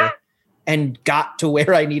A and got to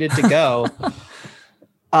where I needed to go.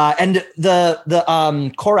 And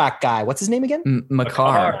the Korak guy, what's his name again?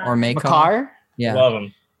 Makar. Yeah. Love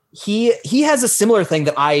him. He has a similar thing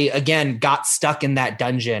that I, again, got stuck in that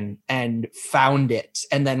dungeon and found it.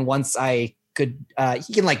 And then once I could,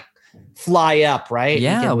 he can like fly up, right?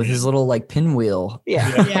 Yeah, with his little like pinwheel.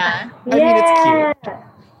 Yeah. I mean, it's cute.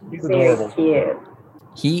 He's adorable. Cute.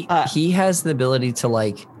 He has the ability to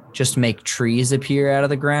like just make trees appear out of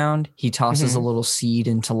the ground. He tosses a little seed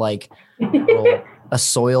into like a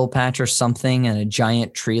soil patch or something, and a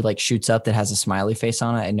giant tree like shoots up that has a smiley face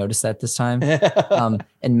on it. I noticed that this time.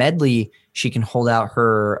 And Medley, she can hold out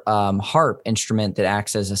her harp instrument that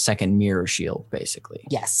acts as a second mirror shield, basically.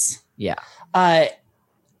 Yes. Yeah.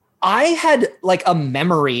 I had like a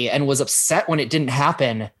memory and was upset when it didn't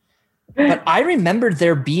happen, but I remembered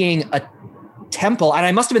there being a temple, and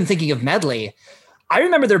I must have been thinking of Medley. I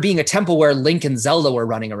remember there being a temple where Link and Zelda were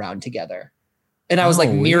running around together. And I was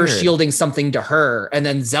like mirror shielding something to her, and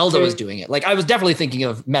then Zelda was doing it. Like I was definitely thinking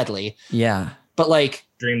of Medley. Yeah. But like,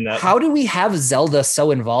 how do we have Zelda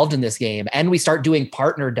so involved in this game? And we start doing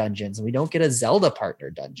partner dungeons and we don't get a Zelda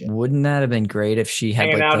partner dungeon. Wouldn't that have been great if she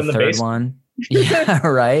had like the third one? Yeah,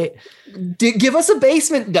 right. Give us a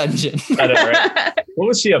basement dungeon. I know, right? What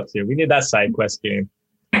was she up to? We need that side quest game.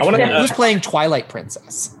 Who's playing Twilight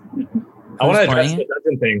Princess? I want to address the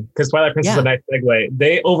dungeon thing because Twilight Princess is a nice segue.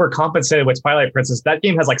 They overcompensated with Twilight Princess. That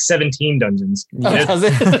game has like 17 dungeons. Does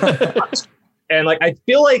it? And like I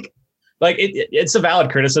feel like it's a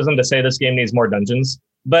valid criticism to say this game needs more dungeons,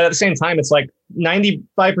 but at the same time, it's like 95%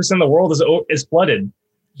 of the world is flooded.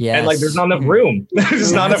 Yeah, and like there's not enough room.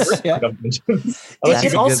 There's not enough room for dungeons.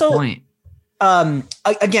 It's also a good point.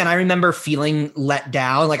 Again, I remember feeling let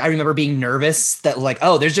down. Like I remember being nervous that like,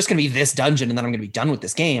 oh, there's just going to be this dungeon and then I'm going to be done with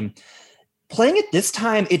this game. Playing it this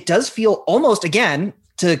time, it does feel almost, again,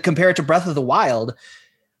 to compare it to Breath of the Wild,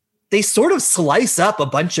 they sort of slice up a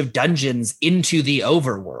bunch of dungeons into the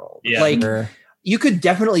overworld. Yeah, like you could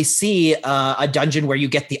definitely see a dungeon where you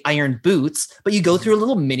get the iron boots, but you go through a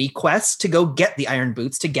little mini quest to go get the iron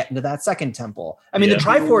boots to get into that second temple. I mean, the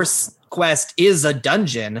Triforce quest is a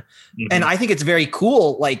dungeon, and I think it's very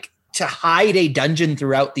cool, like to hide a dungeon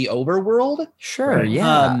throughout the overworld. Sure,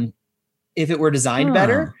 if it were designed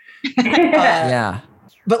better.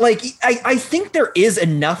 But like I think there is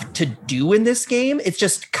enough to do in this game. It's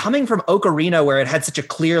just coming from Ocarina where it had such a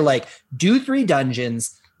clear like do 3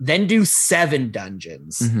 dungeons, then do 7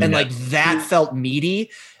 dungeons. And like that felt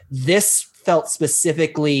meaty. This felt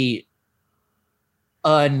specifically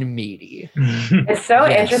unmeaty. It's so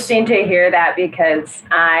interesting to hear that because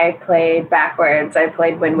I played backwards. I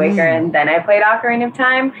played Wind Waker and then I played Ocarina of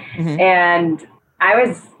Time. And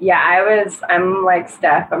I'm like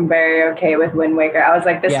Steph. I'm very okay with Wind Waker. I was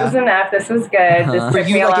like, this was enough. This was good. This took me a long time. Were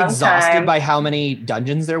you like exhausted by how many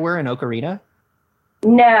dungeons there were in Ocarina?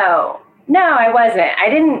 No, I wasn't. I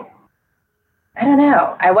don't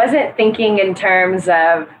know. I wasn't thinking in terms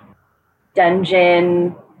of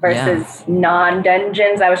dungeon versus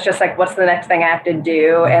non-dungeons. I was just like, what's the next thing I have to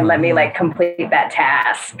do? And let me like complete that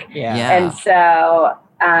task. And so,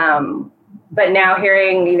 but now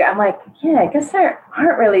hearing you, I'm like, I guess there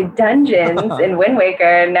aren't really dungeons in Wind Waker.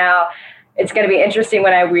 And now it's going to be interesting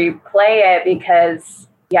when I replay it because,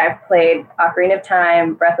 I've played Ocarina of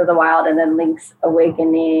Time, Breath of the Wild, and then Link's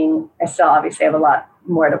Awakening. I still obviously have a lot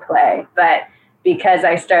more to play. But because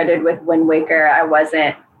I started with Wind Waker, I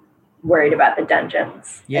wasn't worried about the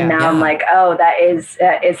dungeons. And now I'm like, oh, that is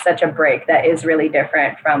such a break. That is really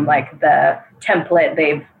different from like the template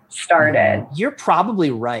they've started. You're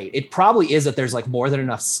probably right. It probably is that there's like more than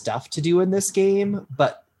enough stuff to do in this game,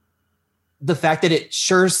 but the fact that it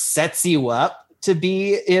sure sets you up to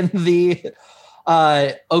be in the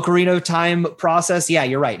Ocarina of Time process,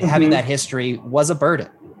 you're right. Having that history was a burden.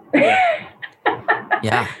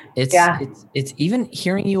 It's even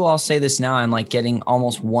hearing you all say this now, I'm like getting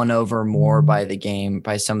almost won over more by the game,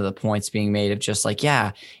 by some of the points being made of just like,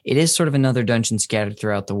 it is sort of another dungeon scattered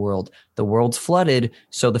throughout the world. The world's flooded.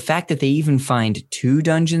 So the fact that they even find 2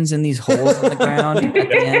 dungeons in these holes in the ground at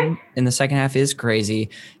the end in the second half is crazy.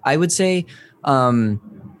 I would say, and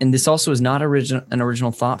this also is not an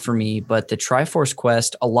original thought for me, but the Triforce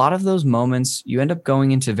quest, a lot of those moments, you end up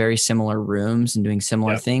going into very similar rooms and doing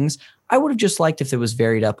similar things. I would have just liked if it was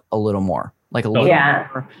varied up a little more, like a little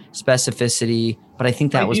more specificity. But I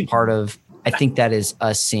think that was I think that is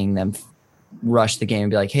us seeing them rush the game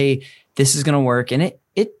and be like, hey, this is going to work. And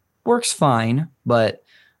it works fine. But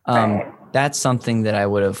that's something that I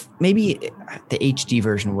would have, maybe the HD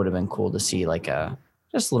version would have been cool to see, like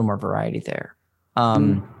just a little more variety there.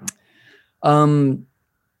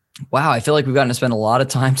 Wow, I feel like we've gotten to spend a lot of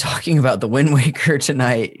time talking about the Wind Waker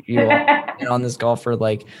tonight. You all been on this call for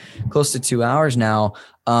like close to 2 hours now.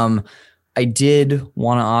 I did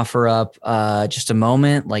want to offer up just a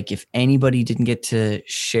moment, like if anybody didn't get to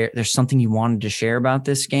share, there's something you wanted to share about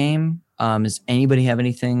this game. Does anybody have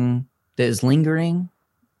anything that is lingering?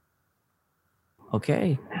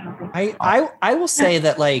 Okay. I will say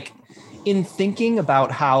that like in thinking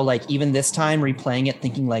about how like even this time replaying it,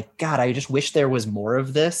 thinking like, God, I just wish there was more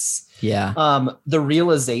of this. Yeah. The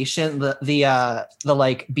realization, the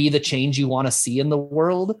like be the change you want to see in the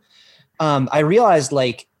world. I realized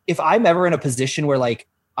like if I'm ever in a position where like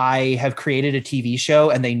I have created a TV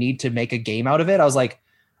show and they need to make a game out of it, I was like,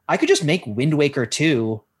 I could just make Wind Waker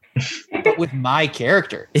 2, but with my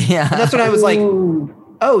character. Yeah. And that's when I was like,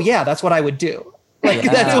 oh yeah, that's what I would do. Like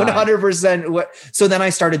that's 100% what. So then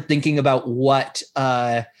I started thinking about what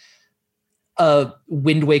a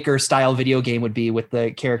Wind Waker style video game would be with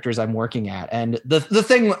the characters I'm working at. And the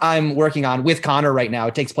thing I'm working on with Connor right now,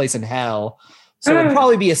 it takes place in hell. So it'd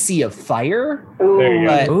probably be a Sea of Fire.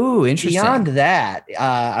 Ooh, interesting. Beyond that,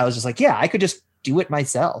 I was just like, I could just do it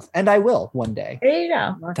myself. And I will one day. There you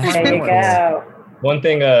go. There you go. One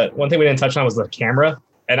thing we didn't touch on was the camera.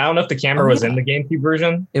 And I don't know if the camera was in the GameCube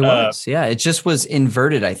version. It was, It just was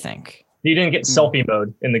inverted, I think. You didn't get selfie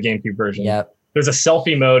mode in the GameCube version. Yep. there's a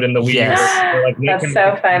selfie mode in the Wii. Yes. Like that's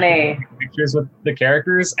so funny. Pictures with the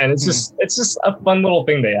characters, and it's just a fun little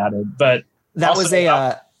thing they added. But that was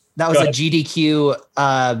a GDQ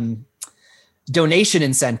donation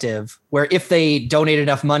incentive where if they donate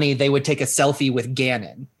enough money, they would take a selfie with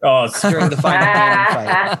Ganon during the final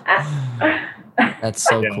Ganon fight. That's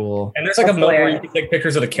so cool. And there's like a mode where you can take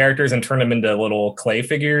pictures of the characters and turn them into little clay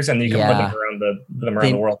figures, and you can put them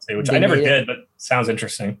around the world too, which I never did, but sounds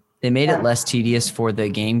interesting. They made it less tedious for the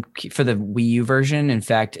Wii U version. In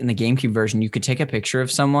fact, in the GameCube version, you could take a picture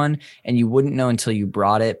of someone and you wouldn't know until you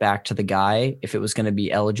brought it back to the guy if it was going to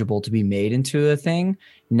be eligible to be made into a thing.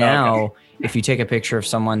 Now, if you take a picture of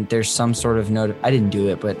someone, there's some sort of I didn't do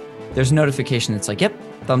it, but there's a notification that's like, yep,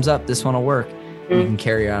 thumbs up, this one will work. And you can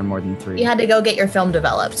carry on more than 3. You had to go get your film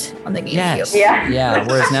developed on the GameCube. Yes. Yeah. Yeah.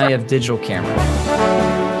 Whereas now you have digital camera.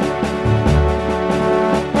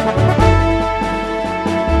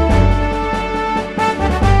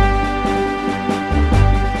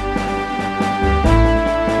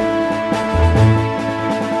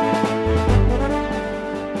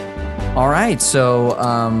 All right, so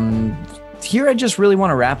here I just really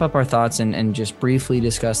want to wrap up our thoughts and just briefly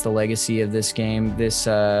discuss the legacy of this game.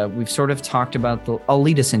 We've sort of talked about I'll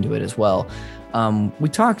lead us into it as well. We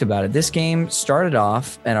talked about it. This game started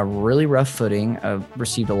off at a really rough footing,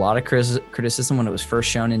 received a lot of criticism when it was first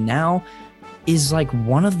shown, and now is like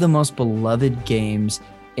one of the most beloved games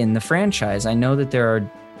in the franchise. I know that there are,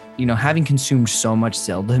 having consumed so much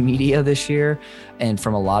Zelda media this year and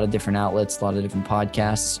from a lot of different outlets, a lot of different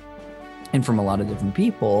podcasts, and from a lot of different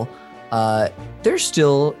people, there's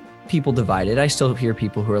still people divided. I still hear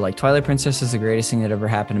people who are like, Twilight Princess is the greatest thing that ever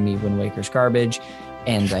happened to me, Wind Waker's garbage.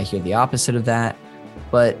 And I hear the opposite of that.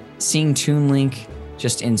 But seeing Toon Link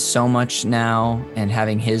just in so much now and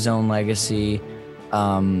having his own legacy,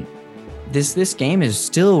 this game is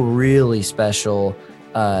still really special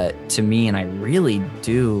to me. And I really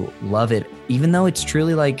do love it, even though it's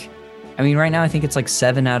truly like, right now I think it's like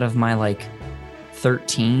 7 out of my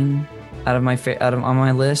 13 on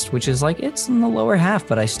my list, which is like, it's in the lower half,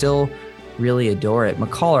 but I still really adore it.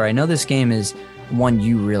 McCaller, I know this game is one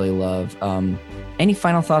you really love. Any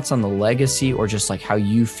final thoughts on the legacy or just like how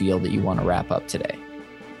you feel that you want to wrap up today?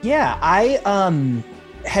 Yeah, I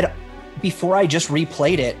had, before I just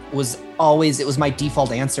replayed it, it was my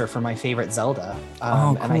default answer for my favorite Zelda.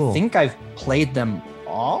 Cool. And I think I've played them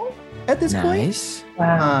all at this point.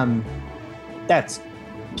 Wow. That's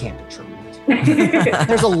can't be true.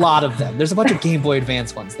 There's a lot of them. There's a bunch of Game Boy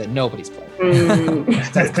Advance ones that nobody's played.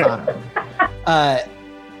 That's Connor.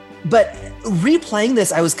 But replaying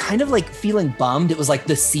this, I was kind of like feeling bummed. It was like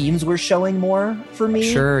the seams were showing more for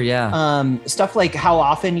me. Sure, yeah. Stuff like how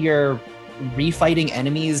often you're refighting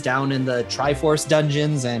enemies down in the Triforce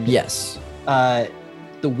dungeons, and yes, the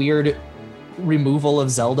weird removal of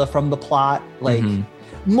Zelda from the plot. Like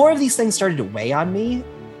more of these things started to weigh on me,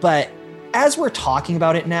 but as we're talking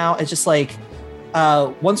about it now, it's just like,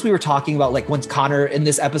 once we were talking about, like, once Connor in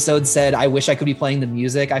this episode said, I wish I could be playing the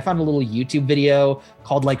music, I found a little YouTube video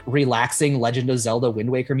called like Relaxing Legend of Zelda Wind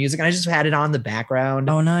Waker music. And I just had it on in the background.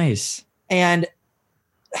 Oh, nice. And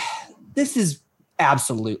this is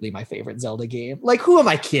absolutely my favorite Zelda game. Like, who am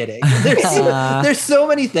I kidding? There's so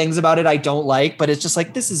many things about it I don't like, but it's just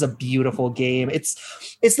like, this is a beautiful game. It's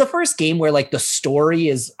the first game where like the story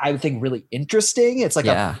is, I would think, really interesting. It's like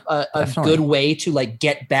a good way to like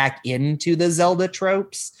get back into the Zelda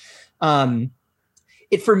tropes.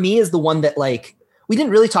 It for me is the one that, like, we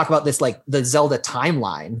didn't really talk about this, like the Zelda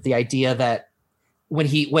timeline, the idea that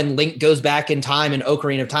when Link goes back in time in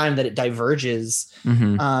Ocarina of Time, that it diverges.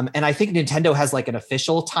 And I think Nintendo has like an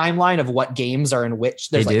official timeline of what games are in which.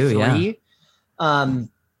 There's like 3. Yeah.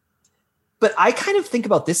 But I kind of think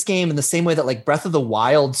about this game in the same way that like Breath of the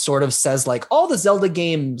Wild sort of says like all the Zelda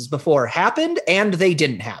games before happened and they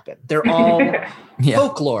didn't happen. They're all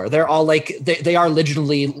folklore. They're all like, they are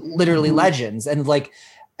literally legends. And like,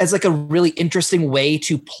 as like a really interesting way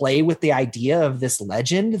to play with the idea of this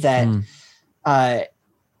legend that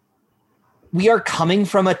we are coming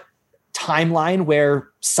from a timeline where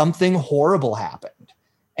something horrible happened.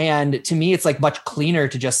 And to me, it's like much cleaner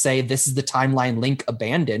to just say this is the timeline Link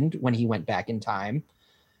abandoned when he went back in time.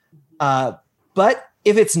 But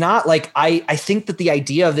if it's not, like, I think that the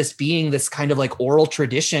idea of this being this kind of like oral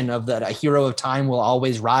tradition of that a hero of time will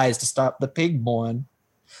always rise to stop the pig boy.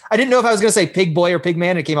 I didn't know if I was going to say pig boy or pig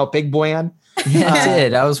man. It came out pig boyan. Yeah, it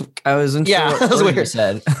did. I was that was weird. You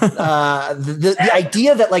said. The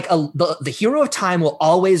idea that like the hero of time will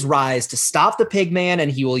always rise to stop the pig man,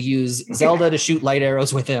 and he will use Zelda to shoot light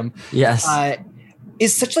arrows with him. Yes.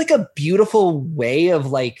 is such like a beautiful way of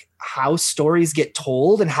like how stories get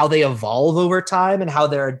told and how they evolve over time and how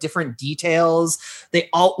there are different details. They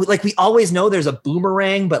all like, we always know there's a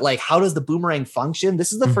boomerang, but like, how does the boomerang function?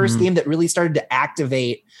 This is the first game that really started to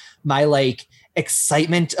activate my like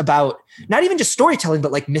excitement about not even just storytelling,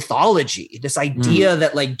 but like mythology, this idea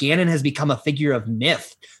that like Ganon has become a figure of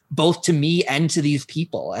myth, both to me and to these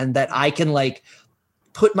people. And that I can like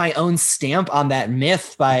put my own stamp on that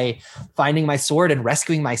myth by finding my sword and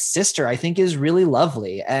rescuing my sister, I think is really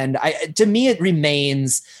lovely. And to me, it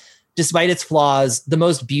remains, despite its flaws, the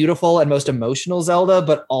most beautiful and most emotional Zelda,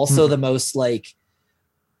 but also the most like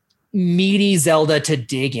meaty Zelda to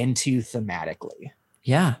dig into thematically.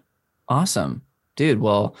 Yeah. Awesome, dude.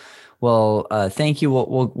 Well, thank you.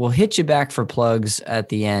 We'll hit you back for plugs at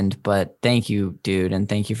the end, but thank you, dude. And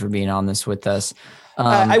thank you for being on this with us.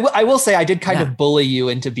 I will say I did kind of bully you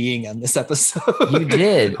into being on this episode. You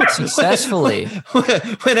did successfully.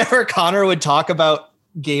 Whenever Connor would talk about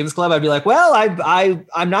Games Club, I'd be like, well,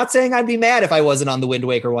 I'm not saying I'd be mad if I wasn't on the Wind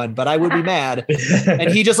Waker one, but I would be mad. And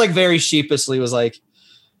he just like very sheepishly was like,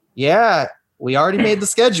 yeah, we already made the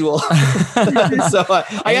schedule. So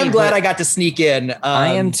I am glad I got to sneak in.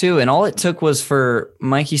 I am too. And all it took was for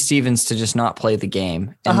Mikey Stevens to just not play the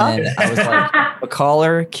game. And then I was like, a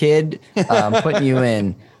caller, kid, putting you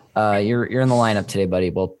in. You're in the lineup today,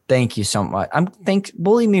 buddy. Well, thank you so much.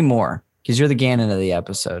 Bully me more because you're the Ganon of the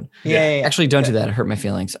episode. Yeah. Actually, don't do that. It hurt my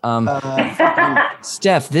feelings.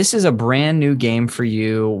 Steph, this is a brand new game for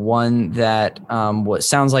you. One that what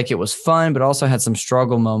sounds like it was fun, but also had some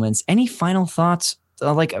struggle moments. Any final thoughts,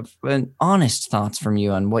 honest thoughts from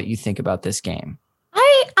you on what you think about this game?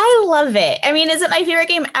 I love it. I mean, is it my favorite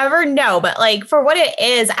game ever? No, but like for what it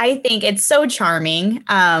is, I think it's so charming.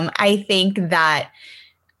 I think that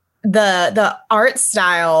the art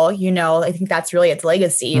style, I think that's really its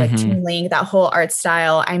legacy. Like Toon Link, that whole art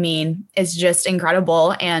style, I mean, is just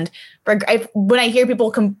incredible. And when I hear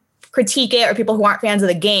people critique it or people who aren't fans of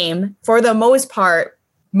the game, for the most part,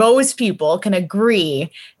 most people can agree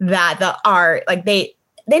that the art, like they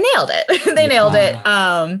nailed it. They nailed it.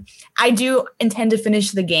 I do intend to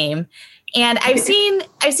finish the game. And I've seen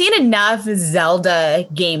enough Zelda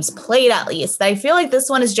games played, at least, that I feel like this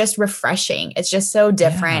one is just refreshing. It's just so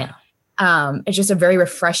different. It's just a very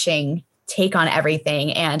refreshing take on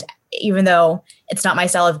everything. And even though it's not my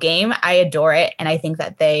style of game, I adore it. And I think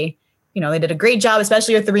that they did a great job,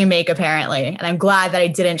 especially with the remake, apparently. And I'm glad that I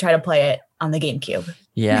didn't try to play it on the GameCube.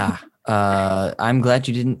 Yeah. I'm glad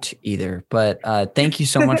you didn't either, but thank you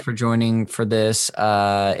so much for joining for this.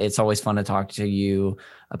 It's always fun to talk to you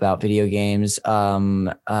about video games.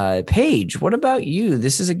 Paige, what about you?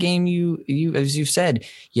 This is a game you, as you've said,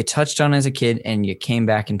 you touched on as a kid and you came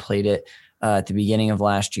back and played it at the beginning of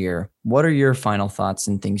last year. What are your final thoughts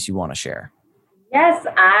and things you want to share? Yes,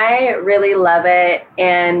 I really love it.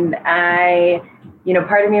 And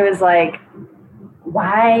part of me was like,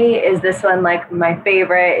 why is this one like my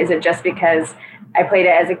favorite? Is it just because I played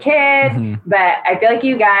it as a kid? But I feel like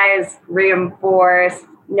you guys reinforce,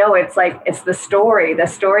 no, it's the story. The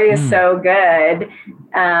story is so good.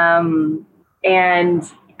 And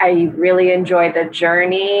I really enjoyed the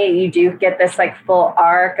journey. You do get this like full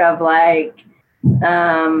arc of like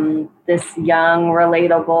this young,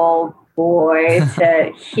 relatable boy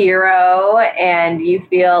to hero, and you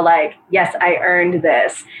feel like, yes, I earned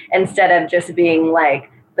this, instead of just being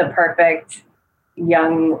like the perfect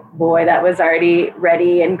young boy that was already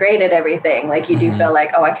ready and great at everything. Like you do feel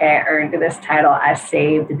like, oh, okay, I earned this title. I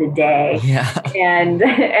saved the day. Yeah. And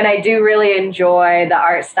I do really enjoy the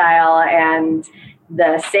art style and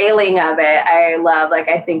the sailing of it. I love, like,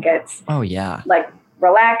 I think it's like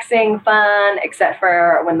relaxing, fun, except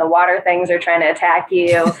for when the water things are trying to attack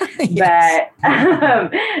you. But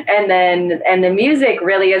and the music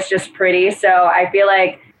really is just pretty. So I feel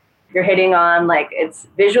like you're hitting on, like, it's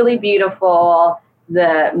visually beautiful,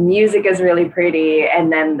 the music is really pretty,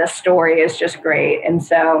 and then the story is just great. And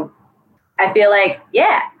so I feel like,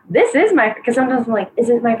 yeah, this is my, because sometimes I'm like, is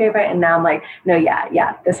it my favorite? And now I'm like, no,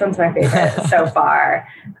 yeah, this one's my favorite so far.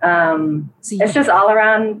 It's just all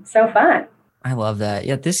around so fun. I love that.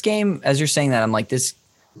 Yeah, this game, as you're saying that, I'm like, this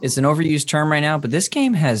is an overused term right now, but this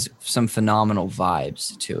game has some phenomenal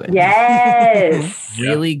vibes to it. Yes.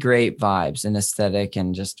 Really great vibes and aesthetic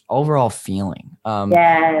and just overall feeling.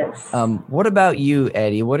 Yes. What about you,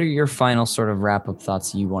 Eddie? What are your final sort of wrap-up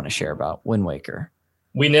thoughts you want to share about Wind Waker?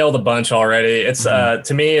 We nailed a bunch already. It's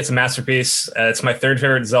to me, it's a masterpiece. It's my third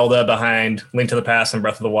favorite Zelda behind Link to the Past and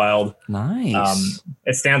Breath of the Wild. Nice.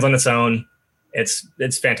 It stands on its own.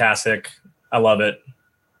 It's fantastic. I love it.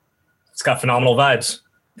 It's got phenomenal vibes.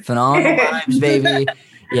 Phenomenal vibes, baby.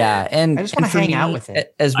 Yeah, and I just want to hang out with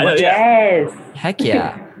it. As much, yes. Heck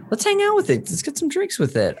yeah. Let's hang out with it. Let's get some drinks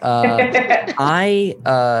with it. I've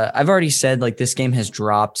already said like this game has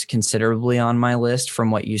dropped considerably on my list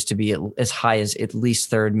from what used to be as high as at least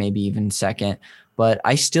third, maybe even second. But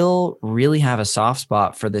I still really have a soft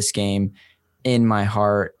spot for this game in my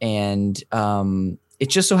heart, and it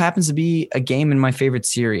just so happens to be a game in my favorite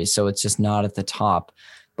series, so it's just not at the top.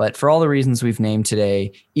 But for all the reasons we've named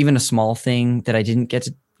today, even a small thing that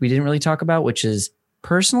we didn't really talk about, which is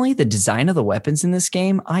personally the design of the weapons in this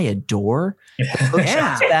game, I adore.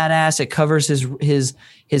 Yeah, it's badass. It covers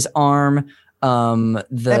his arm.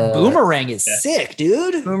 That boomerang is sick,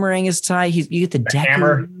 dude. Boomerang is tight. You get the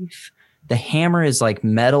hammer. The hammer is like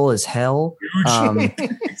metal as hell.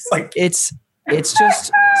 It's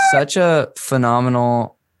just such a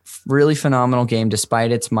really phenomenal game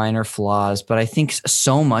despite its minor flaws. But I think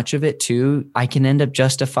so much of it too, I can end up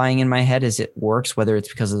justifying in my head as it works, whether it's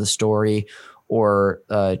because of the story or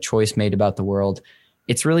a choice made about the world.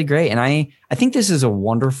 It's really great. And I think this is a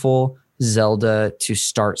wonderful Zelda to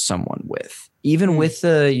start someone with. Even with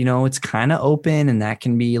the, it's kind of open and that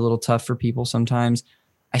can be a little tough for people sometimes.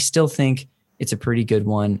 I still think it's a pretty good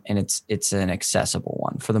one, and it's an accessible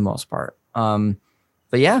one for the most part. But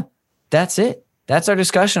yeah, that's it. That's our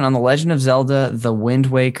discussion on The Legend of Zelda, The Wind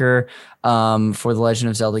Waker, for the Legend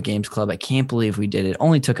of Zelda Games Club. I can't believe we did it. It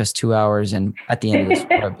only took us 2 hours, and at the end of this,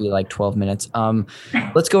 it'll be like 12 minutes.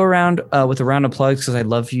 Let's go around with a round of plugs, because I'd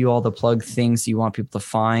love for you all to plug things you want people to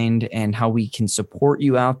find and how we can support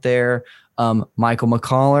you out there. Michael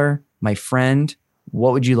McCollar, my friend,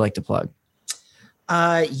 what would you like to plug?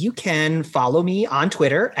 You can follow me on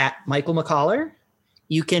Twitter at Michael McCollar.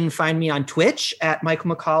 You can find me on Twitch at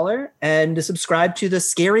Michael McCollar, and subscribe to the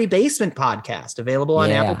Scary Basement podcast, available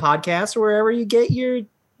on Apple Podcasts or wherever you get your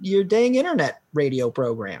dang internet radio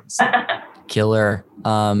programs. Killer.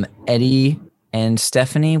 Eddie and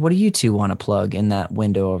Stephanie, what do you two want to plug in that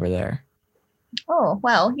window over there? Oh,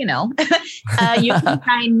 well, you can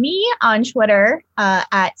find me on Twitter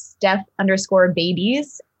at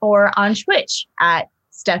Steph_babies, or on Twitch at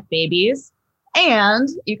StephBabies. And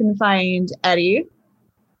you can find Eddie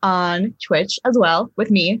on Twitch as well with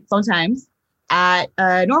me sometimes at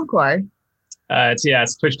Normcore. It's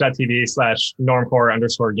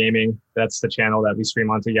twitch.tv/normcore_gaming. That's the channel that we stream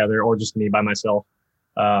on together, or just me by myself.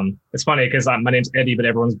 It's funny because my name's Eddie, but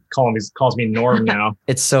everyone calls me Norm now.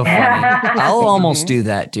 It's so funny. I'll almost do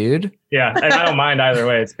that, dude. Yeah, and I don't mind either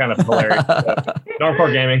way. It's kind of hilarious.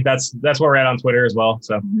 Normcore Gaming. That's where we're at on Twitter as well.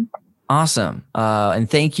 So awesome. And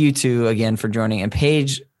thank you again for joining. And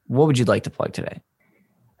Paige, what would you like to plug today?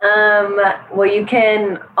 Well, you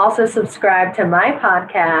can also subscribe to my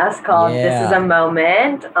podcast called This Is a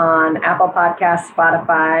Moment on Apple Podcasts,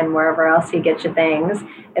 Spotify, and wherever else you get your things.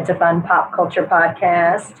 It's a fun pop culture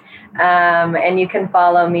podcast. And you can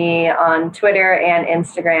follow me on Twitter and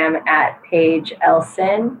Instagram at Paige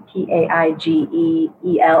Elson,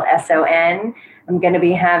 PaigeElson. I'm going to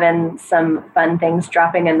be having some fun things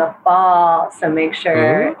dropping in the fall, so make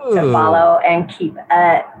sure to follow and keep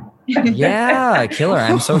up. Yeah, killer.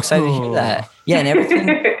 I'm so excited to hear that. Yeah,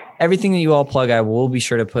 and everything that you all plug, I will be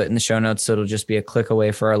sure to put in the show notes, so it'll just be a click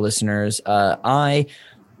away for our listeners. I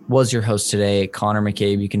was your host today, Connor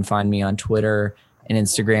McCabe. You can find me on Twitter and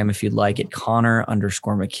Instagram if you'd like it,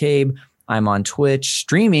 Connor_McCabe. I'm on Twitch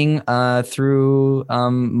streaming through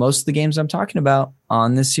most of the games I'm talking about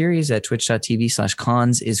on this series at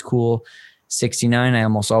twitch.tv/consiscool69. I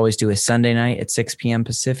almost always do a Sunday night at 6 p.m.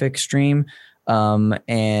 Pacific stream.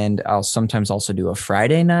 And I'll sometimes also do a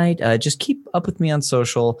Friday night. Just keep up with me on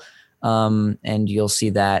social, and you'll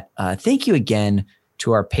see that. Thank you again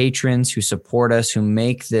to our patrons who support us, who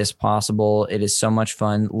make this possible. It is so much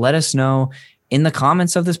fun. Let us know in the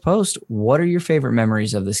comments of this post, what are your favorite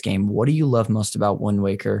memories of this game? What do you love most about Wind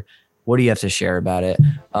Waker? What do you have to share about it?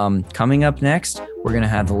 Coming up next, we're going to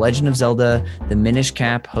have The Legend of Zelda, The Minish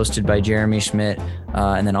Cap, hosted by Jeremy Schmidt.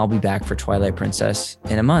 And then I'll be back for Twilight Princess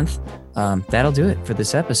in a month. That'll do it for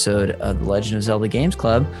this episode of The Legend of Zelda Games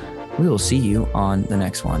Club. We will see you on the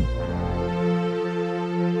next one.